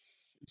just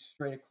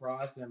straight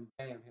across and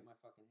bam, hit my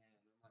fucking hand.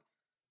 I'm like,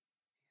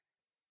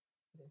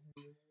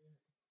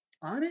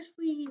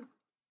 honestly,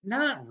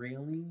 not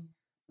really.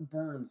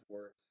 Burns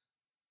worse.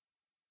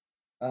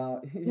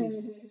 You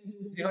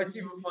know what's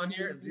even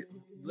funnier?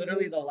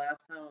 Literally, the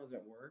last time I was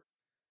at work,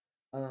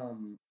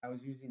 I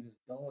was using this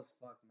dull as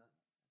fuck knife.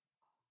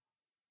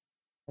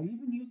 Have you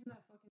been using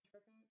that fucking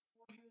trick I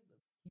told you?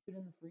 Keep it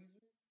in the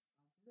freezer? I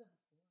did that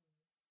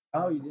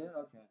before. Oh, you did?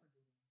 Okay.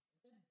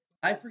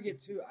 I forget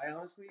too. I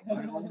honestly,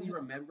 I only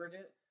remembered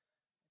it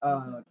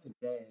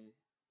today.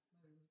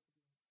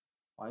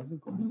 Why is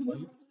it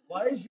going?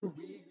 Why is your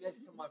weed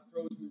next to my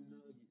frozen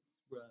nuggets,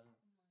 bro?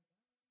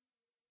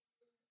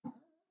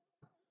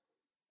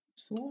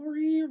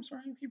 I'm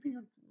sorry. I'm keeping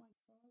my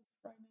dogs right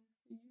next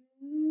to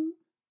you.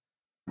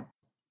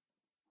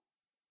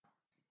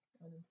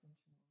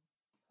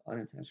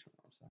 Unintentional.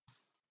 I'm sorry.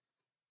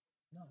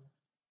 No.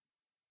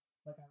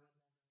 Like I would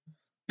never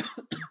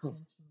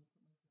intentionally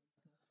put my drugs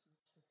next to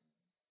your chicken.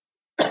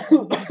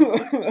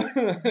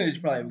 It's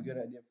probably a good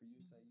idea for you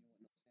to say you want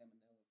no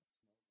salmonella.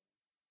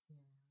 Yeah.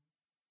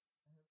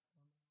 I have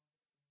some.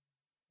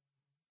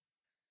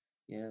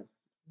 Yeah.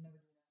 Never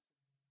do that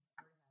shit again.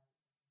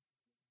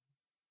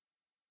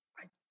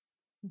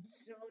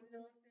 I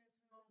don't know if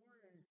that's how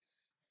it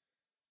works.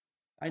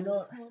 I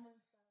know.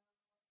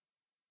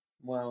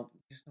 Well,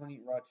 just don't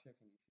eat raw chicken.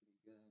 You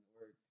should be good.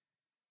 Or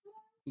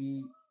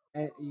eat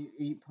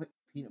eat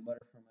peanut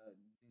butter from a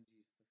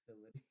dingy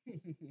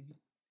facility.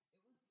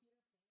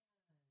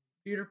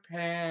 Peter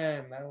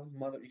Pan. That was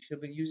mother. You should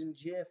have been using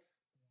Jif.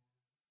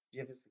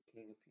 Jif is the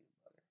king of peanut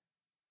butter.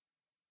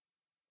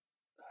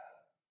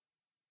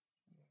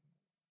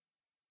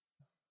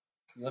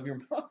 You love your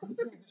mom?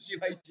 Does she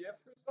like Jif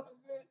or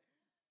something?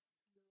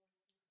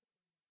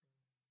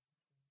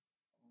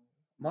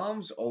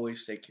 Moms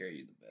always take care of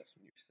you the best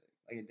when you're sick.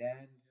 Like a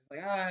dad is just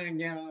like,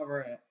 get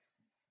over it.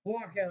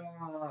 Walk it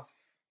off.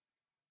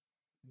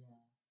 Yeah.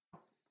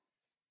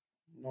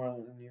 Or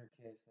in your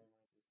case, they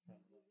might just kind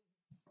of like,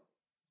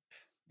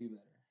 be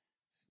better.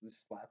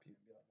 Just slap you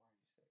and be like, why are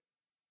you sick?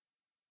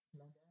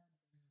 My dad.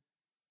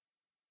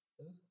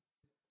 It was.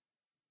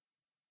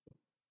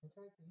 I'm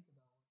trying to think about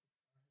what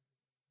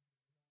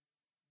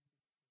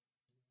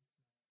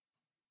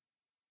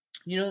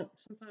You know,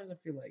 sometimes I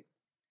feel like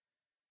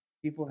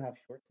people have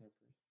short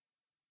tempers,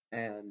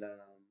 and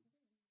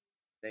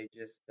they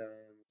just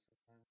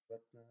sometimes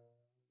let the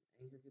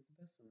anger get the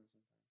best of them.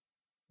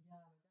 Sometimes.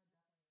 Yeah,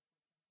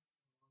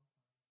 my dad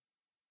definitely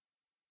was like that for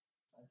a long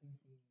time. I think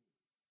he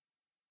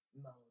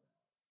mellowed out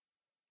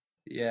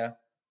Yeah.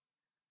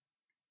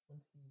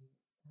 once he had a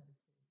kid.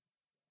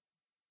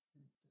 He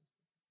just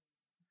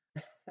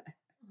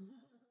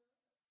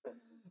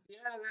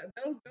Yeah,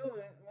 that'll do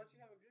it. Once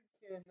you have a good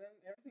kid, then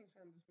everything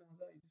kind of just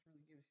smells out. You just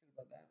really give a shit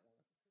about that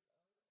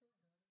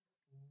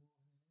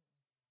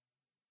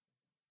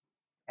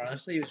one.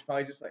 Honestly, it was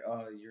probably just like,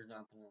 oh, you're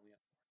not the one we have.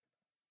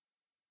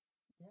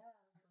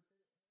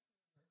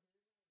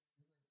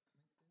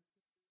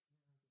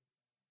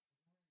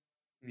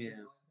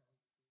 Yeah,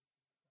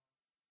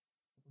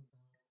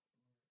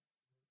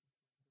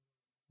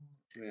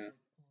 Yeah. Yeah.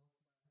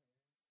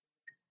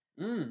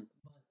 Mm.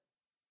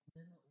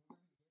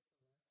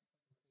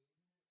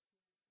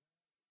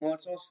 Well,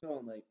 it's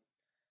also like,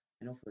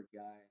 I know for a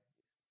guy,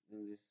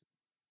 and this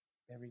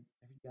every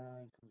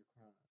guy comes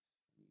across.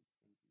 And you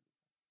think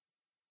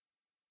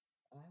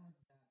I was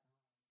that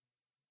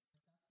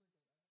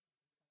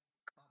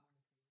guy.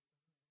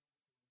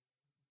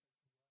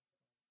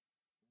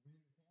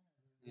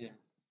 yeah.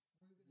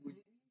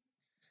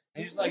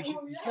 And he's like,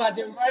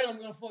 goddamn right, I'm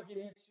gonna fucking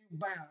hit you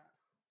back.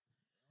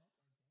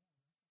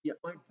 Yeah,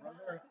 my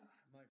brother,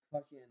 my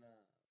fucking,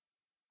 I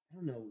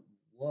don't know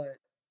what,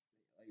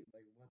 like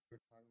what they're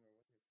talking about,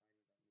 what they're fighting about.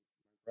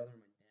 My brother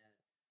and my dad.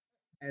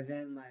 And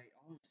then like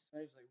all of a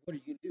sudden he's like, "What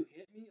are you gonna do?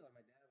 Hit me?" Like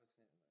my dad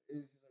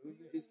was saying,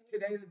 "It's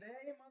today the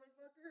day,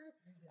 motherfucker."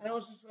 And I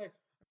was just like,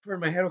 I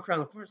turned my head around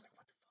the corner. It's like,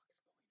 what the fuck is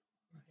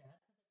going on?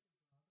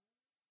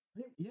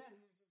 Yeah, he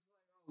was just like,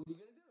 "Oh, what are you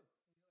gonna do?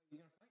 You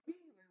gonna fight me?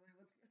 Like,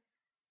 let's go."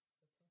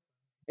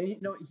 And he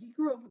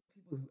grew up with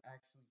people who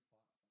actually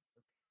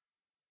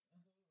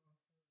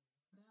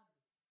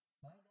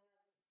fought.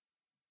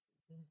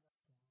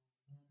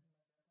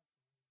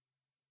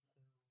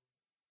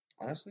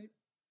 Honestly,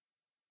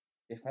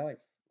 if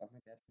if my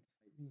dad tried to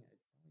fight me,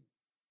 I'd probably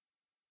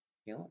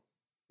kill him.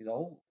 He's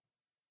old.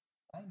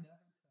 I never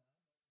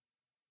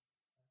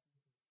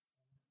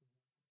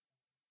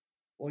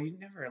Well, you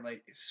never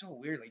like. It's so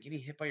weird. Like getting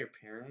hit by your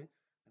parent.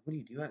 Like, what do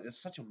you do?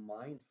 It's such a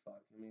mind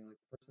fuck. I mean, like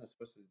the person that's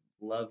supposed to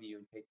love you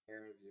and take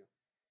care of you,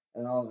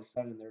 and all of a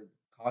sudden they're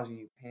causing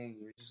you pain.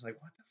 You're just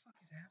like, what the fuck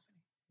is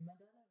happening? My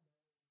dad had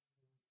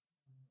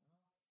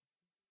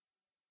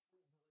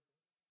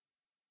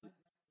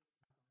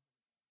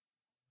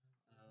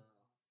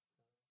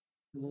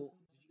Well,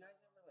 did you guys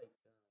ever like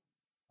talk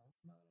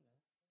about it afterwards?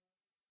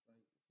 Like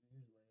a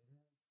few years later,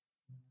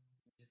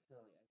 you just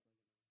kind of like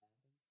act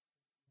like it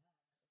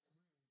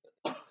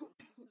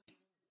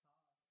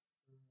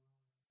never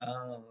happened.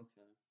 Oh,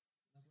 okay.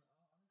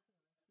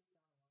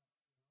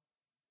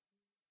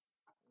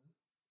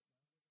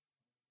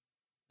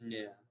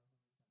 Yeah.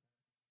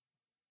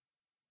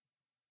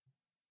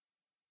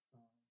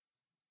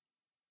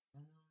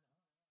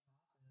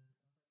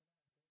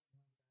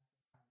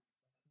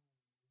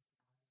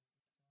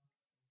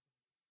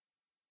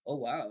 Oh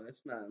wow,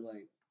 that's not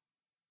like.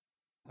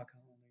 Fuck, how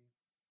old are you?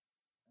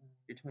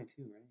 You're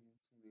 22, right? You're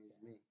the same age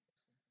as me.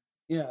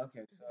 Yeah.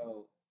 Okay.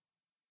 So,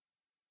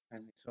 I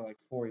think so. Like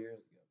 4 years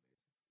ago,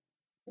 basically.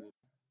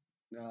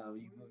 No,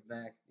 you moved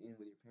back in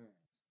with your parents.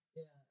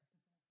 Yeah, to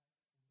finish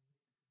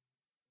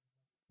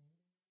high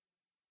school, basically.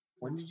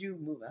 When did you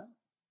move out?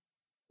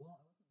 Well,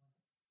 I wasn't like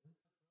it was like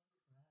really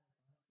sporadic.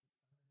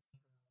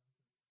 Honestly, it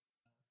started whenever I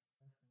was just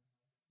freshman in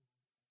high school.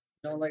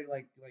 No, like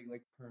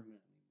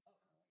permanently.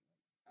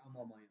 Oh, I'm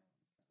on my own.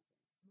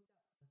 I moved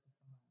out like the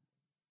summer after.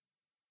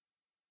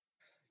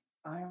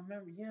 I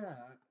remember,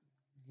 yeah,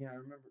 yeah, I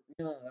remember.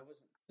 No, that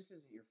wasn't. This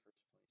isn't your first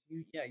place.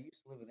 You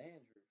used to live with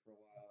Andrew for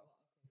a while.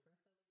 Well, okay,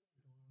 first I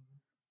lived in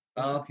a dorm.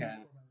 Oh, It was okay.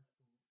 paid for by the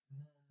school, and then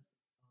I didn't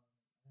really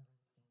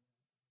stay there.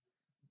 I just lived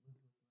with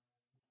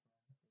his friends,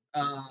 basically.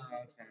 Oh, They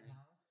built okay. their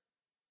house.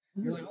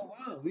 You're like, oh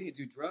wow, we can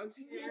do drugs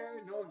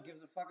here. No one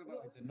gives a fuck Well,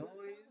 about like the it was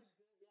kind of noise. like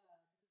good,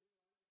 yeah, because we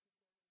were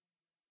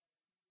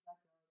all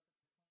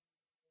just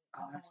before,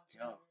 Oh, and that's it was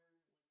dope. like a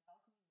swing,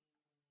 like the house was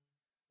amazing.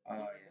 Oh We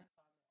had a yeah. good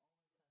time.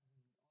 They always had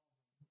weed,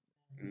 all of them.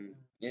 And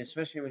Yeah,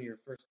 especially when you're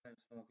first time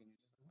smoking, you're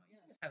just like, wow,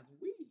 you guys have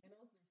weed. and it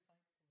was their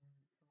psych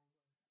ward, so it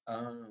was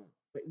like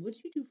Wait, what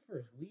did you do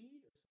first, weed or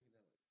psychedelics? weed.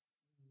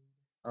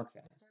 Okay.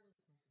 I started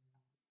smoking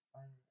weed by the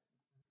first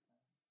time.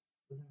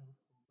 It was in middle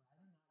school, but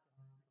I did not get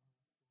high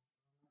until high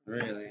school. I remember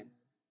Really? smoking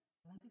weed.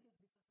 And I think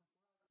it's because before I was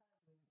kind of doing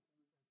it because it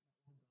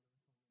was like my older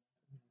brother told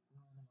me that's what he was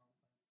doing, and I was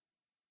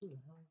like, who the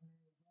hell is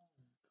Mary Jane? That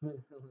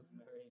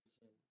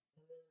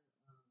was very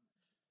shit. And then my Uh,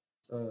 friends started doing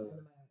it, my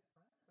friend Emily,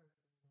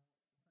 and her mom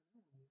was cool with it, and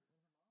I'd be at her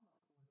house and we were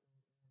smoking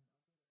out of this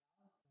pipe,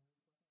 and I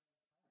don't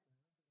think I was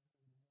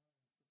even inhaling it.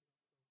 Shit was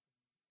all soaked in.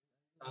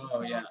 And oh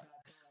it yeah. sounded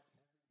that bad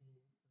every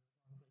day for as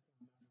long as I can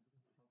remember because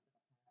he smokes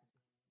like a pack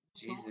a day. He smokes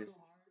Jesus, so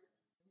hard that he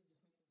just makes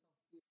himself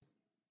puke.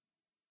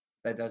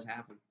 that does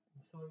happen.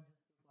 And so I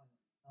just was like,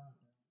 I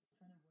don't know. I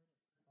was trying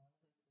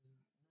to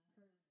avoid it as long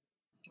as I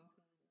could.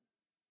 And then I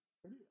started smoking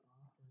pretty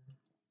often my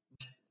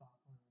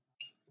sophomore year of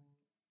high school.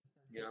 I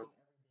started Yeah.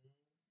 drinking every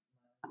day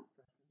my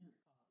freshman year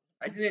of college.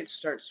 I didn't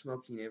start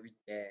smoking every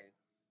day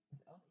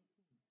I was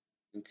 18.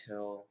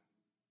 until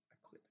I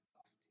quit the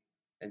golf team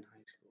in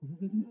high school.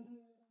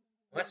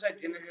 Once I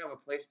didn't have a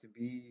place to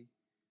be,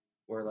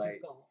 or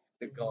like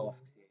the golf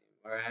team,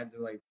 where I had to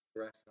like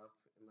dress up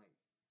and like.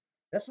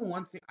 That's the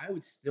one thing I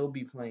would still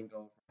be playing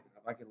golf right now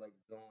if I could like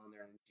go on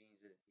there in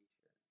jeans and a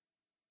t-shirt.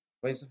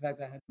 But it's the fact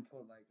that I had to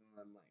put like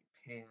on like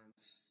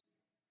pants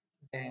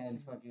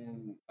and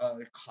fucking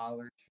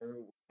collared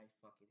shirt. I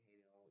fucking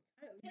hate it all.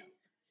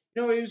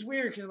 You know, it was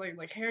weird because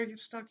like hair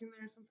gets stuck in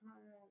there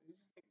sometimes. It's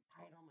just like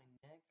tight on my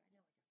neck. I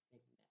got like a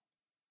thick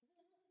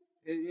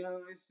neck. You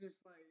know, it's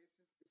just like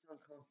it's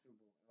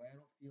uncomfortable. Like I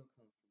don't feel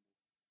comfortable.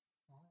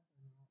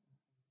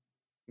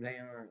 They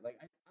are like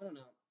I don't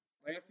know.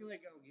 Like I feel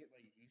like I'll get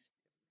like used to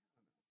it. I don't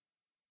know.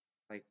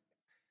 Like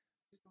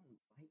I just don't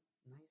like nice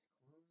clothes.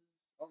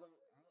 Although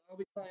I'll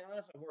be telling you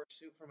honest, I wore a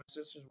suit for my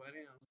sister's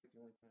wedding. I was like the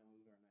only time I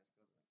was wearing nice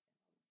clothes.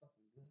 I was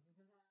like, yeah, I'm fucking good.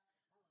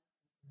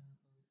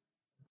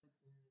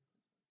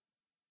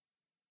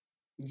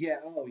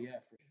 Yeah, oh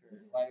yeah, for sure.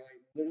 Like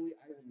literally,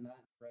 I will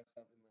not dress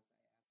up unless I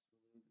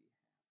absolutely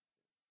have to.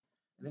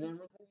 And then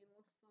everyone's like, you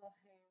look so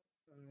handsome.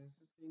 It's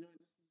just, you know,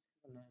 just because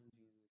I'm not in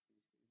jeans and a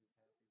t-shirt,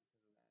 you're just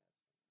happy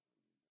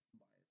because of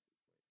that.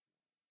 So,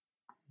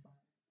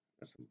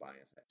 that's some bias situation. That's some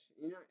bias,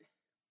 actually. You know,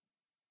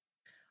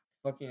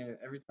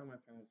 fucking every time my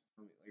parents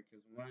tell me, like,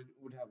 because when I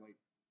would have like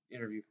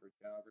interview for a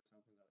job or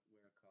something, I'd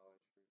wear a collared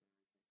shirt and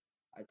everything.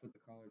 I put the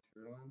collared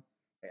shirt on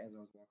as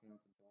I was walking out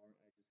the door, and I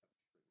just have a shirt in the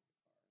car. I just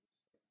like,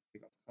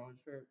 take off the collared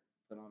shirt,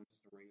 put on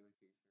just a regular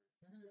t-shirt.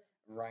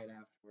 Right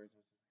afterwards, I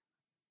was just like,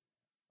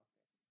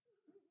 fuck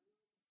that.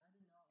 I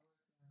did not work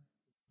in high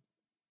school.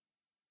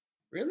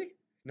 Really?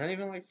 Not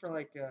even like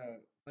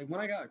when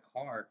I got a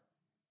car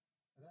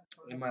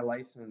in my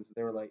license,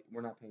 they were like,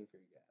 we're not paying for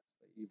your gas.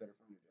 Like, you better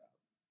find a job.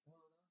 Well,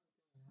 that was the thing.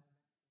 I had a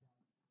Mexican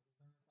job, because every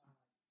time I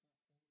can't stay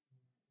here, and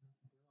if you do,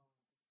 I'll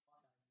beat the fuck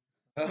out of you.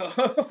 So.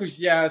 Oh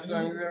yeah,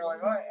 so they're like,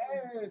 oh,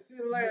 hey, see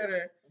you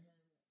later. And then,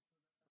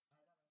 so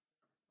that's, I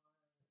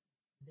got my first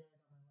car the day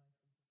I got my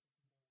license, which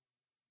was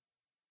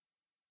the day I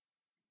moved.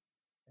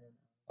 And,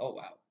 Oh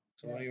wow.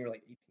 So yeah. when you were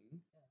like 18?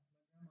 Yeah, my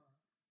grandma.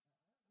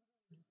 I was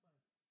literally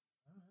just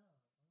like, I don't know.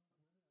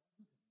 I was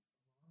just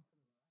along for the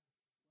ride.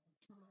 Like,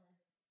 for my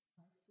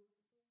high school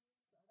experience,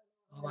 I don't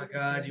know. Oh my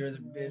god, you're the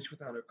bitch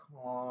without a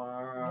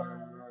car.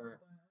 Yeah,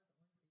 but I was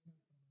always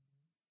dating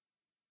somebody.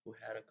 Who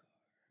had a car?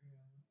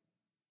 Yeah.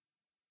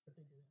 But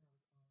they didn't have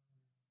a car.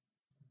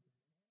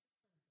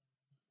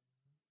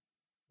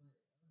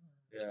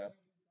 Yeah.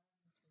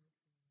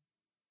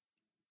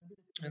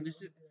 And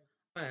this is,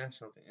 I ask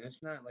something, and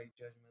it's not like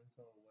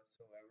judgmental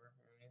whatsoever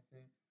or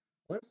anything.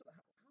 What's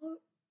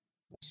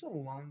the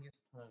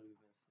longest time you've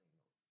been single?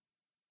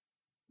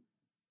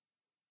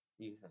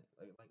 You think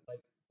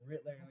like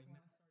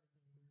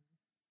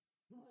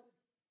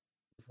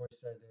before you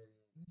started dating?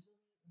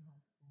 Usually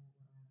in high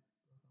school when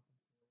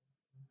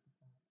I broke up with boys, it was because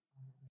I had met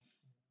females.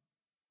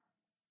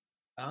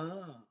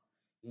 Ah,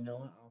 you know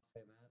what? I'll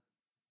say that.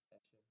 That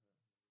shit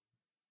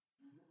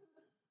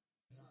hurt.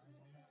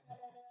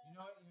 You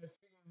know what? You're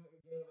speaking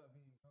again about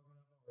being broken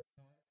up over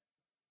text.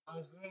 I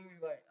was literally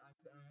like, I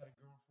had a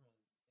girlfriend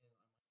in my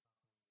sophomore year.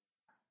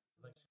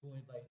 Like school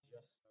had like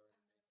just started.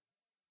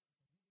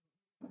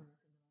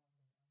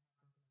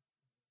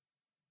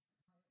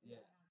 Yeah.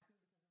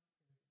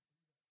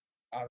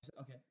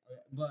 Okay,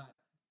 but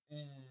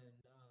and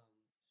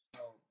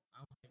so I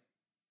was like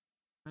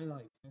kind of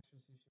like text her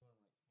see if she want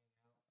to like hang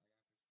out like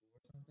after school or something. It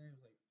was like the end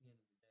of the day.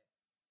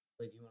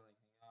 Like, do you want to like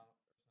hang out or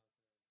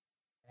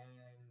something?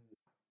 And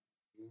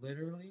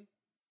literally,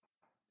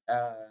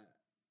 as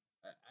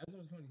I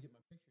was going to get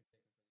my picture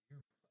taken for the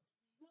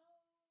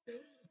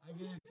yearbook, I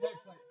get a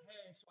text like,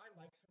 "Hey, so I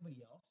like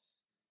somebody else,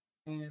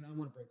 and I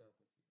want to break up with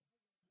you."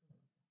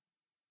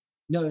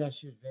 No, no,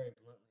 she was very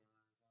bluntly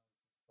honest. I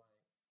was just like,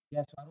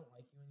 "Yeah, so I don't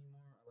like you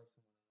anymore. I like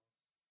someone else."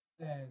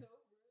 And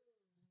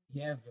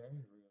yeah, very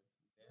rude,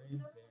 very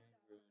rude.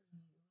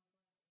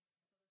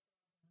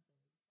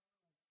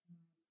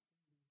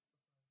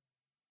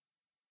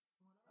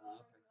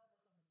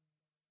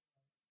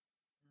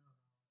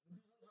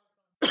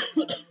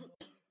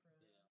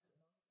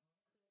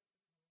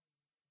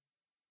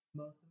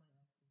 Most of my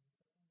exes,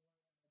 except for one that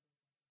I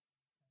broke up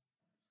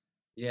with.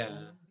 Yeah.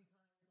 It was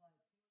because like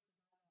he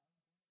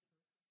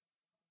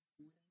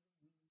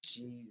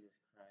was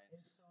the guy that I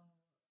was going to church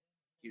with like fucking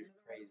 4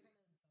 days a week. Jesus And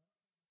Christ. so He was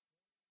whenever I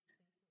was crazy. trying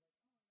to dump him before, he would say shit like, "I want to spend holidays with you. I want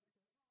to have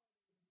days with you.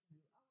 I Jesus. put me in your life."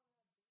 And I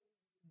know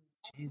I used to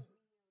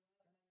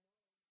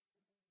do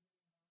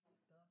really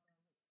dumb stuff.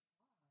 And I was like,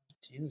 why?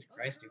 Jesus I was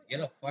Christ, dude, literally get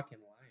a asking.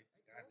 fucking life. I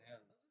told.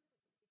 Goddamn. I was just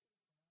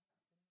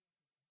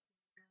like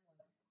sticking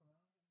glass, sitting in the confession room, like crying, getting into breakdown because he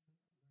was just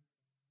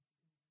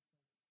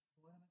like,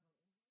 "Boy, I'm like."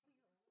 So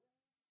I started out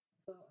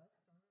my senior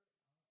year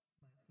still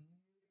dating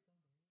him, and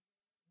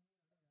then I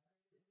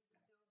graduated. It would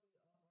still be up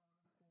around the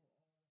school all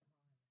the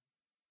time, like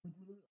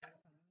literally all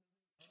the time,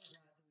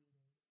 even though he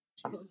already graduated.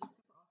 So it was just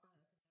super awkward. I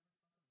could never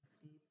fucking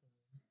escape him.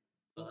 And I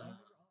remember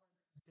all our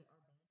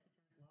band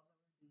teachers loved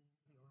that we were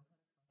dating because he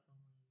always had a crush on me, and I was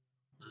like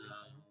always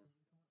dating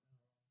someone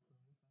else. And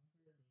then we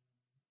finally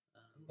started dating.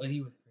 But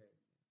he was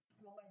crazy.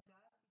 Well, my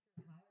dad's teacher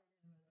hired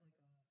him as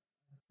like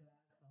a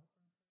dad's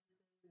helper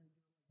person and give him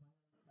like money on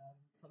the side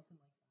and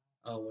something like that.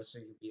 Oh, what, so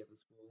you could be at the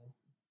school?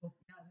 But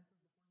yeah, this was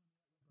before he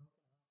knew that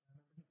we broken up. I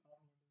remember he called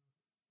me into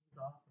his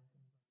office and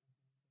was like, "I'm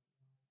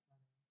hearing that you had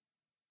kind of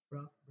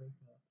rough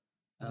breakup."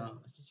 Oh, Just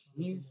wanted to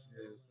Jesus.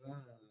 know,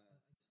 like,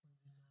 I just wanted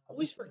to know. I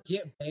always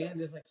forget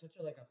band is like such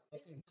a like a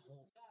fucking cult.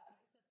 Yeah, he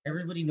said,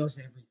 Everybody knows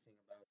everything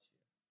about you.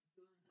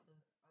 Billy said,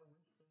 "I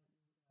wish that you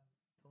would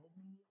have told me."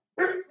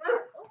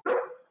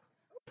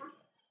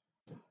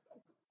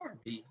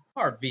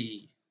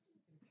 Harvey.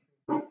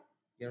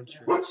 Get him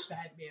treats.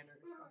 Bad manner.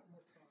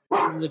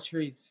 Give him the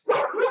treats.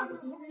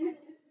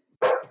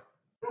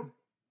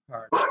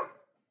 Hard.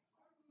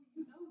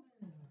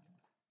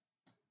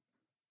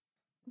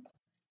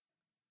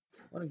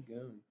 What a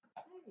goon.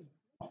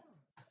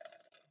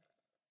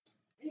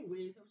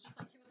 Anyways, it was just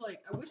like he was like,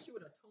 "I wish you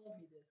would have told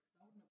me this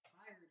because I wouldn't have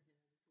hired him to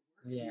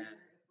work Yeah. here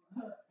if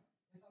I would have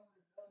known that it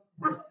was gonna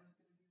be like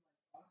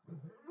awkward."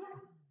 But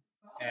I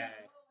was like, Yeah.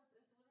 "No, it's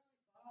literally fine." And I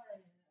thought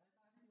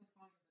everything was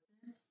fine, but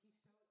then he showed up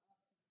to school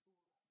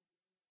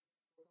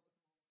because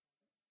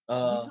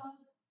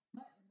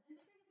and the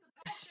thing is, the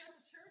pastor at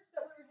the church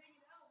that we were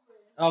hanging out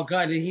with. Oh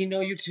God, did he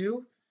know you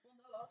too? Well,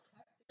 no, I was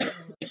texting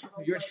him.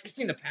 You were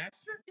texting the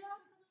pastor? Yeah,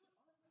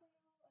 because I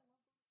was like,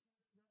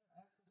 honestly, I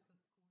love going to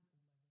church. You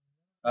guys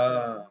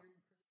are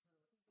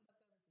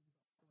actually cool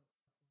with them by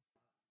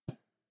then.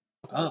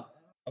 Oh,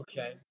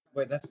 okay.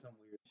 Wait, that's some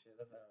weird shit.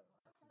 That's a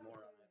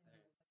moron right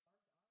there.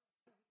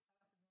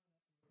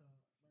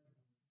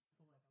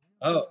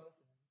 Oh.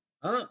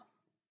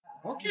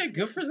 Okay,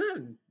 good for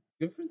them.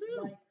 Good for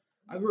them.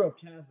 I grew up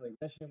Catholic.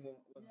 That shit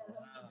wasn't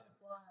allowed.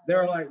 They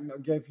were like, "No,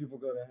 gay people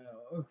go to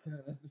hell."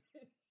 Okay.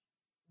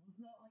 It's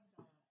not like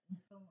that. And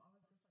so I was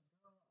just like,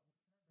 "Girl, can I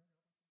break up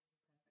with you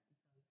with a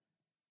text?"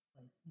 Because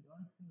like he's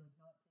honestly like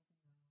not taking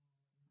me out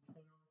and he's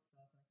saying all this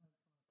stuff, and I kind of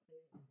just want to say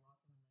it and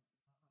block him and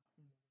like not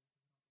see him again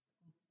because I don't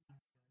go to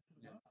school. Because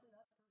honestly, that's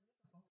you have to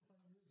focus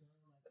on you, girl.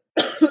 Like,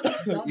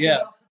 God did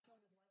Yeah. not put you in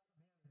his life to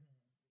marry him.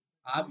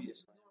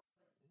 Obviously.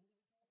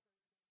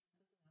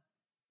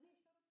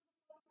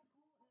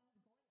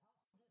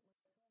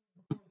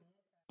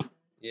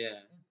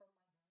 Yeah.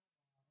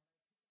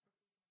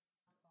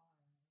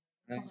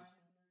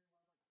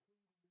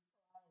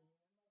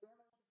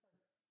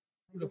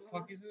 Who the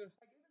fuck is this?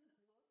 I gave her this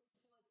look and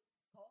she like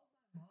called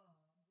my mom,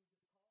 who's called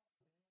the band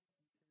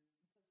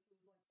teacher because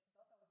she was like she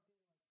thought that was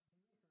being like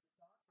hazed or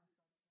stalked or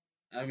something.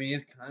 I mean,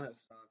 it's kind of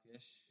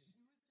stalkish.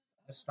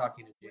 It's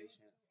stalking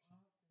adjacent.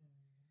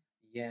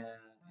 Yeah,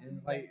 and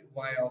like,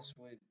 why else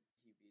would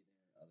he be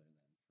there other than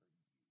for you?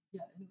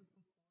 Yeah, and it was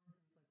before he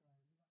was like,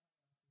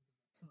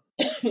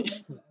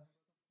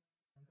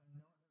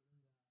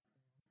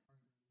 so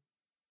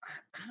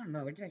I don't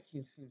know. That guy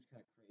seems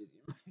kind of crazy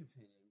in my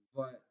opinion,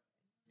 but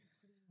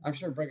I'm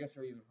sure breakups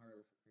are even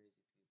harder for crazy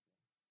people.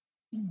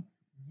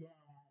 Yeah,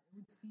 it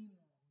would seem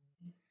that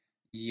way.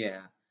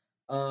 Yeah.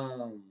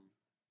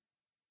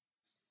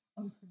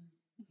 I'm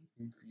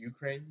crazy. You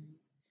crazy?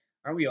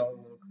 Aren't we all a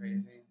little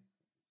crazy?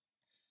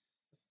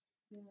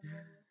 Yeah.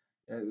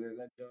 Yeah,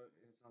 that joke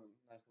is a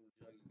nice little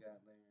joke you got there. Yeah,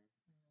 the one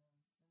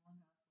halfway.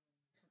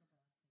 It's like a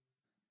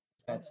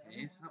Bad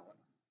Okay, taste? everyone.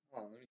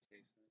 Hold on, let me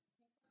taste it.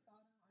 Pink Moscato.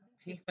 I think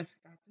Pink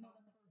Moscato. no,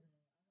 that's Jose.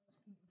 I know it's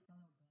Pink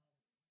Moscato bad.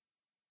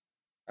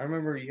 I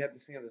remember you had to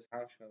sing at this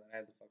house show that I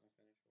had to fucking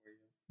finish for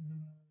you.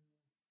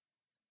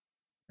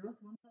 There was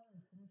one time I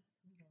finished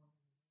 2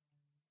 bottles.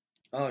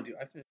 Oh, dude,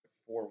 I finished like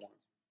 4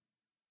 once.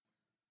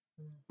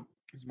 Mm.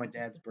 It was my Just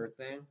dad's sick of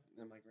birthday, stuff.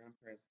 and my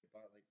grandparents they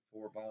bought like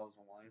 4 bottles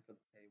of wine for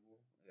the table.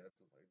 Yeah, that's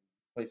like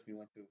place we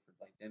went to for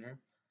like dinner.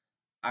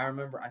 I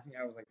remember, I think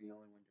I was like the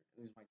only one.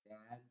 It was my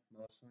dad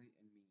mostly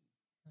and me,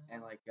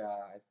 and like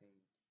I think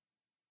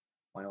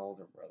my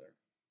older brother,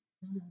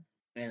 Mhm.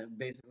 and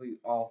basically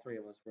all 3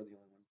 of us were the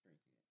only ones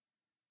drinking it,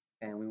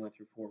 and we went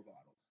through 4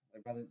 bottles.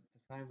 Like by the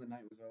time the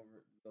night was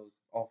over, those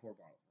all 4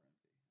 bottles were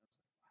empty. I was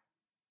like, wow,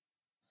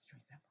 you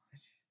drink that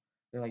much?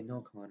 They're like,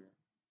 no, Connor, you drink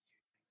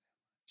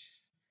that much.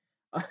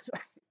 I was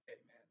like, hey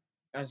man.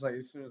 I was like,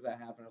 as soon as that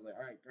happened, I was like,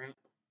 all right, Grant,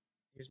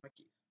 here's my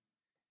keys.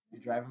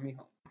 You're driving me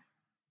home.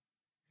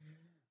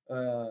 I've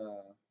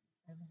not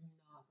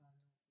gotten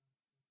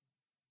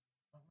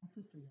like my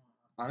sister, yeah.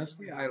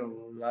 Honestly, I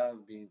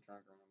love being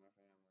drunk around my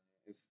family.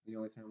 It's the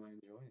only time I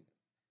enjoy it.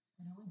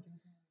 I don't like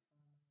drinking in front of my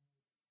dad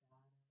and my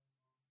mom.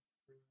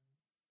 Really.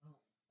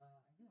 I don't.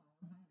 I do.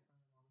 I don't hang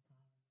in front of them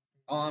all the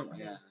time. Oh,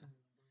 They yeah. assume,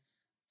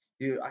 but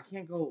Dude, I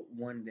can't go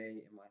one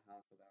day in my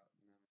house without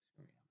them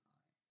assuming I'm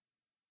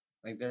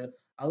high. Like,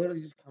 I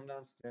literally just come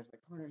downstairs,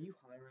 like, Connor, are you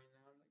high right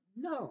now? I'm like,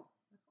 no.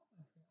 I call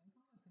my family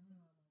when I'm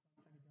like on psychedelics and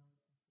shit.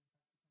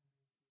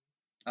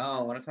 That's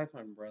Oh, when I talk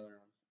to my brother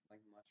on, like,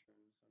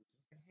 mushrooms, I'm just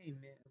like, hey,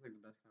 man. It's like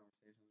the best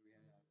conversations we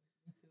had.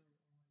 me too.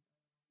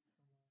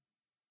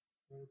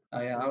 Really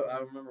Yeah, appreciate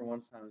I it. remember one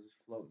time I was just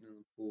floating in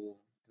the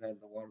pool because I had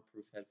the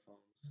waterproof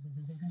headphones.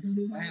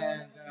 And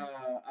And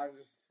I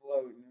was just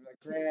floating. Like,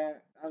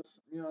 Grant, I'm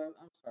sorry for being such an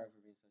asshole to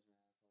you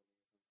sometimes.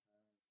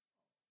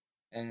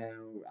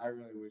 And I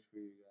really wish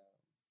we could work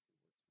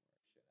some more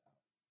shit out.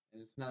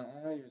 And it's not.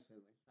 I don't even say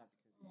like it's not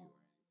because of you or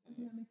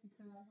doesn't anything. that make you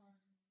sad, huh?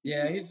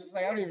 Yeah, he's just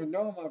like I don't even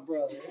know my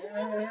brother.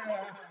 There's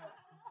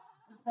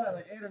probably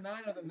like 8 or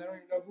 9 of them that don't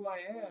even know who I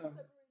am.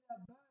 Separate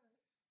that bird.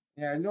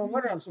 Yeah, no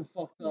wonder I'm so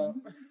fucked up.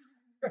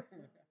 But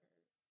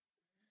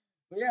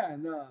yeah,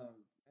 no,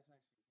 that's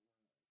actually one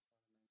of the nicest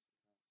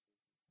conversations I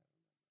remember.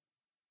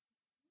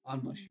 On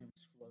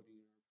mushrooms floating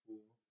in our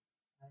pool.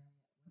 One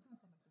time I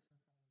called my sister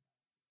inside of the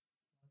bathroom.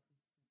 It's mostly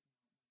freaking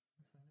out.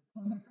 So I ended up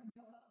calling my friend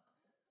Noel.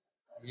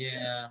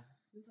 Yeah.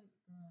 He was like,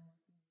 girl,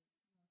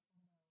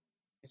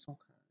 It's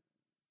okay.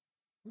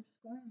 we're just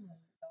going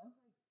like that was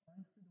like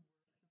honestly the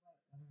worst trip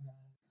I've ever had.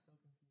 It's so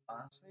confusing.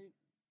 Honestly,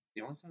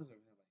 the only times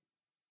I've had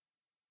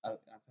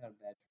like I've had a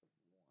bad trip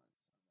once.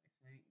 I'm like,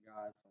 thank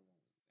God someone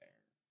was there.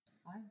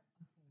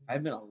 If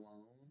I'd been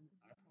alone,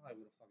 I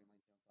probably would have fucking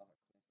like jumped off a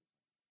cliff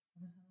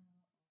or something.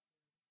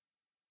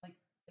 Like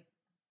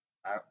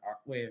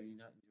Wait, have you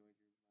not enjoyed your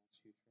last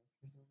few trips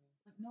or something?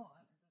 like no, the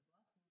last one was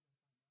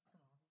fine. Last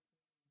one obviously.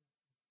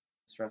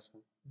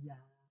 Stressful. Yeah.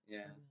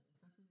 Yeah.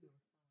 Especially with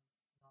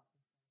not the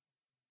friend.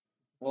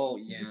 Well,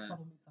 He just yeah.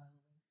 cuddled me silently.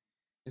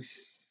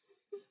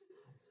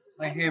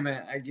 Like, hey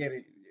man, I get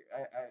it.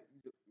 I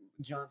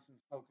Johnson's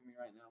poking me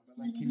right now, but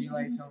like, can you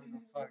like tell me to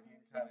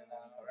fucking cut it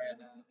out right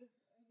now?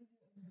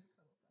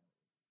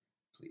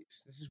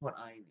 Please, this is what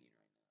I need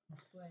right now. But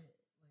like,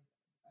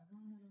 I've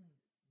only had like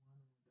one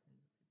or two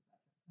just super bad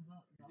trip. Cause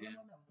the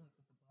other one that was like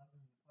with the bugs in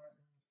the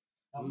apartment,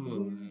 that was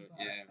weird. But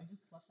yeah. I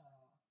just slept that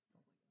off. So I was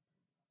like, that's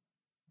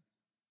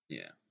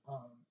Yeah.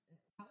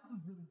 that was a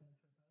really bad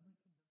trip. I was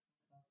like convinced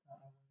myself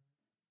that I was.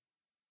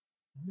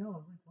 No,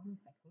 it was like one of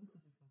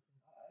psychosis or something.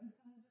 It was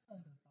because it was just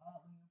like a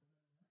thought loop, and then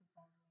Vanessa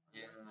called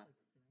me, and I was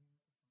just like staring at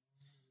the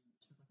phone, and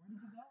she was like, "Where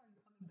did you go? Are you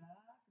coming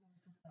back?" And I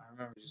was just like, I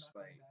remember "I'm just not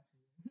like coming back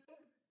here."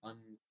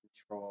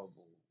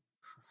 uncontrollable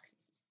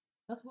crying.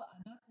 That's what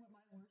my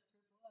worst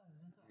trip was.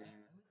 That's what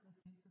Yeah. it was the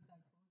same trip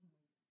that I told you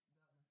that my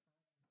friend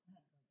had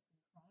like been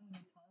crying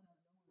a ton out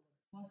of nowhere,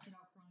 like busted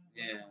out crying in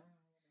Yeah. the room.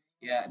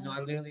 Yeah, no,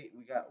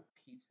 we got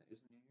pizza. It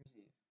was New Year's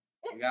Eve.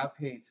 We got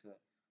pizza.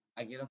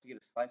 I get up to get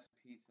a slice of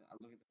pizza. I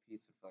look at the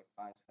pizza for like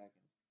 5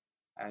 seconds.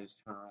 I just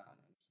turn around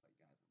and I'm just like,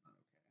 guys, I'm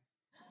not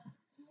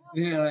okay.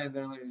 Yeah, and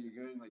they're like, are you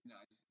good? I'm like, no,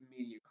 just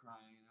immediate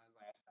crying. I was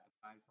like, I sat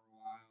aside for a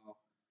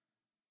while.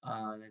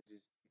 And it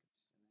just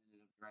ended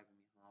up driving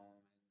me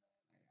home,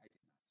 and I did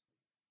not sleep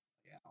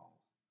like, at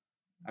all.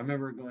 I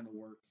remember going to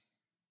work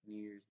New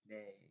Year's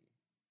Day.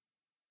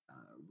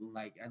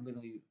 Like I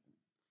literally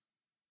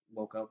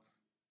woke up.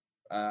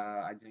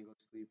 I didn't go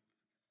to sleep.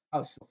 I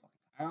was so fucking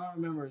tired. All I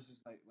remember is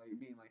just like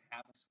being like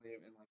half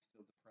asleep and like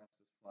still depressed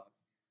as fuck.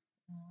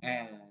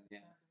 And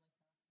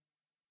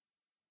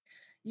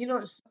yeah,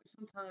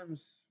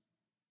 sometimes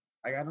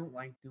like I don't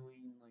like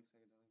doing like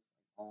psychedelics like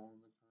all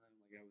the time.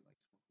 Like I would like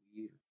smoke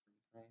weed or drink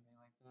or anything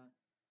like that.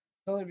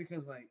 Totally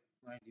because like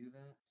when I do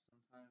that,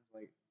 sometimes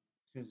like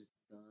as soon as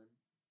it's done,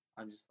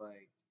 I'm just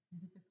like You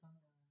get to come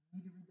down. You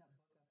need to read that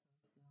book I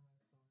posted on my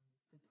story.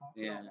 It talks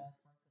yeah. about all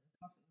parts of it.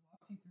 It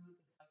walks you through like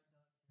a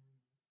psychedelic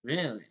journey.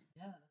 Really?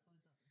 Yeah, that's what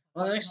it does.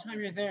 Well, next time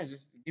you're there,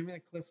 just give me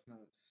the cliff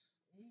notes.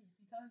 Hey, if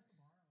you tell me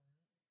tomorrow,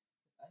 right?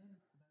 I have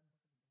this Tibetan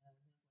book in the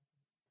bed. He has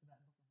like a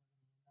Tibetan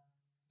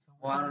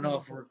Well, I don't know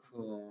if we're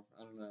cool.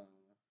 I don't know.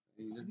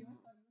 You, I just- mean, I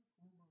thought you were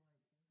cool, but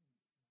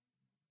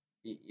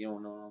like, you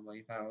don't know, but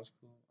you thought I was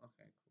cool.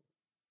 Okay,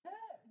 cool. yeah,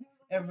 he was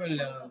like, Everybody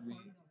 "We're at love that me.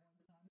 party that one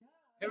time."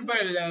 Yeah.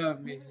 Everybody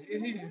love me.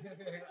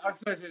 I'm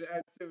such an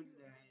absolute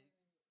nice.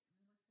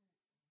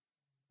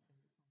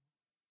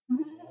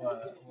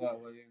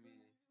 What do you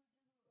mean?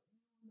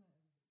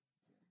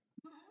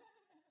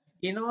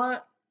 You know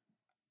what?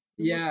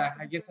 Yeah,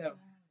 I get that.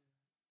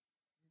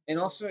 And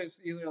also, it's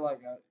either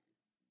like,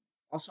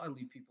 also I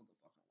leave people the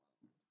fuck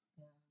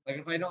alone. Like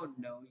if I don't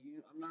know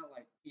you, I'm not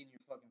like in your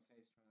fucking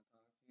face trying to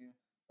talk to you.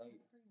 Like,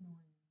 That's pretty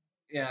annoying.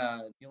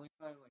 yeah, the only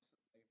time like if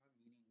I'm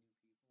meeting new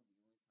people, the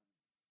only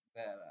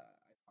time that I talk to them is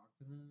when they talk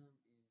to me,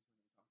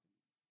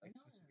 like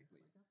Yes,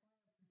 specifically. like that's why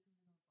I appreciated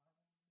Bible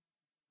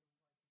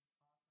because it was like you talk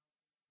out there, you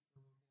could say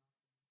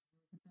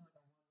like a one liner, it was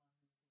funny.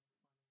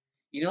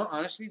 You know,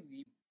 honestly,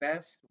 the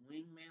best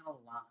wingman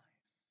alive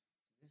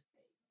to this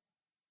day,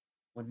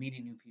 when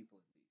meeting new people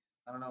at least.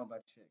 I don't know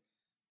about chicks,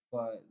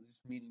 but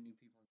just meeting new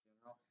people in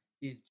general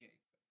is Jake.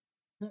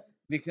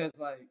 Because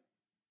like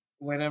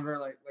whenever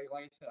like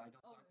I said, I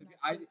don't Oh, talk to not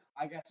people. I chicks.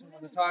 I got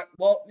someone to talk.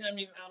 Well, I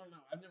mean, I don't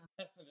know. I've never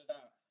tested it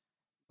out.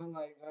 But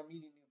like when I'm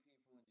meeting new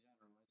people in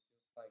general, it's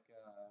just like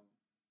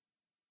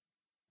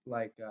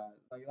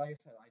I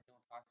said, I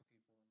don't talk to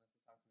people unless they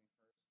talk to me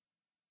first.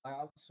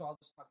 I'll just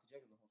talk to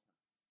Jacob the whole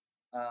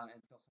time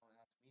until someone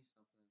asks me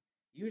something.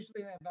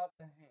 Usually about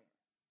the hair.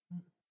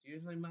 It's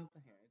usually about the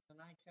hair. It's an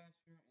eye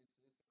catcher.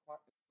 It's a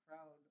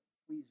crowd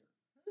pleaser.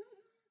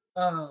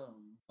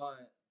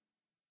 But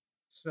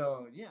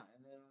so yeah,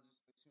 and then I'll just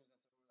as soon as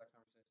that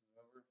conversation is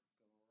over, go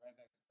right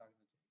back to talking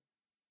to Jacob.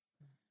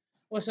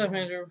 What's up,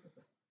 Andrew?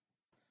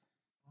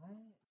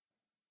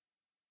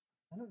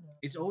 I don't know.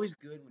 It's always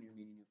good when you're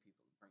meeting new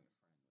people to bring a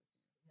friend with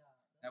you. Yeah.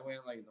 That way,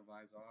 like the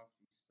vibe's off.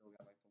 You still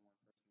got like the one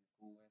person you're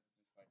cool with,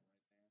 just like right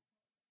there.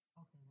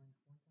 Okay, like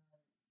one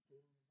time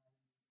Jaden invited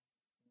me to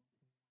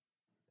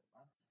dancing.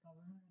 I just thought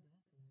we were gonna go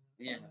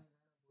dancing. Yeah. I was like,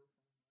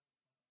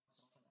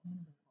 I'm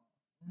gonna bring Carl.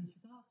 And then she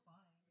said I was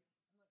fine.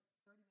 And like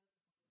 30 minutes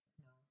before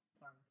she's like, no,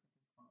 sorry, I can't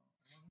bring Carl.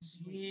 I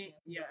wasn't gonna be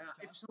like dancing Yeah. with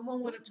If Josh. someone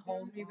It would was have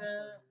told very me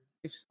that,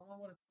 awkward. if someone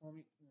would have told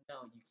me,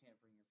 no, you can't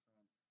bring your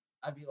friend,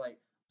 I'd be like,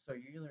 so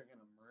you're either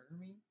gonna murder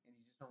me and you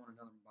just don't want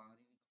another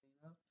body to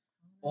clean up,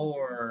 I don't know,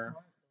 it was or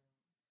smart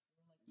though. We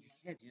were like, you like,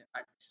 can't do.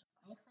 I was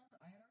friends. I had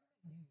already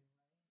met you, right?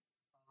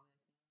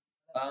 Probably, I think.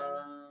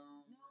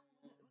 Um, No,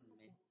 was it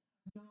before?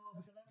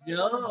 No, because I had No.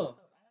 already met you,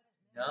 so I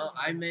hadn't no,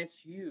 met I you. met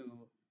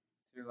you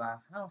through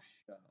a house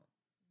show,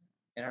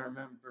 and I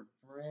remember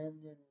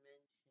Brandon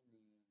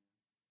mentioning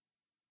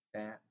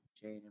that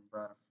Jaden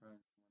brought a friend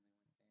when they went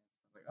dancing.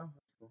 I was like, oh,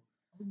 that's cool.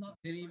 I was not.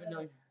 Didn't even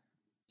know. I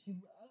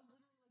was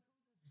literally like,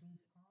 who's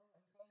this bitch, Carl?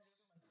 And Carl gave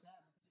her my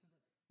snap because she was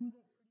like, who's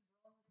that pretty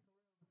girl on the story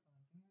all the time?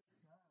 Give me your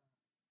snap.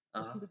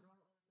 You see the girl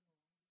that went with the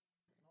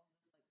Norwegians, and I was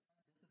just like trying to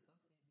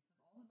disassociate because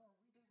all the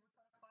Norwegians were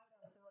trying to fight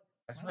us. They're like,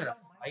 I why tried would to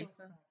y'all invite fight those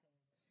them.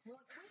 crackheads? We're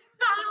like, we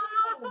don't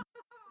know them.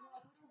 And we're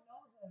like, we don't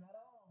know them at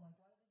all. Like,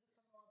 why did they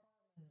just come to our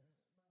apartment?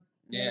 Like,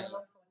 stay Yeah.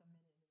 around for like a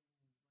minute and then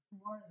leave? Like, who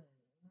are they?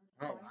 And they're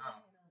just Oh, fighting wow.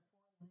 in a foreign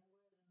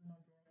language, and my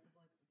dress is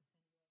like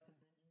Phineas and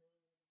Benjamin,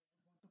 and we just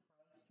went to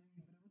Fry Street,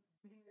 but it was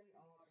very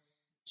awkward.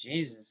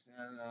 Jesus.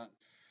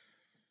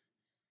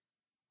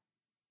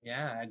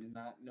 Yeah, I did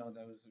not know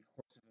that was the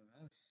course of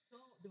events. So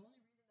the only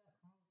reason that Carl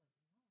was like,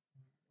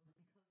 no, was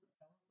because that was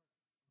like a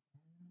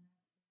home interaction, and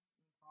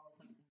Carl was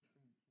like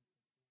intrigued. She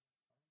was like,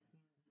 party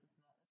scene, this is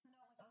not. It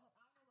turned out like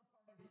I was like, I know the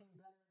party scene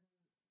better than.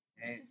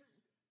 Hey.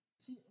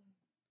 She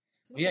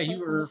Well, yeah, you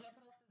were. She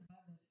put out this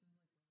vibe that she was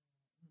like,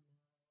 in the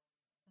middle.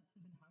 I thought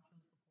she'd been house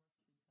shows before.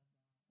 She said that,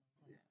 and I was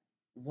like,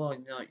 Well,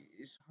 no,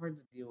 it's hard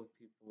to deal with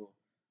people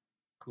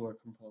who are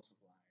compulsive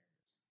liars.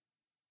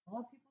 a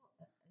lot of people.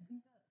 I think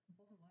that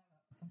compulsive lying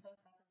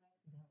sometimes happens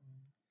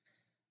accidentally.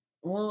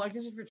 Well, I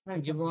guess if you're trying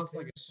to give Sometimes off it's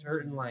like very a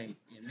certain like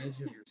image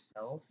of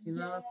yourself, you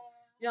know.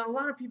 Yeah, a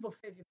lot of people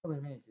fake it till they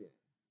make it.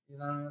 You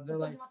know, they're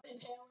like, about the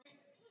inhaler.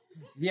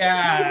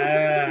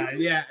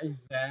 yeah, She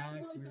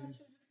exactly. really thought she was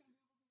just gonna be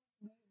able to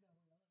leave that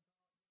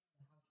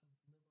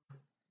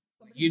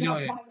way. You know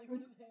Somebody's it. gonna buy you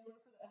an inhaler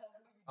for the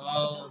ass.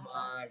 Oh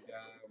my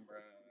god, bro.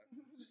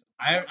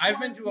 I've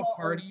been to a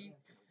party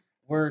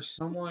where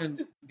someone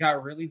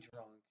got really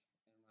drunk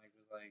and like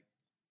was like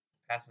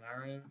passing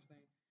out and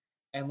everything,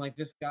 and like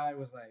this guy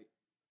was like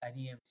an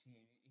EMT.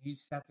 He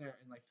sat there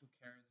and like took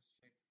care of this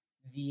chick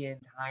the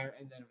entire,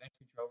 and then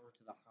eventually drove her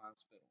to the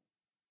hospital.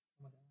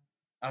 Oh my god.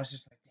 I was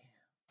just like, damn.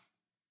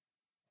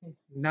 Thank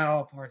you. Not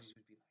all parties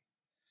would be like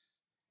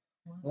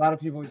this. A lot of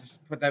people would just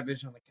put that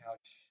bitch on the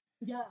couch.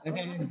 Yeah, I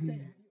was about to say.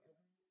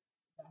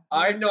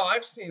 I know.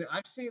 I've seen the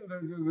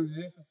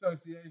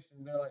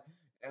disassociation. They're like,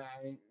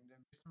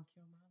 this don't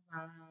kill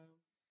my vibe.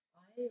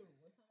 One time I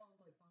was like, thought I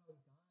was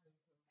dying because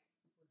I was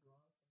super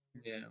drunk and I was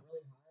Yeah.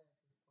 really high at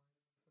this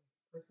party in some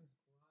person's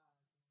garage.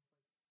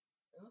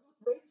 And it was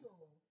with Rachel.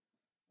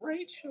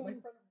 Rachel. My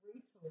friend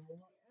Rachel.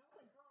 And I was like,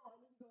 girl, I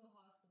need to go to the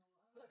hospital. I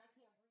was like, I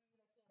can't breathe.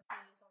 I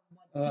can't think.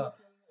 I'm like puking.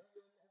 And then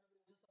everybody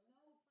was just like,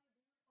 no, play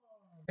beer pong.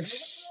 And I was like,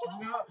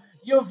 No,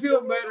 You'll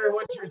feel better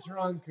once you're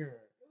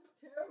drunker. It was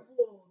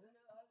terrible. Then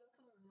that's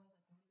when I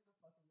realized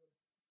like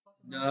niggas are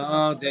fucking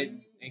No, to they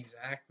party.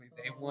 exactly.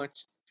 They So, want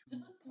just to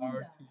assume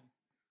party. that.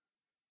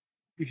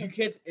 If you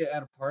can't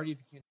at a party, if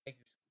you can't take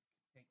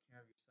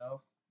care of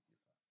yourself,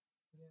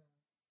 Yeah.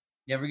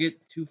 never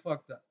get too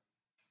fucked up.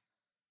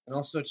 And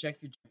also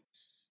check your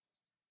drinks.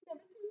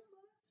 Never too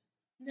much.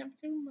 Never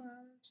too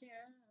much,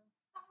 yeah.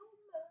 How much?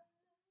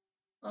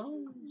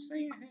 Oh,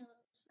 sing it, Hannah.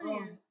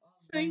 Sing it. Oh,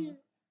 Sing God.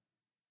 it.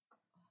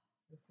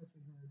 That's such a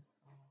good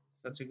song.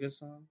 Such a good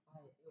song.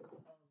 It was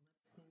a lip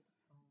sync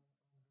song on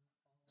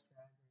RuPaul's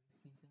Drag Race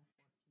season 14.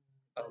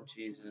 Oh, The most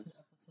Jesus. recent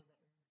episode that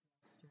aired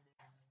yesterday.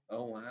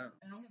 Oh, wow.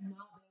 And I have not been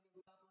able to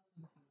stop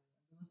listening to it.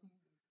 I've been listening to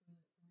it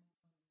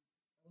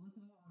I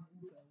listened to it on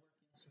loop at work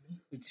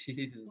yesterday.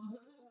 Jesus.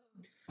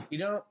 You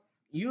know,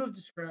 you have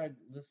described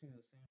listening to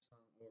the same song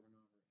over and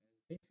over as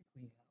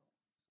basically hell.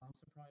 So I'm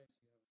surprised you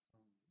have a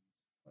song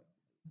that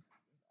you play.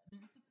 It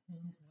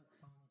depends what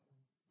song it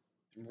is.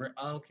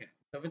 Okay.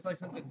 So if it's like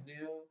something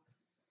new,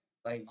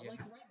 like Like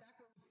right back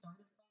where we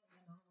started from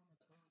is another one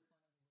that's really funny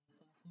to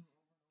listen to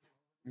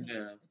over and over.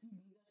 Yeah. If you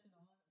leave that shit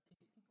on, it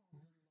takes people a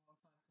really long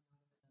time to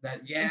notice That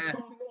it's yeah. just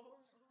going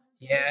over.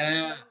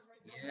 Yeah.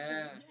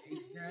 Yeah.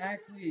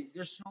 Exactly.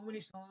 There's so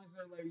many songs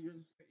that are like you're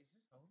just is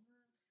this over?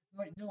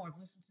 Like no, I've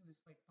listened to this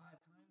like 5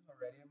 times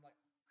already. I'm like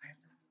I have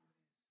not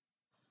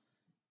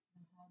noticed. I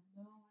had no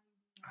idea.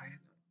 I have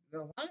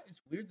no. No,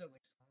 it's weird that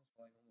like songs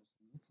will like almost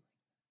loop like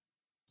that.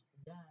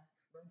 Yeah.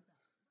 Right back.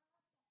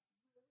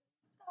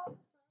 Stop.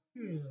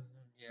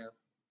 Yeah.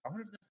 I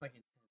wonder if that's like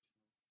intentional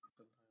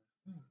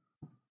sometimes.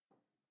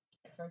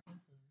 I start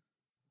thinking.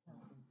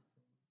 That's what it's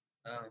for.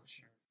 Oh,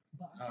 sure.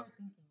 But I start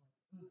thinking like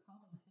it was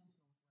probably intentional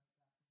with right back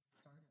where we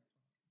started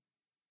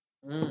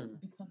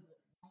from. Because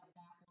right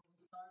back where we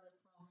started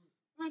from.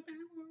 Right back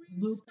where we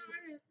Loop it,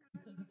 started.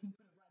 because you can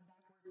put it right back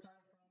where it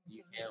started from.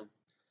 Yeah.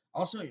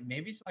 Also,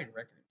 maybe it's like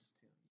records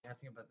too. You gotta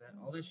think about that.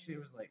 All this shit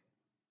was like,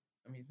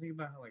 I mean, think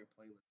about how like a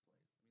playlist plays.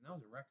 I mean, that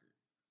was a record.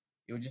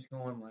 It would just go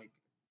on like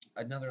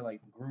another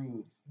like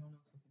groove. You wanna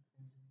know something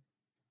crazy?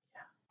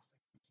 Yeah.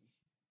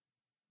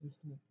 I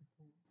used to make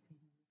people CD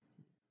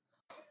mixtapes.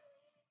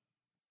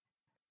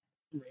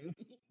 Really?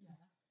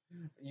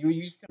 Yeah. You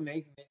used to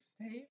make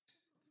mixtapes?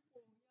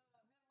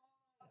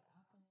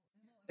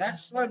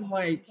 That's some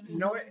like, you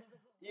know what?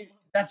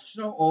 That's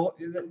so old.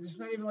 It's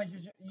not even like you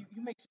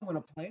can make someone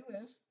a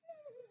playlist,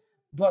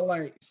 but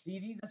like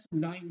CD, that's some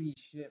 90s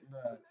shit, bro.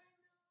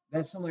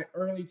 That's some like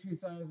early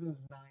 2000s 90s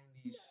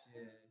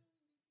shit.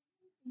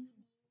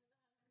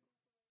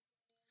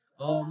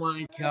 Oh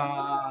my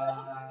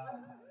god.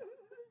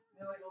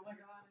 They're like, oh my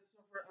god, it's so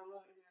for Ella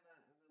and Hannah,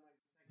 and then like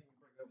the second you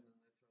break up, and then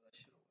they throw that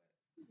shit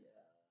away.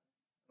 Yeah.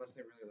 Unless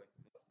they really like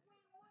the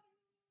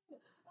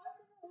mix. I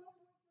remember one of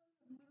my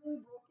friends literally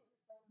broke it in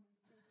front of me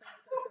because he was so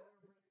upset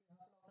that we were breaking up, and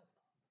I was like,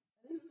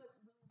 and he was like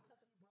really upset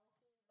that he broke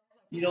it, and I was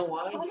like, You know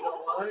why? You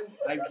know why?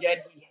 I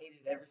bet he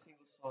hated every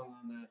single song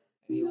on that,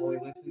 and he only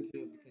listened to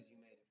it because you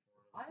made it for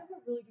him. I have a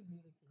really good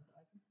music taste.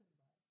 I can put it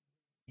back.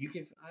 You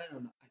can, I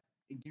don't know. I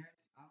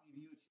guarantee, I'll give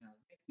you a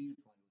challenge. Make me a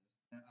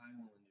playlist that I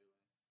will enjoy.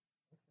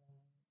 Okay.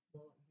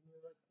 Well, give me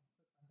like a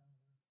quick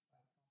rundown of your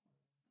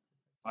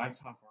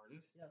 5 top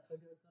artists? Yeah, so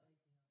get a good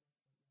idea of like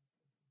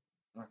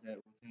what Okay,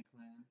 Wu-Tang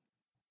Clan,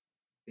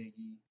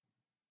 Biggie,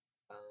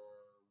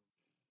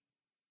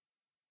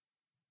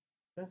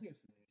 I think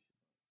it's some new shit.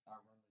 I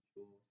Run the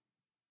Jewels,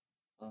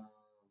 um,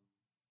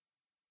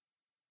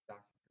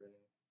 Dr. Dre.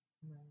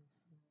 you like.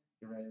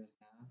 You write this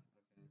down?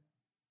 Okay.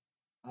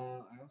 I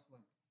also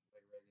like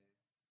reggae.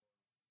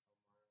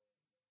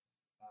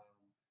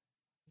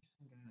 There's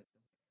some guy that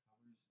does like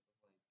covers of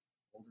like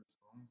older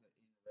songs that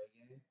in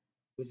reggae,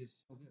 which is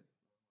so good.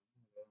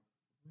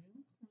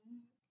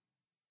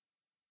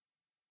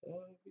 I feel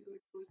like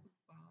towards the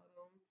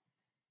bottom.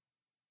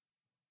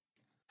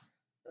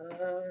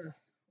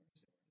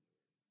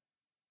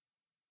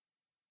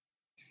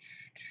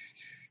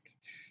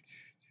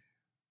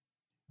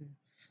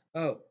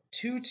 Oh,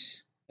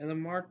 Toot and the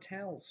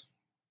Martells.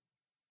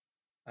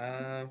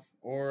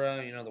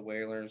 Or you know the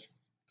Wailers,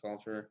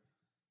 Culture.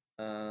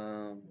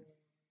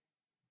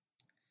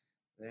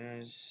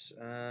 There's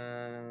I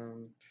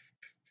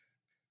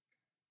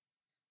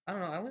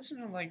don't know. I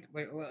listen to like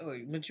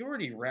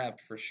majority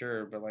rap for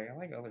sure, but like I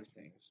like other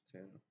things too.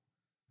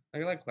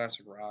 Like I like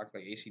classic rock,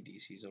 like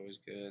AC/DC is always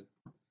good.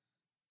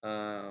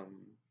 Um,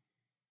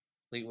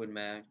 Fleetwood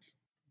Mac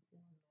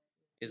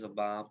is a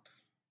bop.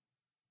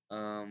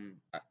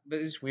 But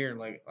it's weird.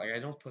 Like I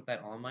don't put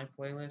that on my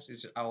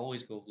playlist. I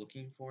always go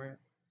looking for it.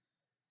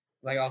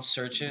 Like I'll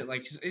search it.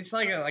 Like it's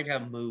like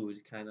a mood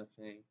kind of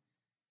thing.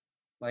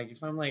 Like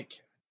if I'm like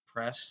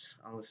depressed,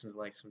 I'll listen to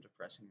like some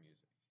depressing music.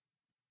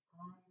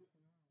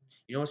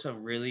 You know what's a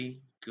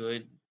really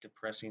good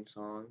depressing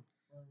song?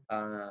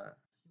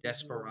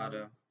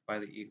 Desperado by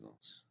the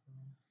Eagles.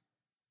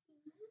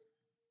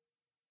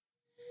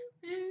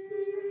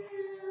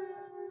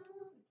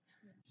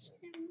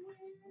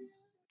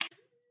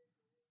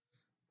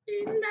 That's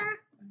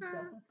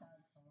a sad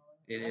song.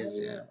 It is,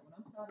 yeah. When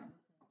I'm sad, I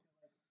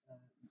listen to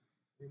like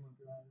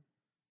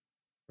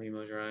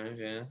Primo drives,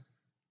 yeah.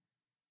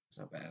 It's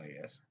not bad, I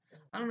guess.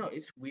 I don't know.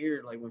 It's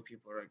weird, like when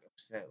people are like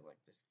upset, like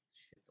this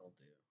shit they'll do.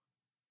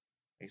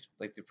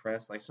 Like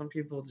depressed. Like some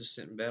people just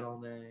sit in bed all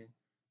day.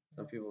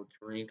 Some people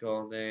drink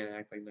all day and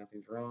act like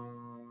nothing's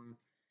wrong.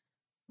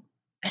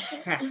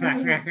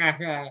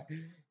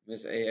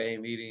 Miss AA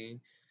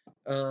meeting.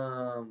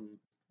 Or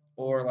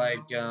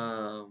like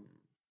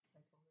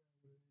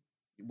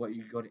what,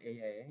 you go to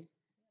AA?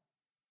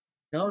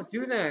 Don't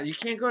do that. You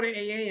can't go to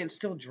AA and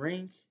still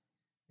drink.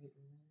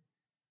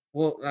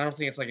 Well, I don't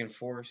think it's like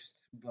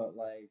enforced, but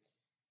like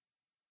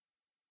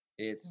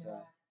it's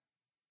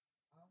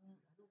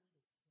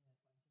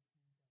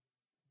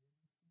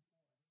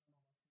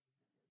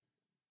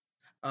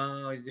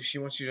she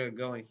wants you to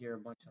go and hear a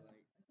bunch of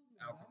like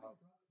alcohol.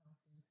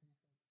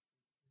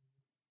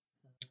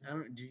 I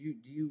don't. Do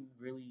you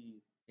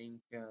really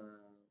think you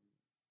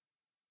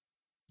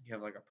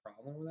have like a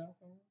problem with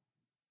alcohol?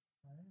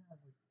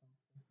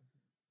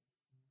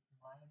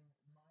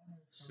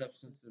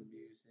 Substance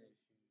abuse issues.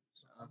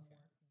 Okay.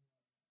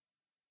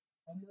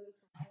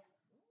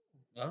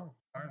 Oh,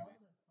 pardon me.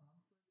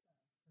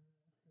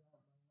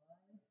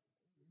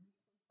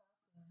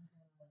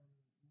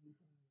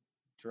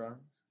 Drugs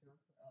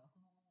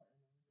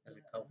as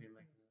a coping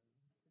mechanism.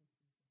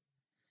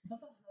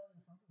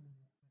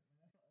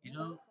 You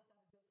know,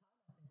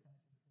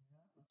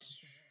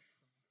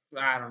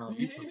 I don't know.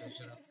 You put that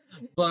shit up.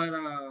 But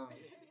I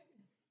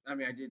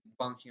mean, I did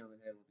bonk you on the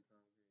head with the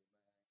concrete.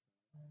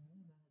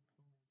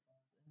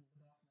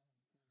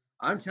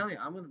 I'm telling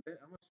you, I'm gonna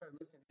start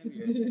lifting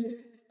heavier.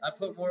 I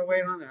put more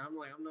weight on there. I'm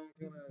like, I'm not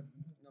gonna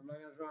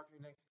drop you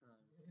next time.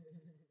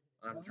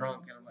 I'm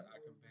drunk and I'm like, I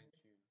can bench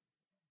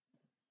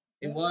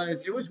you.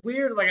 It was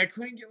weird. Like I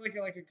couldn't get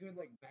like a good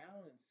like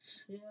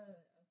balance.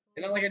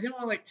 And I didn't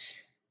want to like.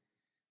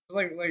 I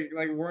was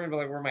like worrying about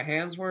like where my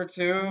hands were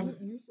too.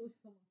 Usually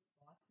someone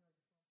spots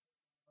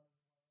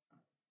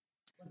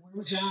you. Where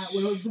was that?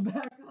 Where was the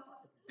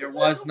backup? There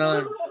was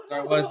none.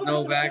 There was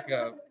no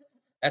backup.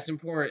 That's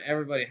important.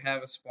 Everybody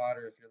have a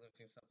spotter if you're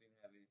lifting something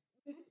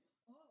heavy.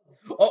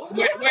 Oh,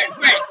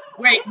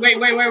 wait.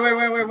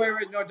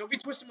 No, don't be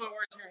twisting my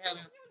words here,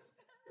 Hannah.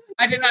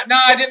 I did not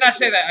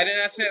say that. I did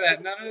not say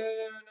that. No.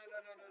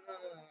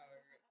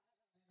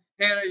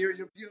 Hannah, you're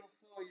beautiful.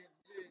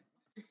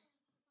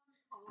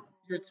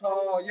 You're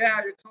tall.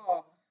 Yeah, you're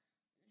tall.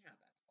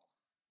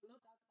 You're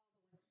not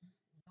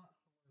that tall.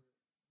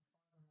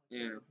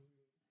 Yeah.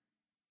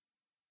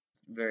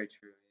 Very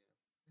true.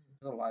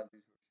 Yeah. There's a lot of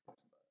dudes who are short,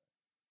 but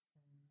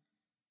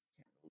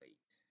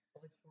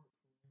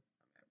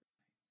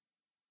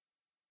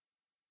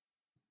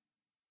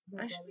can't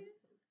relate. Actually,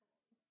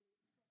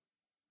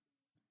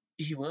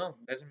 he will.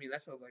 Doesn't mean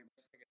that's like a trait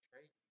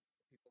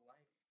people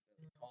like.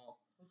 They're tall.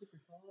 If you're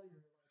tall,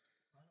 you're like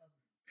kind of like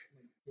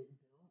big built.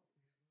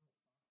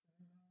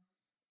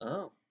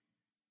 Oh,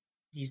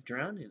 he's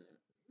drowning in it.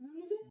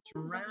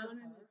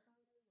 Drowning.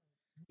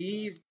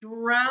 He's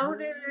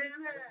drowning in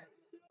it.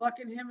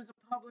 Fucking him is a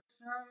public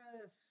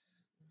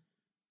service.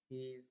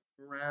 He's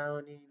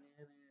drowning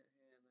in it.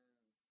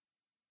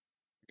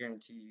 I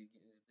guarantee you,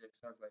 getting his dick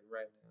sucked like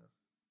right now.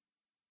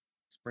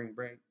 Spring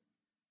break,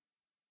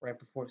 right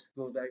before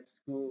school, back to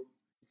school.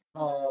 He's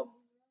tall.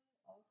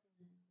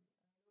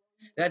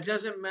 That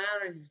doesn't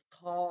matter. He's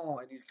tall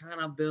and he's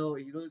kind of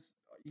built. You gotta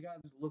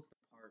just look the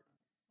part.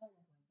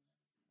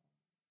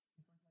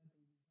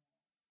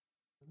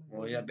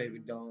 Well, yeah, baby,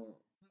 don't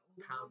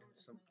pound in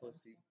some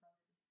pussy.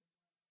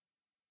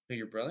 Who,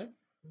 your brother?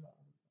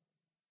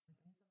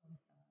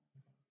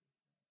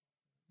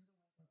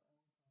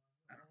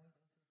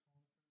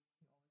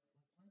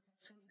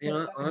 You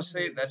know,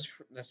 honestly, that's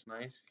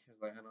nice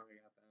because like I don't think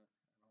I got that.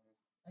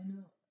 I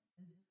know.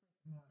 It's just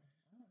like I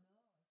don't know.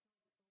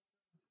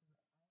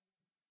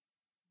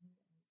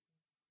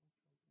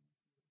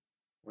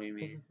 What do you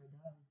mean?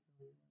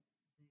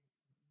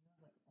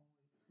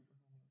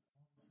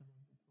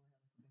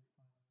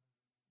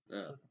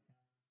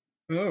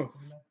 Oh.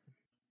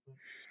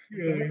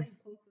 Yeah.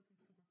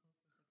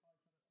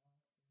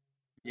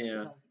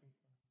 Yeah.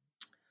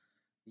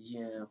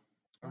 Yeah.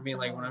 I mean,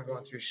 like when I'm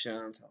going through shit, I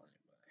don't tell anybody.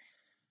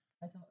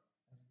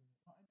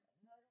 She's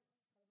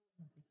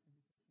so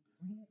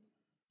sweet.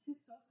 She has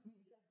good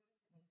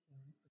intentions,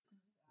 but she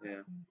just asks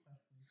too many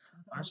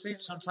questions. Honestly,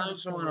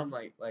 sometimes when I'm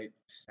like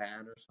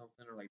sad or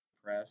something or like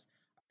depressed,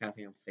 I kind of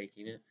think I'm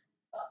faking it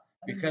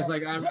because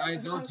like I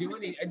don't do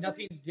any,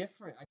 nothing's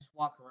different. I just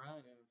walk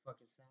around and I'm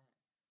fucking sad.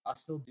 I'll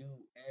still do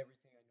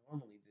everything I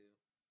normally do.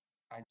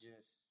 I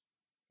just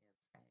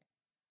am sad.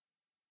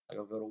 Like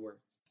I'll go to work.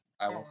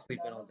 I won't sleep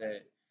in all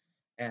day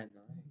and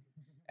night.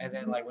 And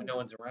then like when no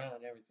one's around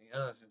and everything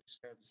else, I just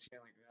stare at the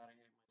ceiling like God, I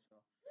hate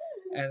myself.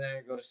 And then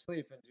I go to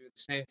sleep and do the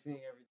same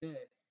thing every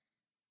day.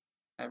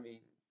 I mean,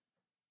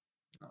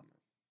 I don't know.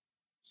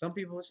 Some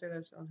people would say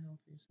that's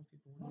unhealthy. Some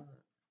people would not.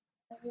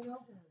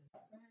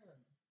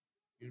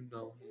 You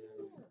know him.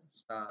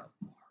 Stop.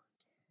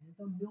 It's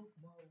a milk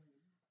bone.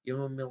 Give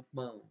him a milk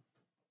bone.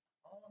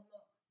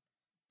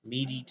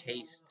 Meaty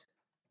taste.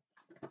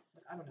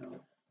 I don't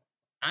know.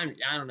 I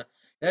don't know.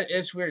 That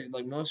it's weird.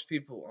 Like most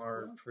people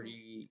are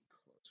pretty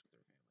close with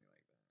their family like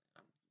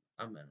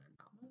that. I'm an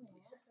anomaly.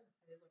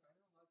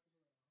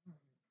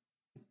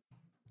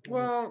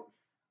 Well,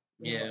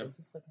 yeah.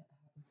 Just like it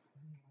happens to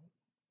me, right?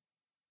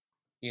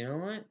 You know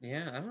what?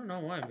 Yeah, I don't know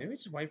why. Maybe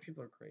just white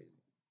people are crazy.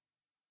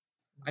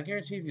 I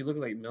guarantee if you look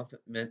at like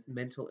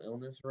mental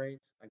illness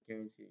rates, I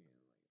guarantee you,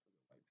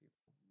 like white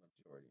people,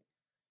 majority.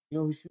 You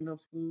know who's shooting up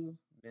schools?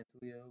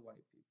 Mentally ill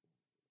white people.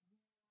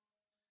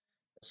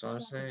 That's what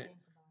I'm saying.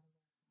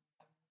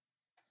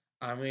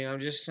 I mean, I'm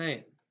just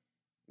saying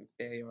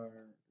they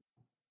are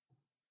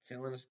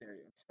filling a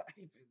stereotype at that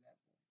point.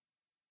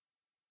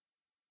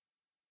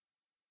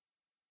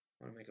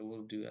 I want to make a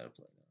little dude out of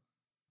play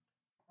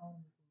now.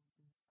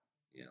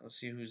 Yeah, let's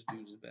see whose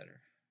dude is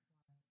better.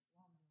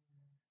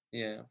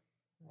 Yeah,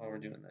 while we're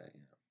doing that,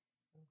 yeah.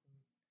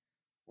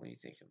 What are you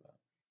thinking about?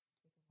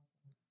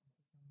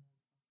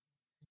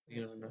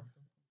 You don't know.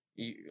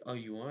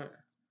 You want?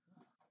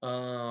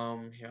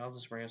 Yeah, I'll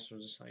just bring us some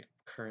just like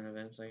current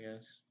events, I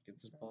guess. Get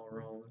this ball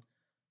rolling.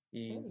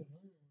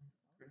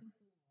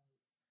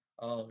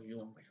 Oh, you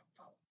want like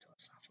a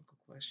philosophical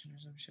question or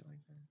some shit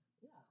like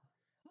that?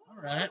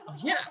 All right.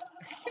 Yeah.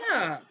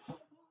 Yeah.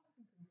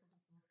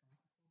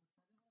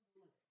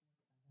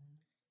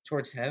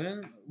 Towards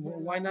heaven? Well,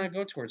 why not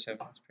go towards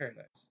heaven? It's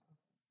paradise.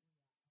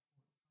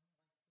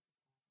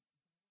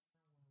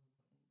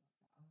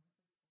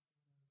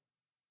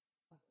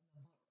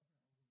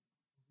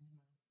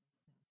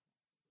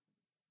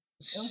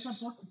 It was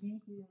a book, Be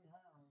Here Now.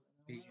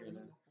 Be Here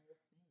Now.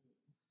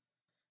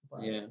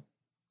 But Yeah.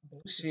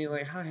 See,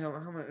 like, how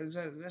much does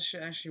that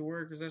shit actually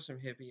work? Or is that some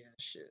hippie ass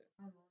shit?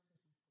 I love it.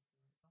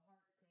 The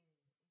heart thing.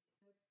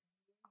 Except ye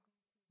be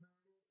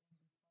converted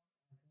and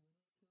become as little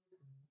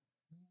children,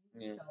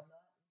 ye Yeah. shall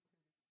not enter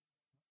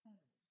the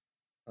kingdom of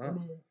heaven. Oh. And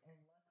then,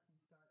 unless you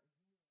start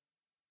again,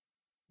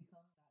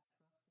 become that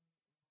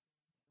trusting,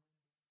 open,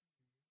 surrender,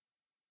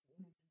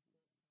 the energy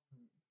can't come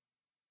in.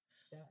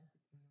 That is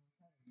the kingdom of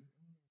heaven. The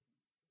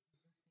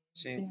energy. It's the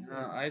See, same thing.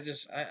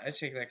 I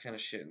take that kind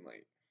of shit in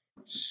like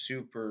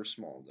super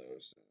small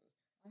doses.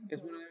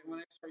 Because when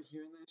I start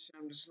hearing that shit,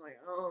 I'm just like,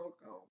 oh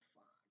fuck.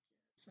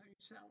 It's like, you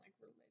sound like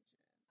religion.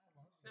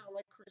 Sound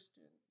like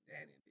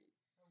Christianity.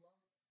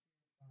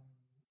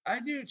 I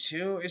do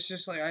too. It's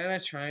just like I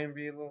try and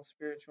be a little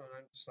spiritual, and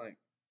I'm just like,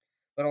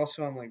 but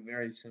also I'm like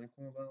very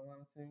cynical about a lot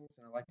of things,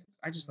 and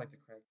I just like to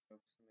crack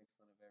jokes and make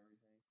fun of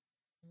everything.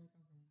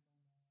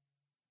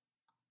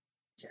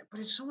 Yeah,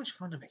 but it's so much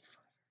fun to make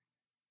fun of everything.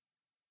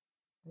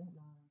 We have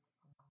this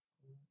one guy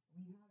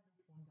coming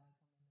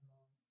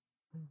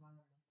in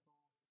environmental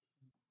issues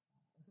class.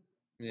 I said,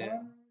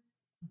 Yeah. Honors,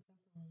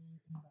 contemporary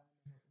issues in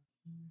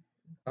college.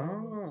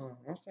 Oh,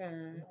 okay.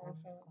 In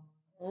honors college.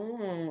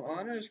 Oh,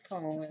 honors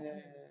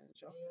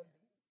college. Okay.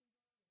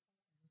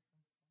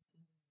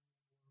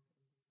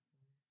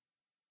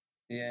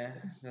 Yeah,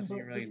 nothing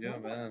you really do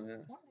about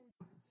it. One dude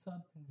was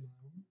sub came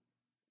in.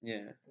 Yeah.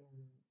 And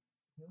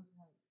he was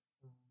like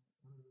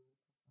one of the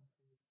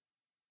professors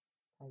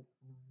type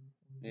friends.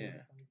 And he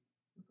Yeah. was like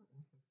super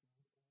interesting.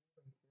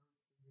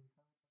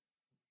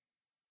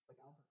 Like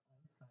Albert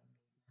Einstein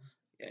maybe.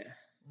 Yeah.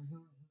 And he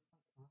was just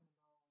like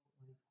talking about like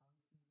how he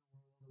sees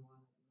the world and why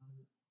like none of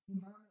it. The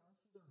environmental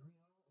issues are real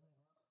and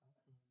they are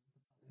pressing, but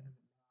that none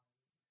of it matters.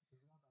 Because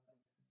we all got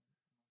vaccines.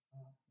 I'm like,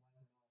 oh, why does it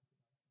matter?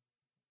 Because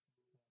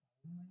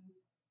I said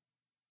it's anyway.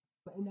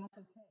 And that's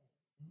okay. And he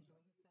said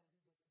he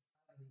was like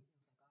describing it. He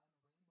was like, I am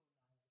a rainbow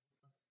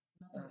nihilist.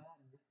 Nothing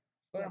matters.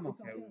 But I'm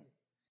it's okay okay. with it.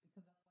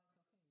 Because that's why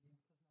it's okay.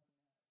 Is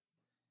because nothing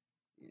matters.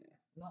 Yeah.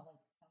 Not like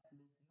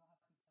pessimistic. You don't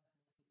have to be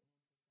pessimistic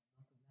and think that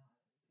nothing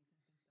matters. You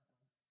can think that like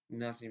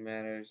nothing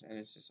matters and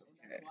it's just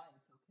okay. And that's why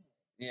it's okay.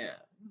 Yeah.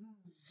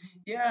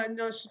 Yeah,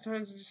 no,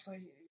 sometimes it's just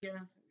like,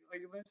 yeah,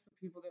 like there's the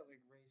people that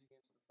like rage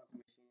against the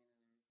fucking machine and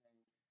everything.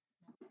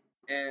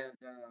 And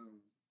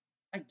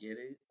I get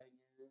it, I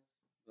guess.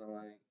 But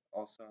like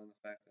also on the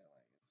fact that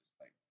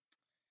like it's just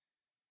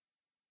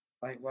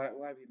like why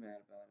be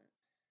mad about it?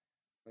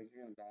 Like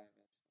you're gonna die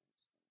eventually.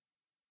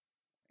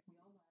 We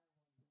all die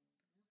one day.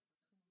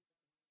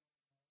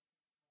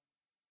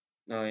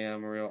 Oh yeah,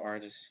 I'm a real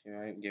artist here.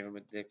 I gave him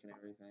a dick and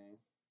everything.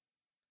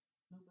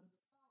 No, but it's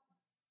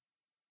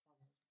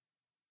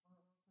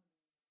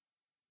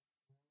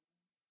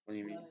What do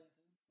you mean?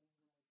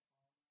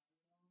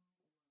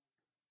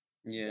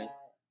 Yeah.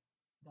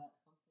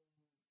 That's something that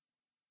you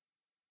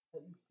should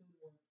work to be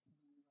like a good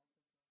person, that's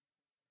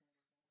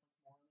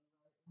like morally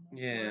right in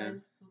this Yeah.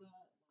 life, so that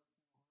like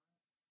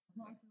it's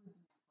not like you would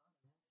be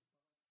punished,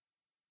 but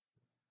like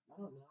I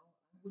don't know,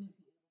 I wouldn't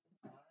be able to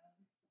die.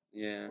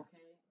 Yeah.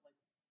 Okay, like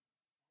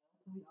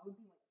healthily, I would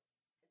be like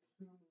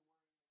extremely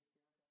worried and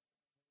scared.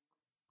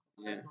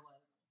 Yeah. To like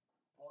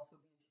also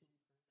be a shitty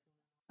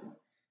person.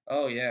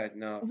 Oh yeah,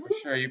 no, for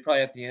sure. You're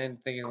probably at the end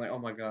thinking like, oh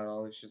my god,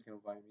 all this shit's gonna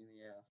bite me in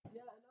the ass.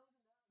 Yeah, I know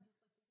even that.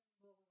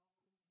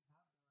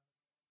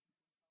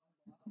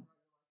 Just like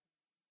thinking about like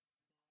all the things you have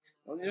done.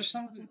 Well, there's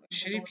some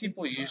shitty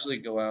people Like, usually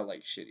go out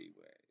like shitty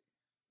way.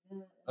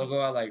 yeah, They'll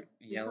go out like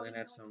they yelling probably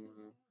at feel like shit someone.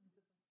 too,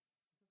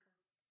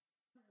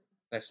 because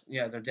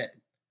they're dead.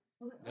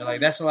 They're like,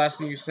 that's the last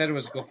thing you said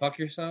was go fuck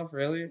yourself,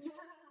 really?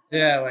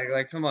 Yeah,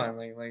 like come on,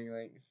 like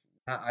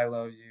not I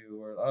love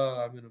you or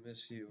oh I'm gonna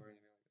miss you or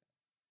anything like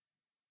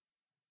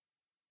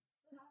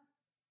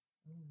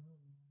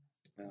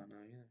that. No,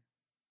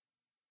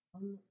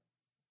 either.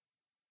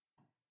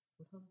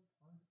 Sometimes it's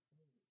hard to say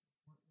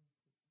what makes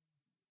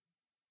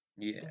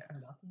it easier. Yeah, If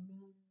nothing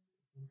matters,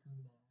 thinking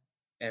that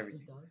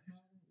everything. it does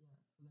matter,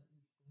 yeah,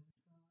 so that you should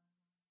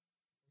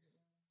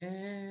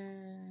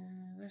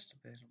try. That's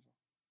debatable.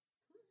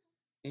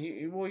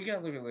 Well, you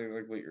gotta look at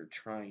like what you're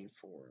trying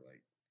for.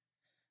 Like,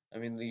 I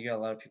mean, you got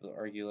a lot of people that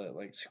argue at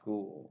like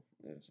school.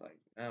 It's like,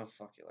 oh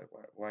fuck it, like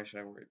why should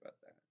I worry about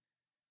that?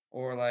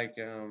 Or like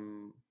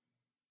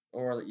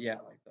or yeah,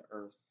 like the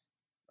earth,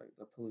 like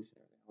the pollution.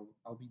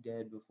 I'll be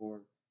dead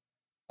before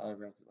I'll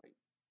ever have to like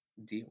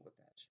deal with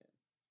that shit,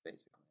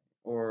 basically.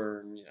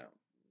 Or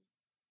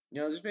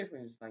just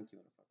basically just not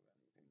giving a fuck about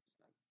anything, just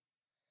not.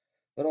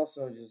 But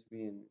also just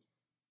being,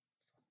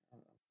 I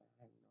don't know,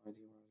 I have no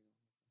idea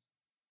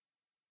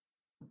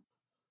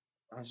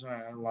where I'm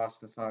sorry, I lost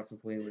the thought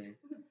completely.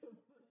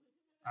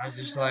 I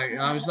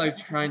was like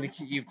trying to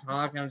keep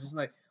talking. I was just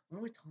like, what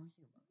am I talking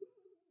about?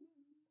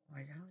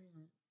 Like, I don't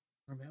even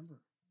remember.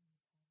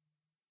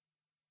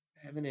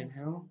 Heaven and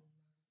hell?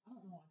 I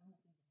don't know. I don't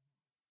think.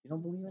 You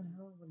don't believe in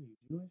hell? What are you,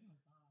 Jewish? Oh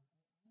my god,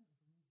 I don't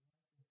believe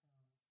life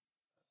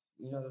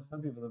is hell. There's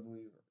some people that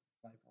believe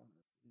life on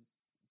earth is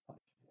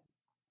punishment.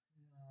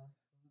 Yeah,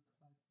 so it's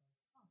quite like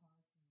how hard can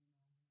you imagine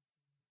a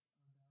place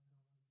that I don't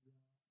want to be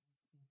at?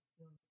 It's been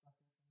stealing stuff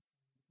left and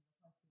right because that's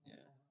how I feel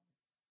Yeah. all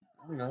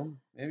life. I don't know.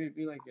 Maybe it'd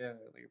be like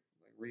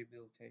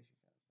rehabilitation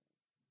kind of thing.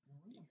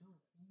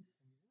 Rehabilitation.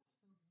 You're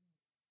so good.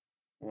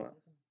 What?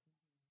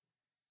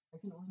 I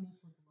can only make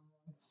with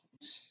lungs.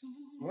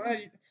 What?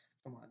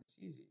 Come on, it's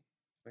easy.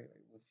 Like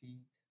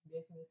Lafitte. Maybe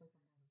I can make like a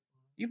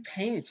butterfly. You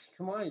paint.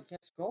 Come on, you can't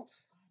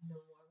sculpt. I know. I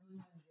really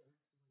want to get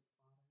into like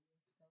pottery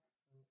and stuff.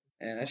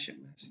 But Yeah, that shit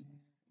messy.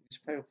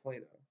 Just play with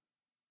Play-Doh.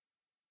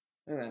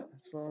 Look at that.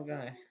 This little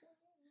guy.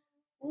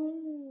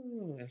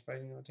 Ooh. If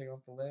I take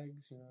off the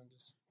legs,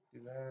 just do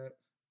that.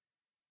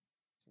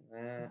 Do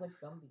that. it's like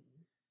Gumby.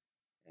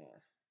 Yeah.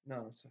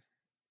 No, it's a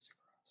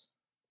cross.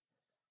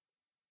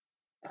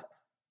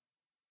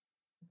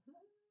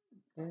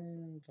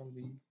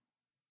 Gumby.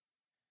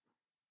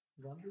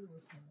 Gumby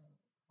was kind of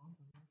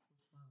controversial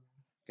style.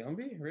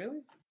 Gumby?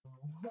 Really? No.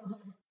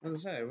 What does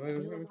it say? He had like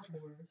a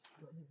horse,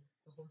 but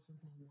the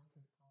horse's name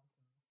wasn't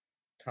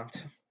Tonto.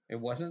 Tonto. It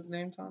wasn't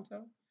named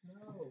Tonto?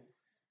 No.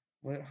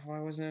 Why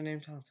wasn't it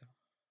named Tonto?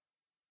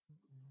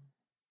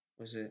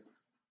 Was it?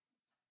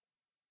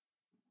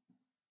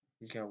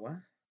 You got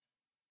what?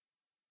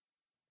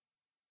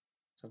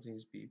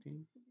 Something's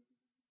beeping?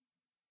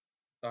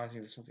 Oh, I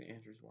think there's something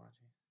Andrew's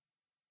watching.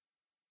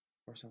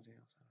 Or something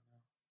else. I don't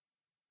know.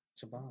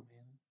 It's a bomb,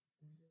 man.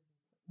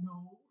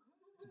 No.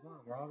 It's a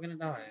bomb. We're all gonna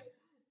die.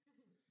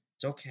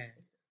 It's okay.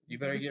 You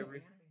better get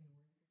rid.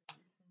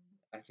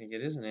 I think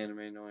it is an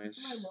anime noise.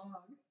 My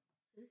logs.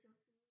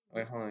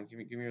 Wait, hold on. Give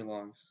me your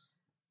logs.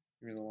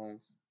 Give me the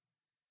logs.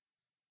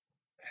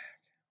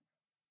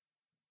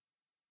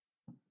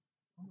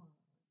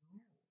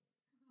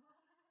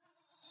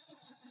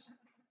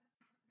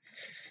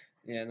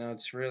 Yeah, no,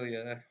 it's really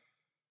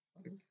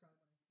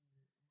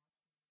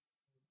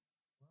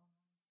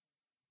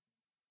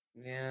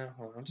yeah,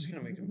 hold on. I'm just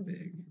gonna make him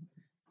big.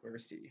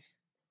 Girthy.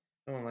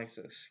 No one likes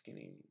a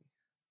skinny.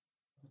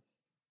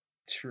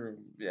 True,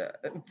 yeah.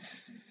 My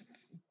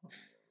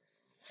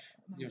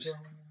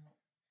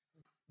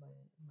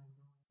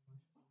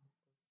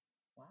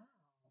wow.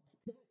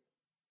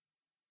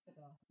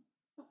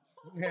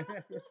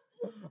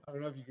 I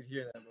don't know if you could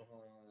hear that, but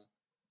hold on.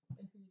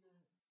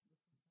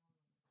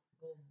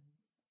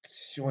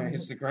 When it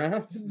hits the ground,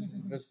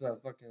 that's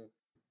fucking.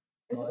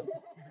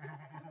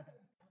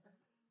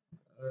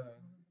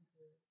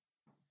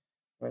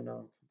 Right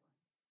now.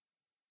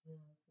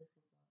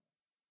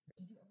 Did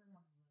you ever have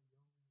yogurt?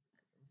 It was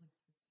like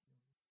Trixie yogurt.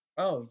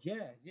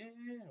 Oh yeah.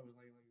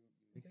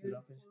 It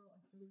was like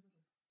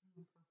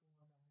mix it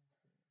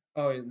up.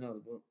 Oh no,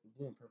 the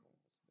blue and purple was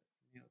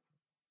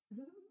the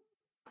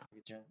like a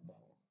giant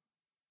ball.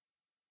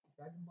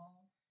 Dragon Ball.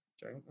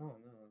 Oh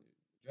no,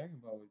 Dragon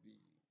Ball would be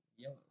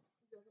yellow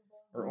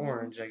or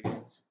orange, I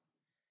guess.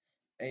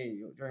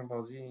 Hey, Dragon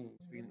Ball Z.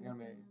 Speaking of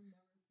anime,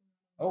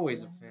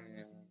 always a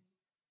fan.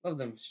 Love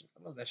them.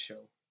 I love that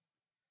show.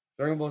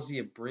 Dragon Ball Z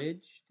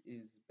Abridged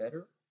is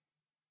better.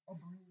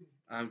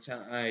 I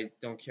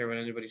don't care what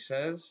anybody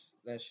says.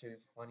 That shit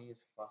is funny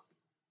as fuck.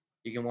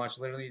 You can watch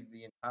literally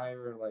the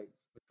entire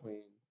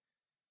between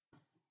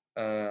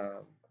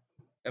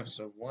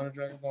episode 1 of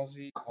Dragon Ball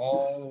Z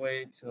all the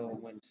way till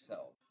when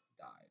Cell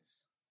dies.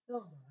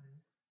 Cell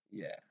dies.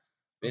 Yeah,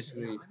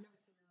 basically. Okay, I've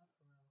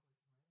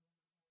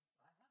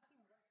never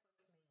seen that,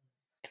 so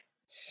I have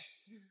seen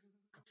Redflex Man.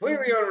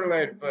 Completely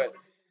unrelated, but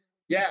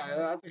yeah,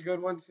 that's a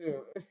good one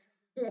too.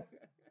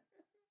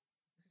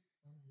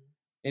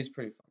 It's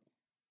pretty funny.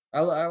 I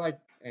like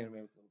anime with a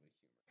little bit of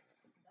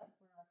humor. That's where I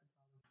could probably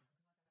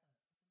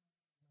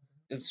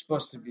go. It's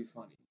supposed to be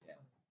funny,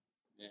 yeah.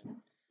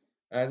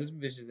 Yeah. This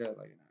bitch is at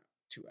like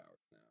 2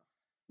 hours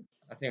now.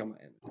 I think I'm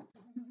gonna end it.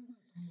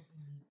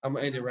 I'm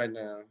gonna end it right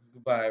now.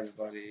 Goodbye,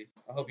 everybody.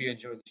 I hope you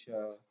enjoyed the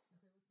show.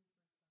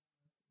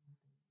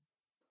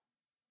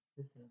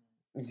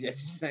 Yes,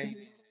 saying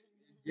it.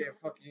 Yeah,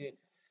 fucking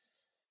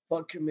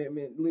fuck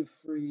commitment, live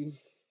free,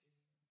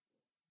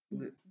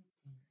 live,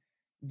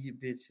 get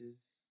bitches,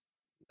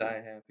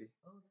 die happy.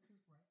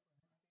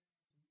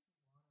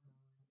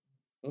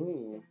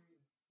 Ooh,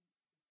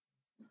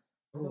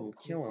 ooh,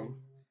 kill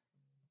him.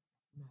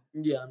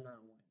 Yeah, I'm not a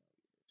wino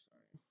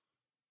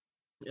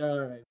either. Sorry. All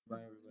right,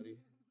 bye, everybody.